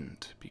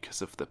couldn't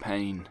because of the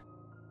pain.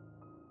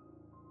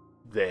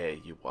 "There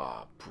you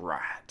are,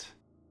 brat."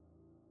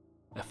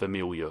 A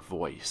familiar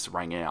voice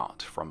rang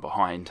out from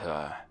behind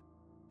her,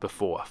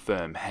 before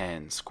firm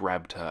hands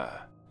grabbed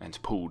her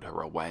and pulled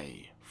her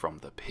away from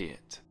the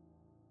pit.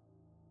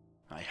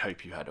 "I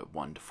hope you had a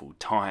wonderful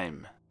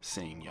time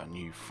seeing your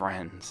new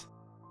friends,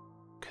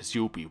 'cause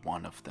you'll be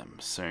one of them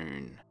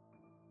soon."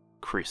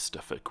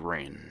 Christopher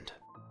grinned.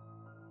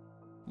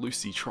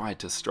 Lucy tried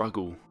to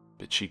struggle,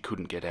 but she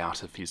couldn't get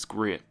out of his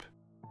grip.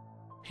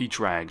 He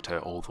dragged her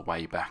all the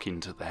way back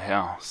into the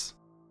house,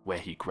 where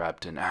he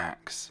grabbed an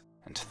axe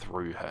and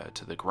threw her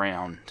to the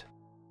ground.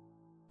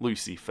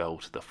 Lucy fell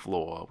to the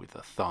floor with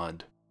a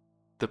thud,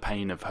 the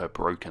pain of her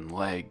broken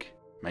leg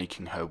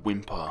making her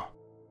whimper.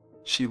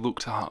 She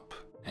looked up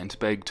and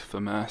begged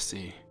for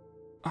mercy.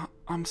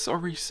 I'm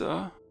sorry,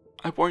 sir.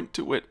 I won't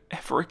do it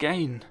ever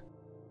again,"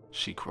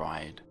 she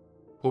cried.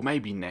 "Or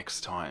maybe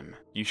next time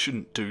you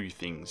shouldn't do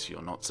things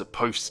you're not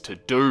supposed to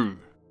do."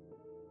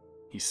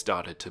 He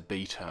started to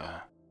beat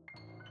her.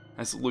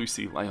 As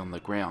Lucy lay on the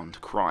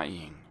ground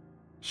crying,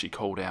 she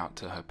called out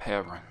to her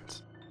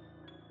parents.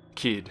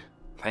 "Kid,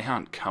 they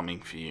aren't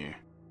coming for you.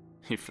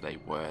 If they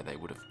were, they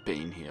would have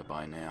been here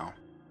by now."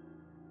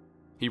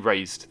 He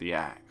raised the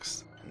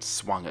axe and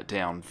swung it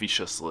down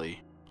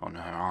viciously on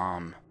her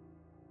arm.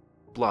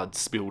 Blood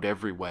spilled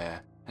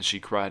everywhere as she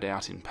cried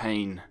out in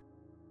pain.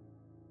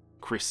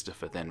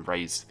 Christopher then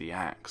raised the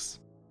axe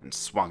and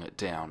swung it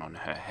down on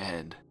her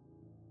head.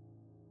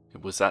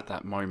 It was at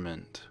that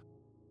moment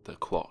the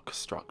clock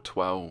struck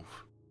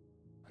 12,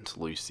 and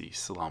Lucy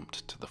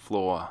slumped to the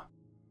floor.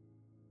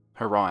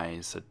 Her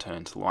eyes had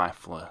turned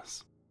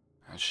lifeless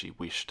as she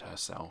wished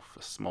herself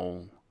a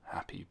small,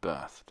 happy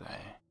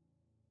birthday.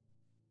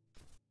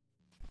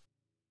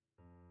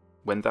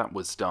 When that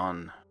was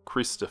done,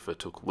 Christopher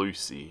took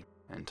Lucy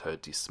and her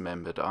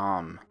dismembered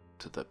arm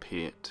to the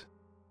pit.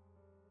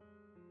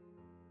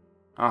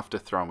 After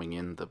throwing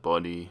in the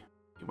body,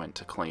 he went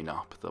to clean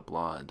up the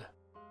blood.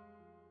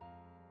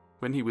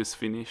 When he was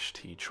finished,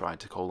 he tried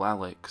to call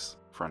Alex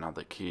for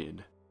another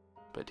kid,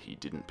 but he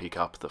didn't pick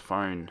up the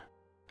phone.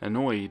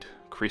 Annoyed,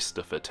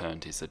 Christopher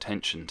turned his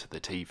attention to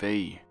the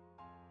TV.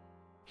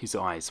 His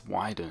eyes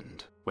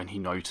widened when he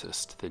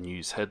noticed the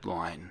news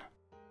headline.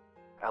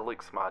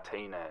 Alex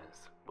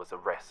Martinez was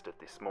arrested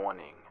this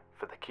morning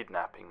for the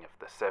kidnapping of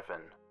the 7,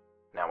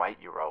 now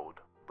 8-year-old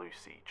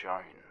Lucy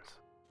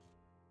Jones.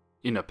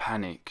 In a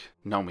panic,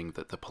 knowing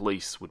that the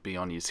police would be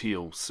on his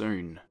heels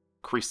soon,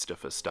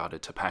 Christopher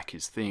started to pack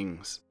his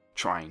things,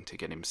 trying to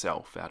get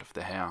himself out of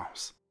the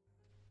house.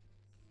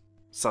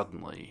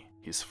 Suddenly,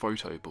 his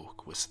photo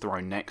book was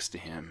thrown next to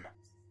him,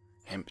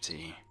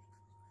 empty.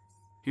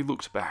 He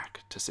looked back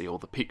to see all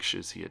the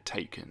pictures he had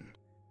taken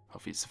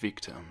of his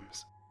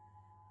victims.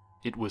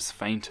 It was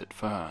faint at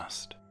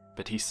first,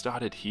 but he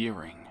started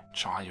hearing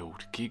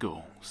child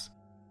giggles.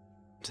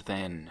 And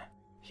then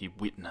he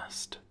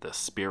witnessed the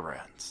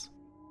spirits,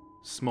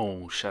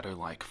 small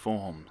shadow-like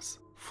forms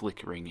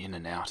flickering in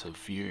and out of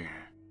view.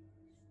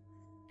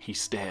 He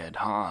stared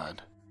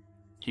hard.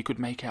 He could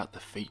make out the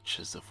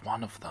features of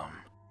one of them.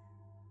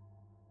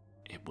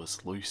 It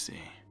was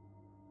Lucy.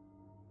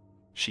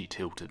 She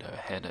tilted her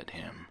head at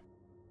him.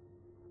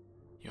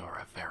 "You're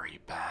a very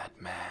bad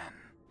man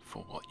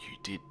for what you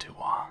did to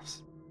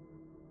us.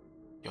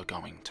 You're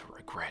going to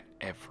regret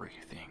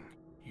everything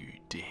you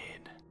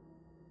did.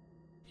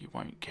 You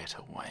won't get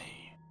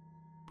away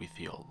with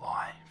your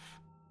life,"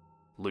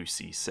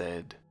 Lucy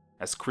said,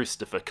 as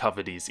Christopher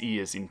covered his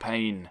ears in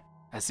pain,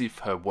 as if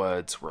her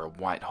words were a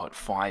white-hot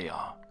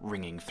fire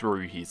ringing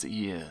through his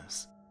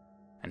ears,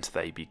 and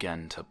they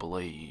began to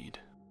bleed.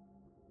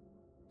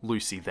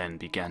 Lucy then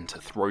began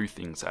to throw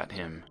things at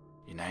him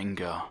in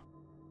anger.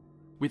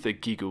 With a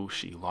giggle,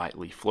 she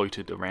lightly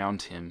floated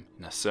around him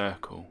in a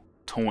circle,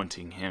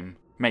 taunting him,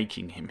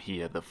 making him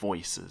hear the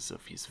voices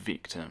of his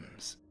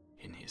victims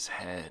in his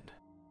head.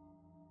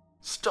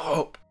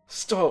 "Stop!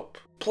 Stop!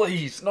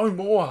 Please, no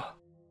more!"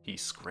 he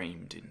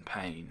screamed in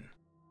pain.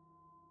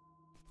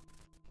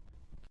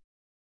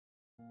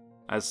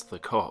 As the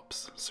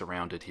cops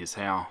surrounded his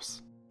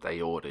house, they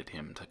ordered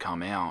him to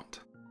come out.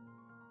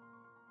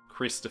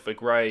 "Christopher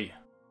Gray,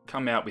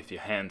 come out with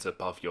your hands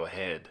above your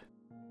head."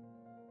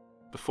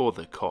 Before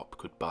the cop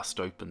could bust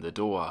open the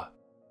door,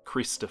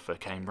 Christopher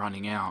came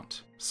running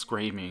out,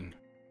 screaming,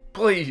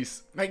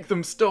 "Please, make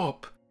them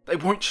stop! They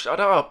won't shut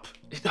up!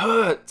 It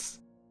hurts!"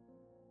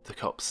 The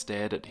cops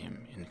stared at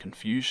him in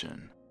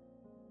confusion.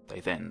 They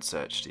then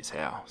searched his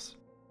house,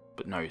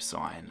 but no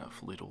sign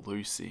of little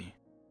Lucy.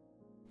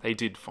 They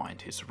did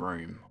find his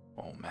room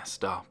all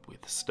messed up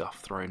with stuff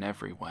thrown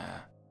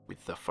everywhere,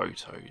 with the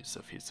photos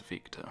of his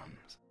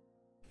victims.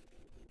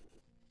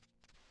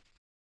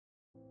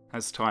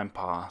 As time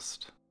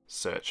passed,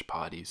 search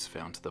parties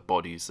found the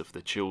bodies of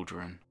the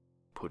children,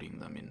 putting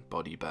them in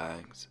body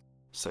bags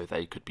so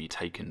they could be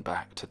taken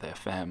back to their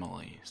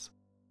families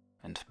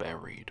and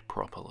buried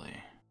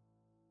properly.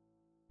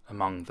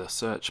 Among the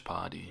search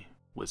party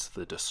was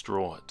the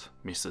distraught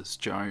Mrs.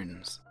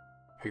 Jones,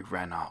 who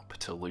ran up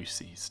to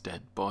Lucy's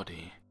dead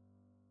body.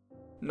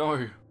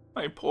 "No,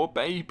 my poor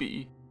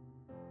baby!"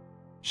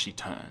 She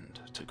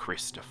turned to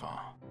Christopher.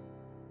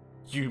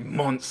 "You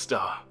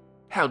monster!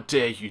 How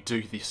dare you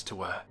do this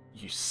to her,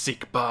 you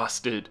sick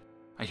bastard!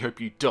 I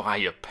hope you die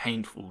a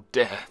painful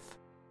death!"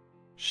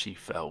 She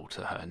fell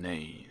to her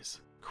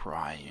knees,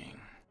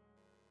 crying.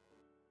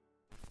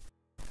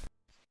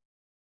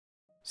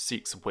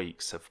 6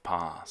 weeks have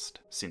passed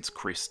since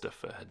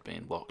Christopher had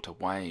been locked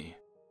away.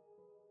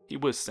 He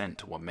was sent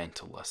to a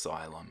mental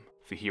asylum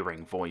for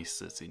hearing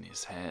voices in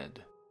his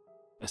head.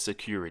 A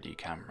security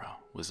camera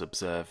was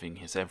observing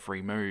his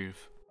every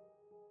move.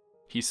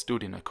 He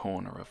stood in a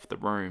corner of the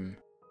room,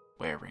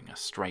 wearing a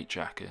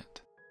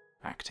straitjacket,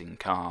 acting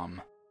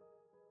calm.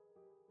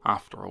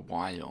 After a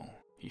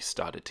while, he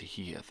started to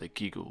hear the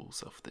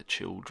giggles of the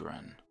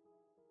children.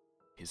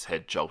 His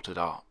head jolted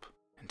up,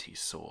 and he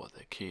saw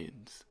the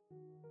kids.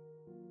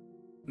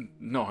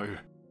 "No,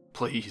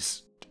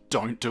 please,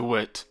 don't do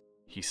it."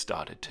 He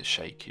started to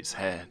shake his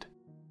head.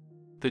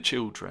 The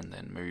children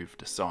then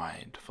moved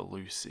aside for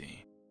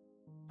Lucy.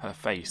 Her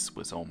face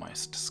was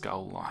almost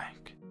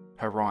skull-like.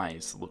 Her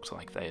eyes looked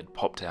like they had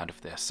popped out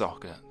of their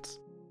sockets,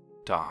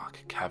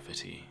 dark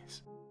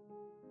cavities.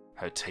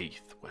 Her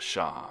teeth were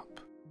sharp,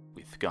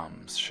 with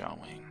gums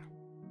showing.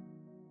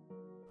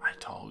 "I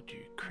told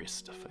you,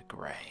 Christopher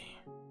Gray,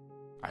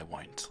 I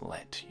won't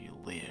let you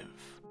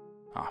live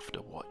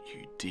after what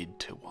you did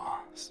to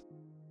us."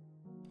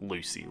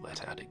 Lucy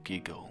let out a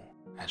giggle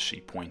as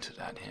she pointed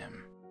at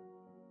him.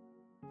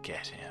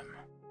 "Get him."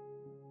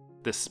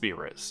 The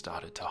spirit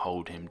started to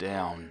hold him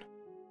down.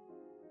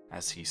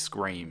 As he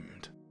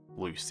screamed,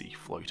 Lucy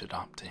floated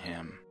up to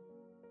him.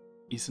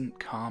 "Isn't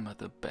karma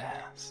the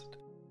best?"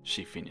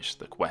 She finished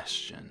the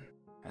question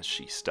as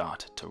she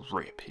started to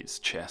rip his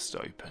chest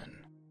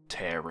open,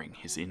 tearing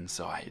his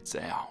insides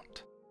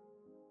out.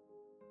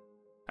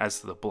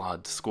 As the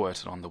blood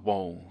squirted on the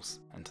walls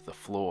and the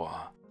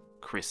floor,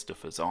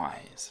 Christopher's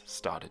eyes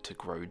started to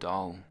grow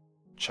dull,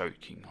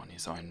 choking on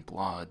his own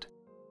blood.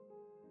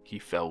 He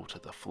fell to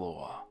the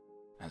floor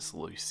as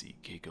Lucy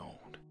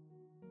giggled.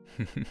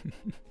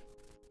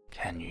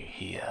 Can you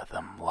hear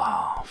them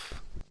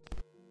laugh?